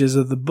 pages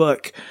of the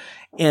book,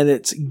 and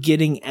it's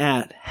getting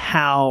at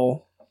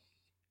how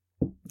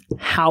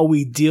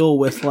we deal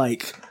with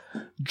like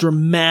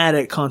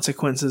dramatic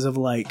consequences of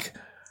like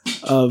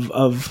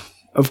of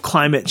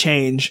climate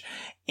change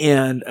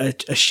and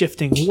a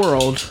shifting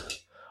world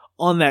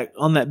on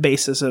that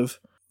basis of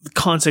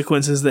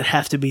consequences that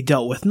have to be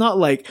dealt with. Not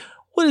like,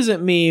 what does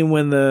it mean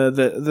when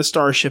the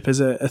starship is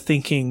a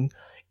thinking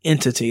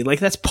entity? Like,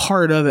 that's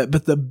part of it,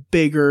 but the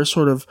bigger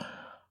sort of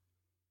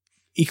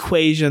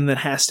equation that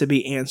has to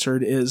be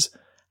answered is,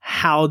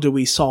 how do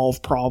we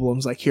solve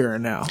problems like here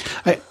and now?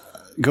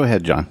 Go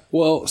ahead, John.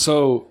 Well,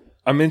 so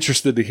I'm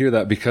interested to hear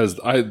that, because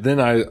I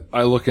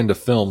look into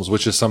films,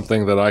 which is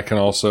something that I can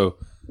also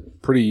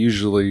pretty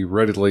usually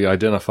readily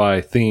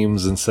identify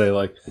themes and say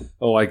like,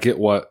 oh, I get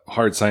what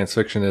hard science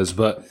fiction is.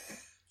 But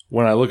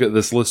when I look at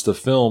this list of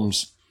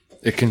films,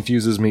 it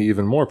confuses me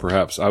even more,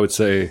 perhaps. I would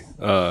say,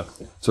 so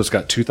it's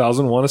got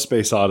 2001: A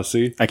Space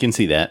Odyssey. I can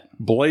see that.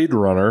 Blade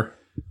Runner,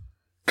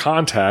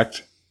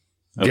 Contact,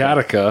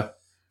 Gattaca,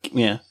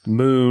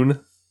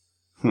 Moon,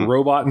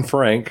 Robot and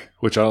Frank,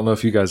 which I don't know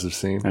if you guys have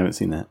seen. I haven't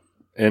seen that.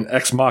 And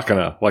Ex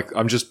Machina. Like,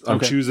 I'm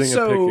choosing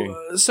and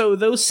picking. So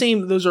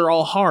those are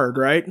all hard,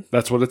 right?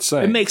 That's what it's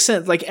saying. It makes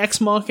sense. Like Ex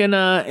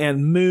Machina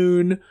and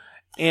Moon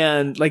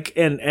and like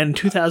and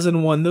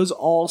 2001, those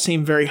all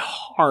seem very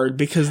hard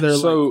because they're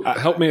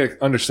help me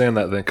understand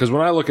that then, because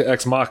when I look at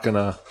Ex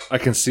Machina, I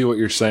can see what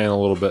you're saying a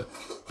little bit.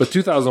 But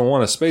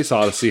 2001: A Space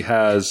Odyssey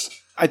has,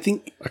 I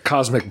think, a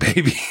cosmic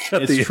baby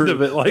at the end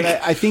of it. Like,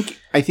 I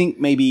think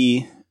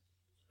maybe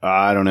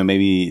I don't know,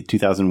 maybe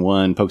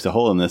 2001 pokes a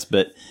hole in this,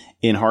 but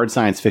in hard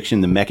science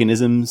fiction, the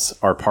mechanisms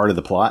are part of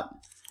the plot,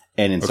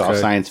 and in soft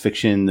science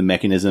fiction, the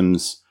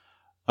mechanisms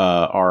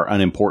are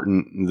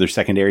unimportant. They're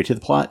secondary to the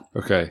plot.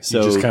 Okay, so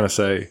you just kind of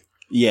say,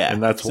 yeah,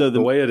 and that's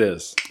the way it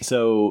is.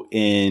 So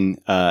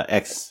in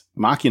Ex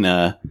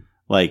Machina,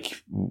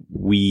 like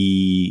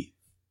we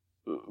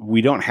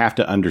don't have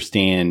to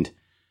understand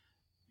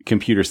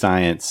computer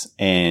science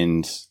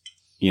and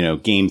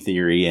game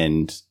theory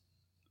and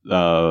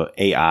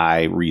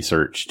AI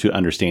research to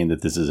understand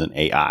that this is an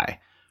AI,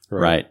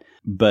 right?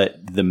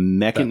 but the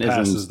mechanism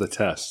passes the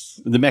tests.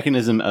 The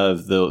mechanism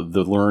of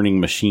the learning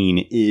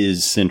machine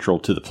is central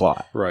to the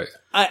plot. Right.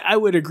 I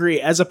would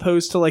agree, as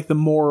opposed to like the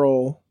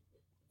moral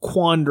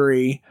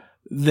quandary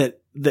that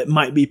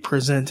might be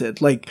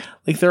presented. Like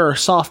there are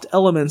soft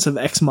elements of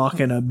Ex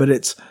Machina, but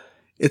it's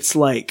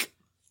like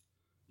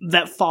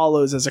that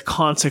follows as a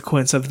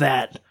consequence of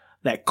that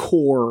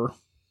core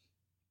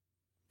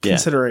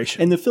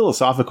consideration. And the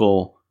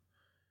philosophical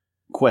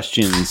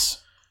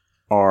questions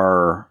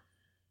are,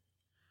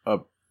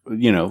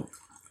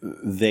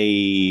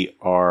 they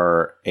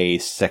are a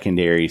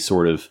secondary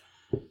sort of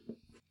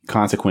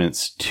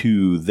consequence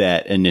to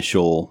that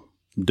initial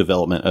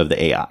development of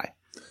the AI.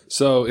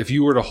 So if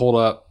you were to hold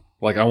up,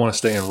 like, I want to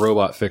stay in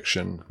robot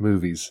fiction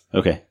movies.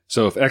 Okay.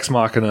 So if Ex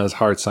Machina is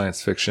hard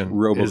science fiction,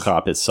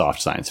 RoboCop is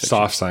soft science fiction.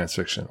 Soft science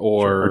fiction.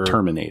 Or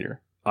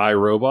Terminator.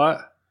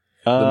 iRobot,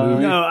 the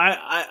movie. No,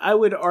 I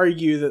would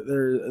argue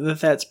that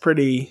that's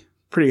pretty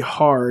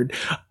hard.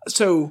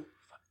 So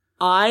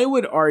I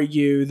would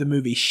argue the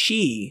movie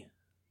She,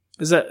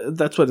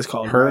 that's what it's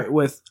called, Her? right?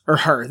 With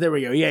Her. There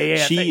we go. Yeah.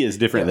 She is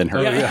different than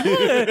her.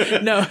 Yeah.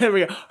 No, there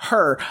we go.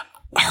 Her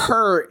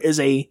is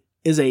a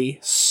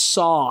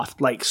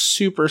soft, like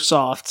super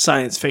soft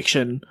science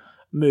fiction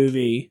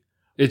movie.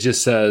 It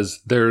just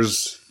says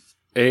there's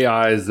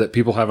AIs that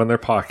people have in their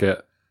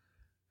pocket,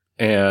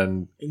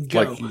 and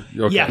Go. like,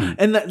 okay. Yeah,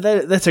 and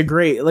that's a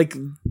great, like,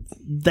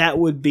 that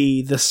would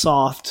be the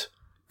soft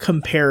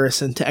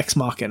comparison to Ex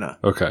Machina.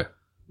 Okay.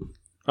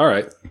 All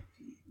right.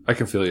 I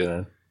can feel you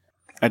then.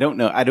 I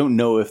don't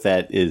know if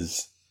that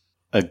is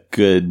a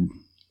good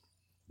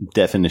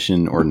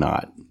definition or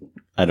not.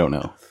 I don't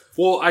know.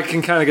 Well, I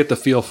can kind of get the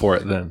feel for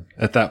it then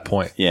at that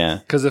point. Yeah.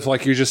 Because if,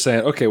 like, you're just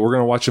saying, okay, we're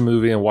going to watch a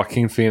movie and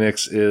Joaquin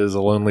Phoenix is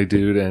a lonely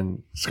dude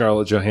and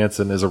Scarlett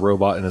Johansson is a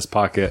robot in his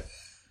pocket,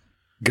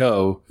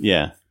 go.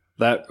 Yeah.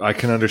 That I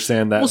can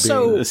understand that being...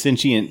 So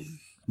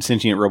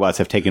sentient robots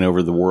have taken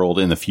over the world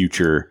in the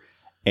future,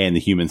 and the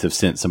humans have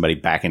sent somebody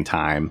back in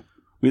time.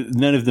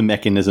 None of the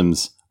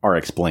mechanisms are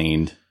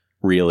explained,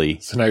 really.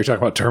 So now you're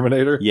talking about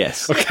Terminator?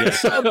 Yes. Okay.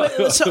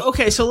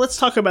 Yes. So let's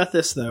talk about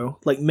this, though,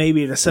 like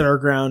maybe to set our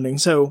grounding.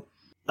 So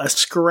a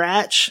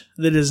scratch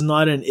that is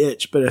not an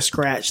itch, but a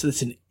scratch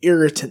that's an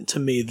irritant to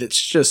me,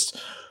 that's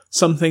just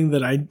something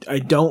that I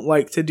don't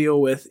like to deal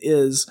with,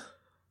 is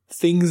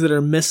things that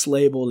are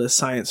mislabeled as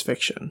science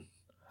fiction.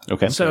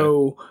 Okay.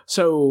 So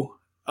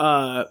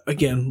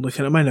again,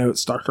 looking at my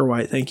notes, Dr.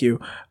 White, thank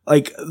you.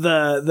 Like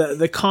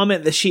the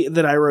comment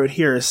that I wrote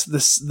here is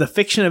this: the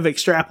fiction of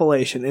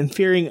extrapolation,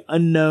 inferring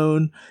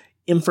unknown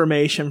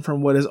information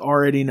from what is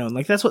already known.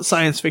 Like, that's what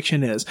science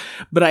fiction is.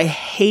 But I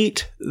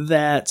hate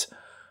that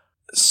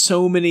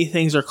so many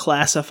things are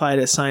classified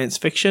as science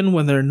fiction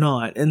when they're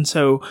not. And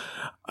so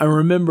I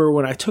remember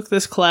when I took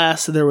this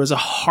class, there was a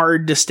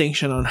hard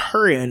distinction on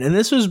her end. And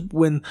this was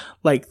when,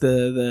 like,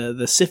 the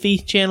Sci-Fi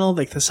channel,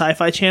 like the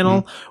Sci-Fi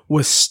channel,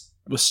 was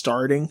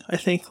starting, I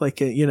think, like,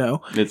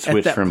 it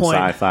switched from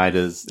sci-fi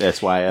to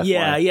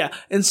SYFY. Yeah.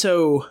 And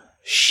so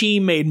she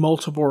made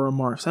multiple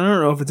remarks. I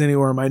don't know if it's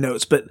anywhere in my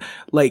notes, but,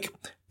 like,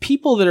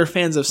 people that are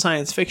fans of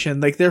science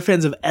fiction, like, they're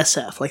fans of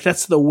SF. Like,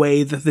 that's the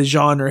way that the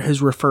genre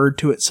has referred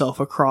to itself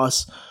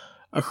across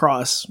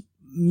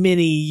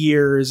many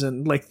years,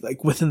 and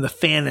like within the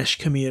fanish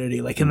community,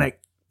 like in that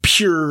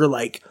pure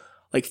like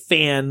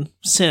fan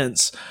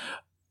sense.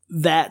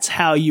 That's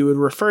how you would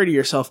refer to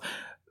yourself.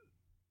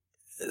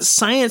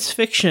 Science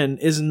fiction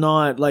is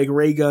not like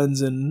ray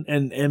guns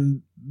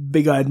and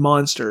big-eyed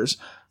monsters.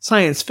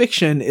 Science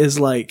fiction is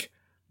like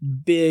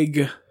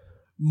big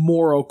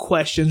moral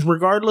questions,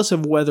 regardless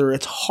of whether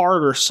it's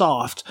hard or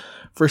soft.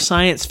 For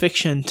science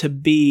fiction to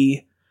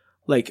be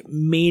like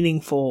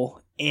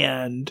meaningful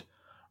and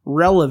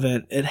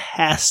relevant, it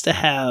has to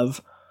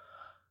have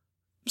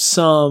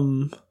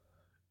some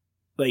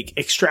like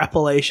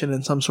extrapolation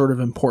and some sort of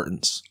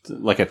importance,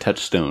 like a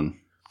touchstone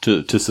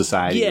to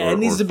society. Yeah, or, it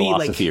needs to be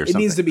like it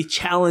needs to be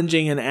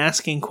challenging and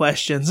asking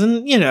questions,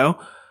 and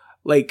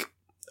like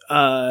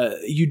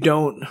you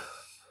don't.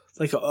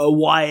 Like a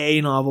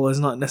YA novel is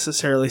not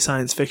necessarily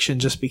science fiction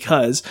just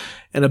because,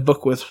 and a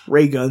book with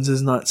ray guns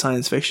is not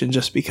science fiction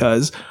just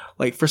because.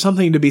 Like, for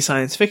something to be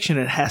science fiction,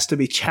 it has to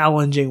be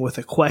challenging with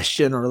a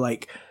question or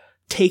like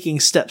taking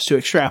steps to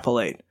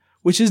extrapolate,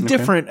 which is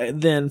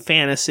different than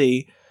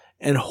fantasy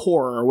and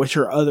horror, which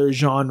are other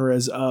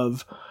genres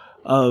of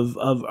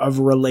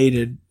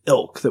related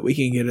ilk that we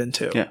can get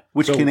into. Yeah,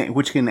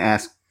 which can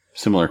ask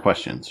similar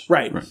questions.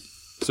 Right.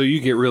 So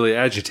you get really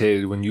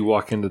agitated when you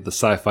walk into the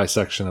sci-fi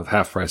section of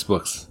Half Price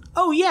Books.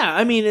 Oh yeah,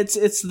 I mean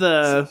it's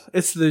the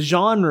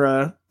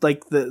genre,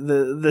 like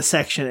the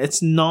section.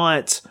 It's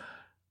not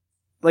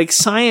like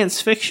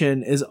science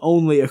fiction is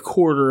only a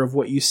quarter of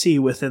what you see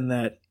within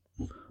that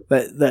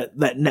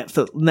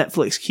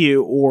Netflix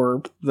queue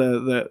or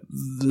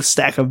the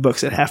stack of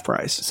books at Half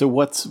Price. So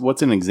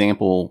what's an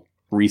example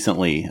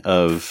recently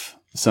of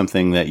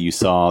something that you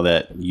saw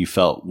that you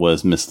felt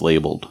was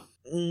mislabeled?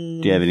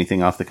 Do you have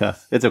anything off the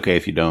cuff? It's okay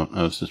if you don't.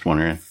 I was just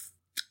wondering.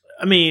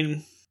 I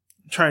mean,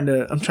 I'm trying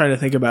to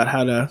think about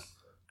how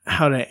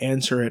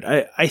answer it.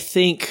 I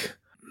think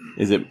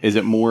is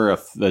it more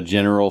a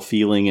general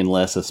feeling and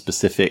less a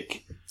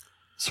specific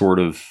sort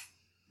of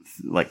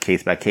like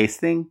case by case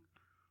thing?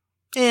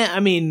 I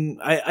mean,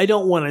 I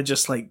don't want to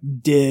just like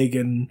dig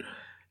and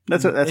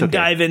that's okay.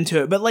 Dive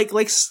into it, but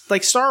like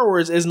Star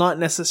Wars is not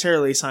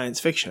necessarily science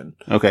fiction.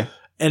 Okay.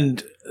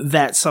 And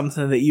that's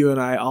something that you and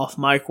I off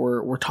mic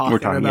were talking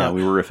about. Yeah,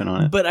 we were riffing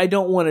on it. But I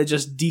don't want to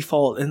just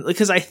default,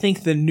 because I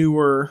think the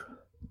newer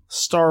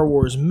Star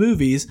Wars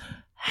movies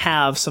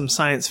have some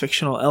science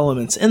fictional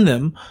elements in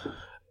them.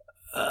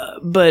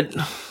 But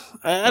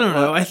I don't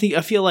know. I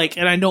feel like,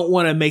 and I don't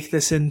want to make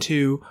this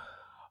into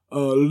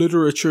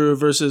literature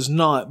versus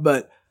not,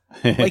 but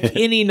like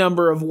any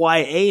number of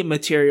YA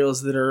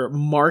materials that are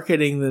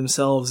marketing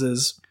themselves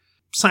as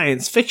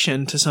science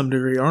fiction to some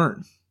degree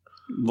aren't.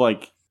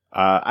 Like,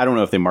 I don't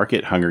know if they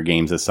market Hunger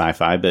Games as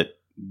sci-fi, but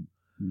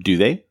do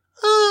they?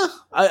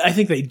 I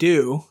think they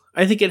do.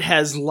 I think it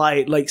has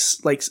light, like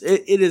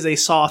it is a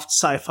soft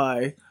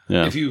sci-fi.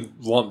 Yeah. If you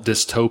lump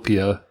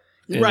dystopia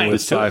in Right.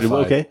 with sci-fi,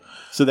 Okay.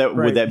 So that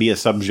Right. would that be a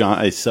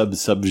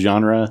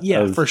subgenre?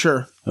 Yeah, for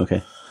sure.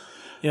 Okay.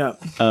 Yeah.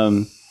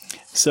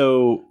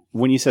 So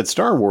when you said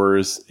Star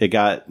Wars, it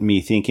got me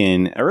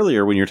thinking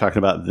earlier when you were talking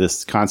about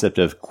this concept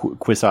of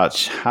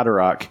Kwisatz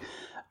Haderach.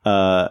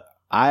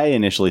 I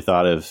initially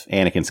thought of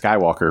Anakin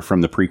Skywalker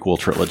from the prequel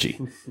trilogy,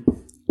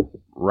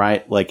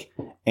 right? Like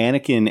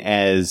Anakin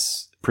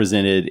as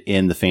presented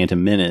in The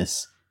Phantom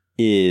Menace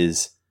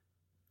is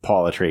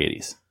Paul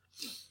Atreides.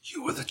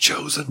 you were the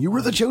chosen. You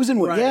were the chosen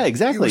one. Right. Yeah, You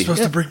exactly. were supposed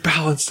Yeah. to bring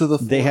balance to the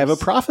Force. They have a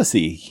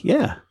prophecy.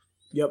 Yeah.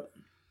 Yep.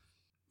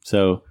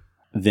 So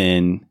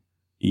then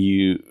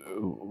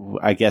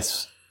I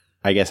guess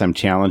I'm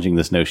challenging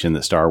this notion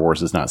that Star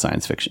Wars is not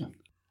science fiction.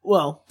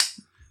 Well,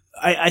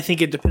 I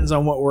think it depends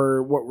on what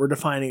we're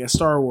defining as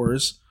Star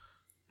Wars,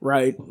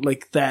 right?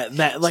 Like that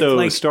like so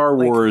like Star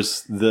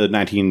Wars, the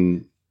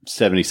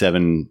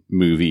 1977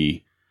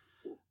 movie,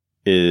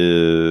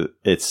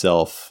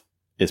 itself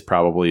is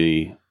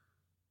probably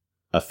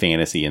a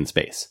fantasy in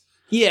space.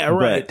 Yeah,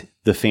 right. But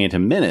The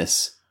Phantom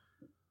Menace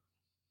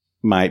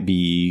might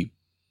be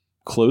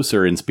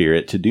closer in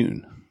spirit to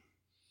Dune.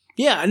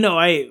 Yeah, no,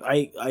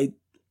 I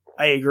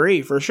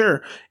agree for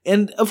sure.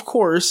 And of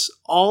course,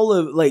 all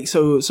of like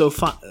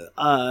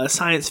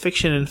science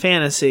fiction and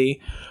fantasy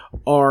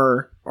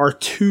are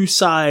two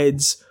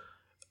sides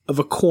of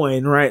a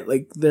coin, right?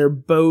 Like they're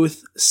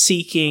both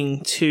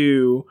seeking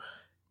to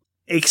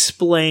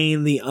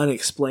explain the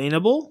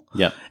unexplainable.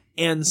 Yeah.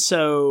 And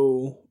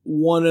so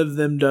one of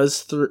them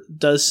does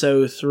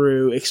so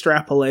through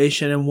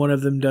extrapolation, and one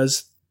of them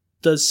does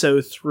so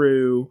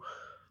through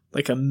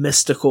like a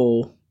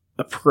mystical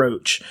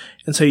approach.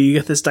 And so you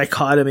get this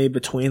dichotomy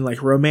between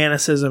like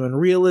romanticism and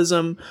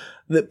realism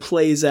that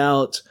plays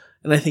out.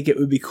 And I think it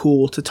would be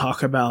cool to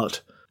talk about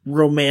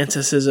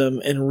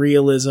romanticism and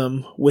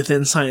realism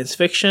within science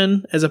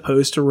fiction as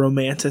opposed to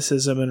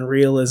romanticism and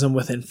realism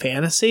within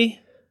fantasy,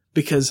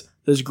 because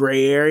there's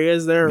gray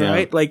areas there, Yeah.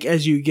 right? Like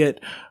as you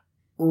get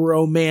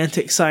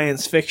romantic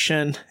science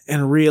fiction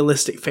and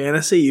realistic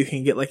fantasy, you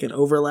can get like an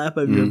overlap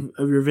of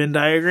your Venn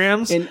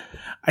diagrams. And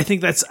I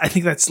think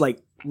that's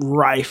like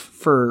rife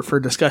for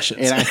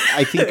discussions. And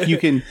I think you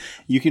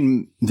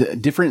can the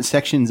different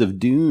sections of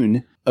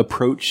Dune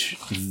approach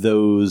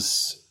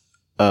those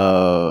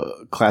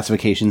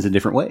classifications in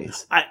different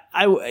ways.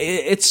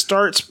 It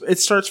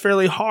starts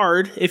fairly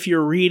hard if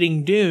you're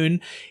reading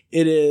Dune.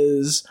 It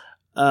is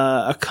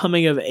a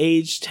coming of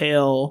age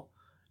tale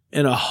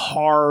in a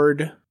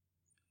hard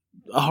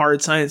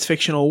science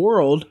fictional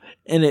world,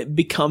 and it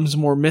becomes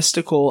more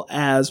mystical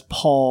as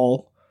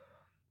Paul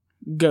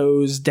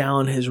goes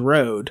down his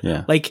road.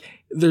 Yeah. Like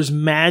there's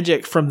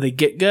magic from the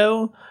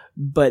get-go,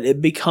 but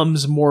it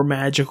becomes more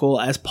magical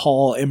as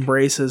Paul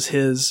embraces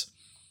his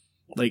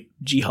like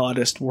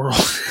jihadist world.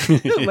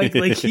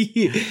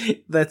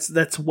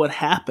 That's what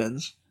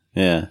happens.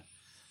 Yeah.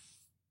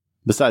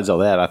 Besides all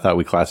that, I thought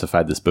we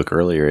classified this book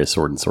earlier as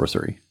sword and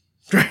sorcery.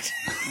 Right.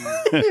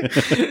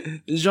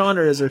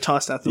 Genres are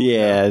tossed out the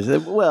window. Yeah.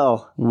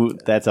 Well,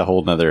 that's a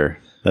whole nother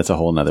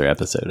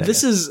episode. I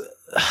This guess.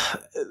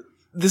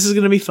 is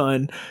going to be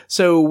fun.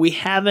 So we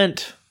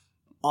haven't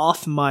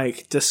off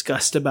mic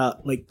discussed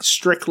about like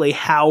strictly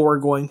how we're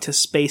going to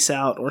space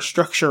out or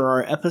structure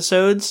our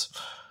episodes.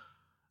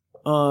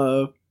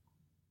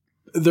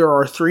 There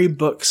are 3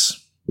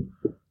 books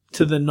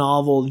to the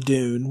novel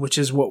Dune, which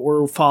is what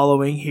we're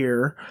following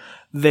here.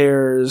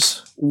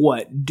 There's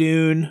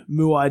Dune,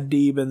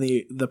 Muad'Dib, and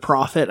the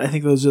Prophet. I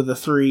think those are the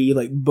 3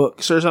 like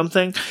books or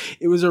something.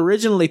 It was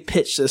originally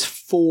pitched as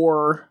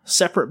 4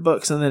 separate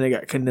books, and then it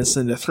got condensed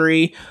into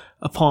 3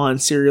 upon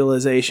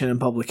serialization and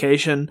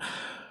publication.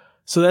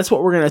 So that's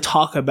what we're going to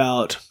talk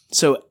about.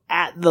 So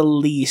at the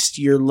least,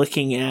 you're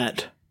looking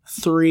at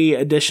 3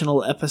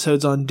 additional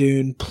episodes on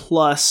Dune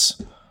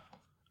plus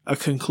a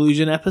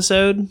conclusion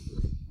episode,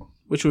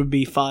 which would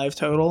be 5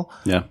 total.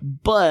 Yeah.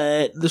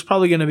 But there's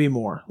probably going to be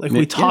more. Like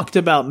we talked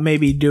about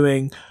maybe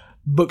doing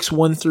books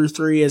 1 through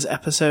 3 as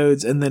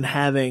episodes and then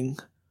having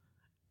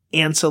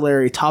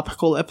ancillary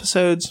topical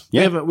episodes.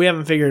 Yeah. We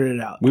haven't figured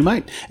it out. We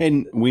might.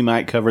 And we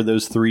might cover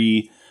those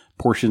 3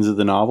 portions of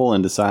the novel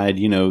and decide,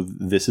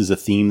 this is a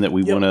theme that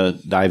we want to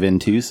dive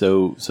into.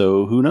 So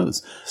who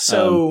knows?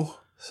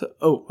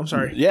 I'm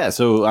sorry. Yeah.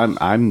 So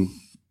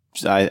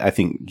I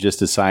think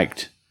just as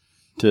psyched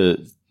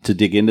to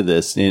dig into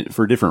this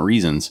for different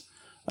reasons.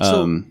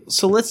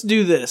 So let's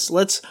do this.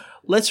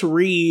 Let's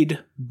read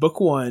book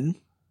 1.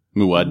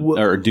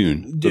 Or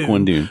Dune. Book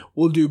 1 Dune.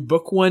 We'll do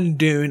book 1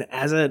 Dune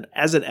as an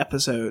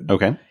episode.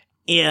 Okay.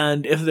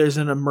 And if there's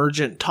an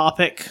emergent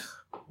topic,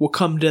 we'll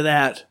come to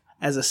that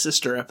as a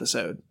sister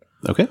episode.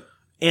 Okay.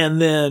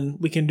 And then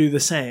we can do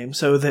the same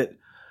so that,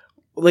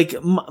 like,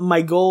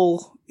 my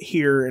goal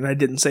here, and I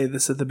didn't say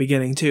this at the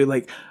beginning too,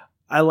 like,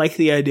 I like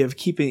the idea of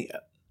keeping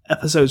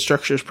episode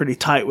structures pretty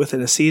tight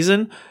within a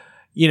season.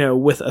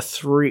 With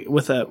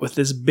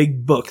this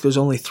big book, there's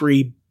only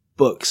 3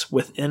 books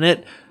within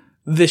it.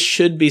 This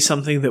should be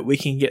something that we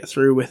can get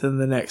through within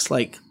the next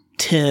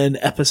 10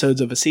 episodes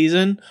of a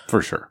season.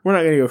 For sure. We're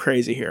not going to go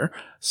crazy here.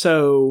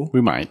 So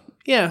we might.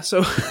 Yeah.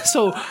 So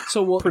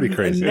we'll pretty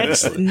crazy.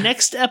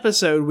 Next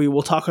episode, we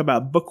will talk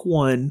about book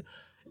 1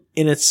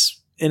 in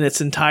its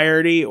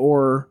entirety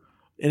or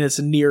in its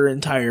near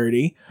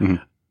entirety.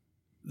 Mm-hmm.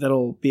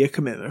 That'll be a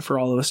commitment for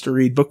all of us to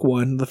read book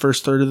 1, the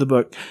first third of the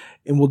book.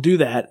 And we'll do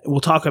that. We'll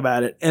talk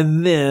about it.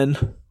 And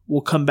then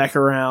we'll come back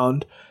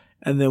around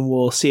and then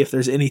we'll see if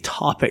there's any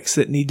topics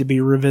that need to be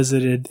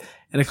revisited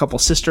in a couple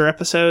sister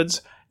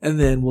episodes. And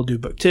then we'll do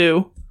book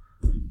 2,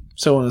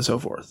 so on and so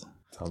forth.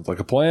 Sounds like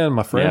a plan,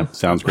 my friend. Yeah,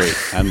 sounds great.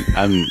 I'm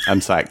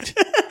psyched.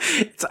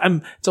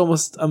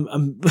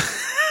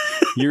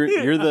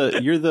 You're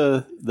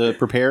the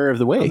preparer of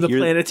the way. I'm the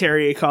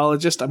planetary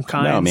ecologist. I'm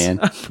kind. No, man.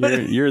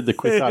 You're the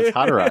Quizzox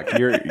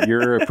Haderach.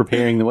 You're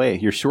preparing the way.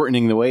 You're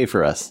shortening the way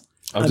for us.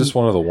 I'm just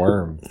one of the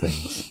worm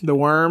things. The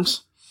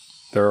worms?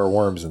 There are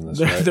worms in this,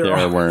 right? There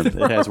are worms.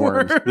 It has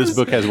worms. This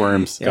book has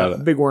worms. Yeah, got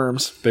it. Big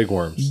worms. Big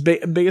worms.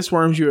 Biggest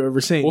worms you've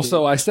ever seen. Well,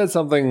 so I said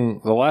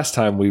something the last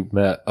time we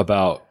met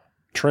about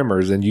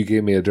trimmers, and you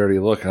gave me a dirty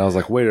look, and I was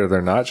like, wait, are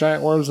there not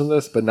giant worms in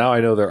this? But now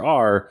I know there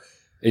are,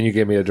 and you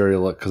gave me a dirty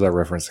look because I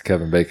referenced the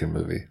Kevin Bacon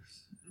movie.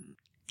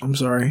 I'm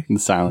sorry. The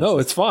silence. No,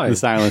 it's fine. The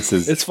silence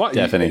is it's fine.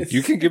 deafening.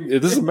 You can give me,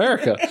 this is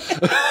America.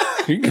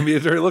 You can give me a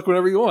dirty look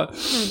whenever you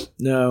want.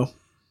 No.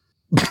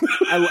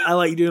 I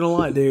like Dune a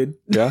lot, dude.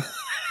 Yeah.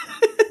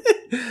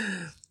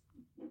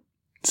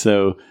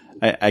 So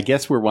I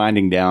guess we're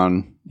winding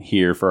down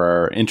here for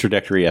our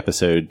introductory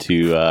episode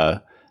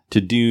to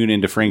Dune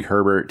and to Frank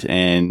Herbert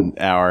and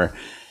our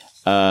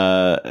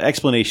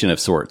explanation of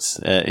sorts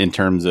in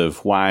terms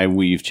of why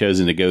we've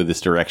chosen to go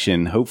this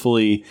direction.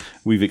 Hopefully,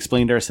 we've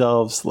explained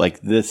ourselves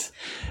like this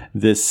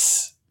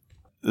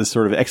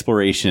sort of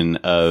exploration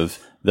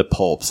of the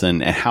pulps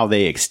and how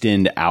they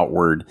extend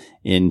outward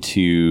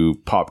into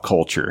pop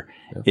culture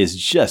is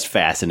just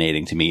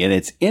fascinating to me, and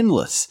it's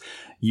endless.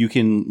 You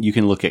can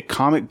look at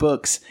comic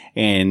books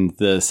and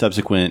the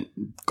subsequent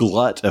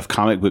glut of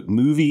comic book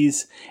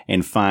movies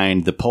and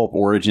find the pulp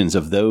origins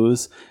of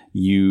those.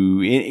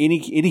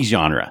 Any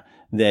genre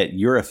that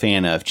you're a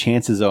fan of,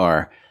 chances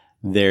are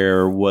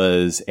there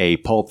was a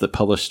pulp that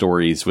published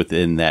stories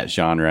within that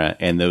genre,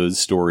 and those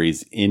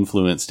stories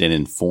influenced and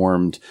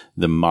informed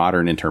the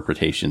modern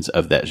interpretations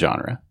of that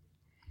genre.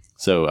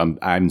 So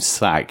I'm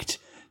psyched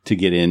to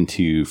get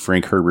into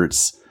Frank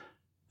Herbert's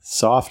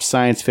soft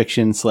science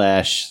fiction /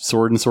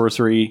 sword and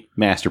sorcery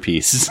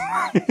masterpiece,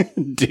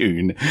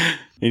 Dune.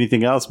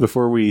 Anything else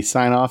before we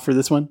sign off for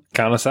this one?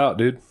 Count us out,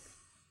 dude.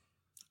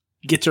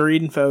 Get to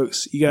reading,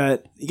 folks. You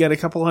got a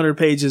couple hundred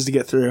pages to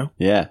get through.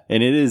 Yeah,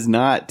 and it is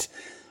not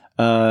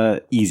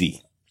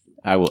easy.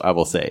 I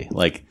will say,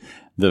 like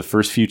the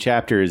first few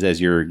chapters, as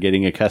you're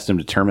getting accustomed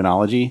to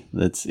terminology,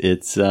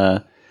 it's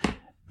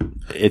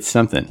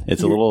something.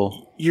 It's a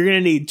little. You're going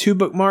to need 2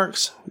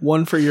 bookmarks,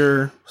 one for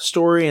your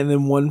story and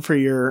then one for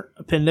your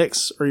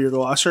appendix or your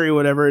glossary,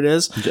 whatever it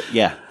is.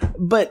 Yeah.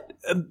 But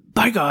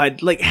by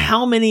God, like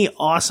how many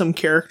awesome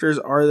characters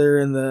are there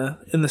in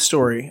the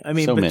story? I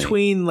mean, so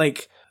between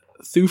like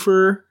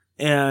Thufir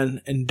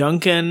and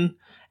Duncan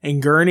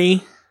and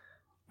Gurney,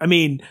 I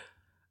mean,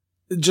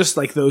 just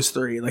like those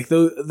 3, like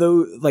those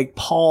like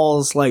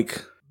Paul's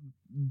like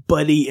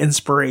buddy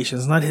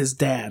inspirations, not his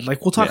dad.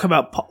 Like we'll talk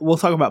about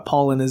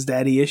Paul and his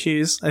daddy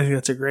issues. I think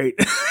that's a great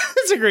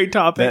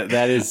topic.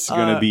 That is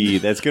going to be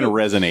that's going to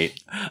resonate.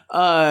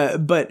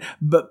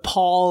 But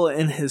Paul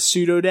and his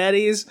pseudo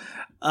daddies,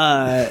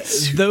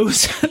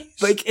 those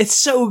like it's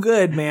so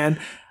good, man.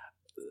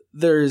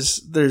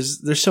 There's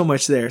so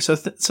much there. So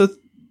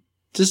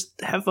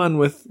just have fun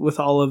with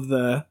all of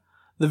the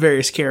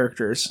various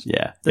characters.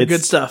 Yeah, they're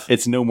good stuff.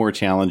 It's no more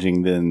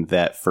challenging than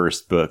that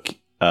first book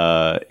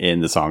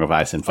in the Song of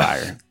Ice and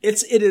Fire.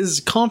 It is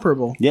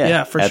comparable.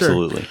 Yeah, for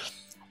absolutely.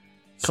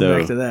 Sure. Come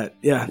back to that.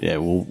 Yeah,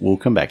 we'll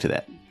come back to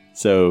that.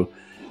 So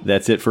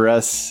that's it for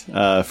us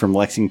from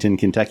Lexington,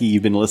 Kentucky.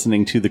 You've been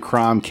listening to the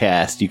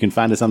Cromcast. You can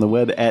find us on the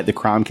web at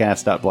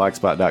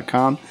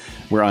thecromcast.blogspot.com.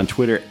 We're on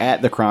Twitter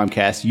at the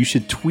Cromcast. You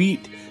should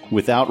tweet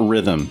without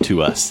rhythm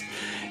to us.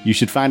 You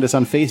should find us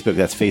on Facebook.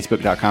 That's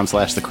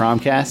facebook.com/the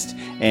Cromcast.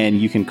 And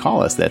you can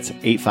call us. That's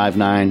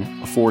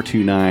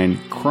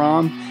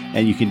 859-429-CROM.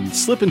 And you can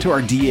slip into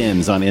our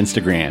DMs on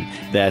Instagram.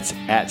 That's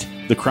at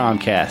the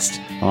Cromcast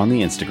on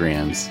the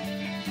Instagrams.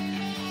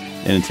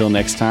 And until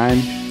next time,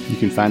 you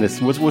can find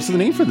us. What's the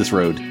name for this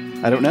road?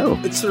 I don't know.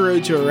 It's the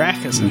road to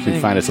Arrakis. You can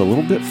find us a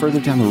little bit further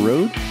down the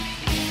road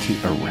to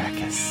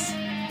Arrakis.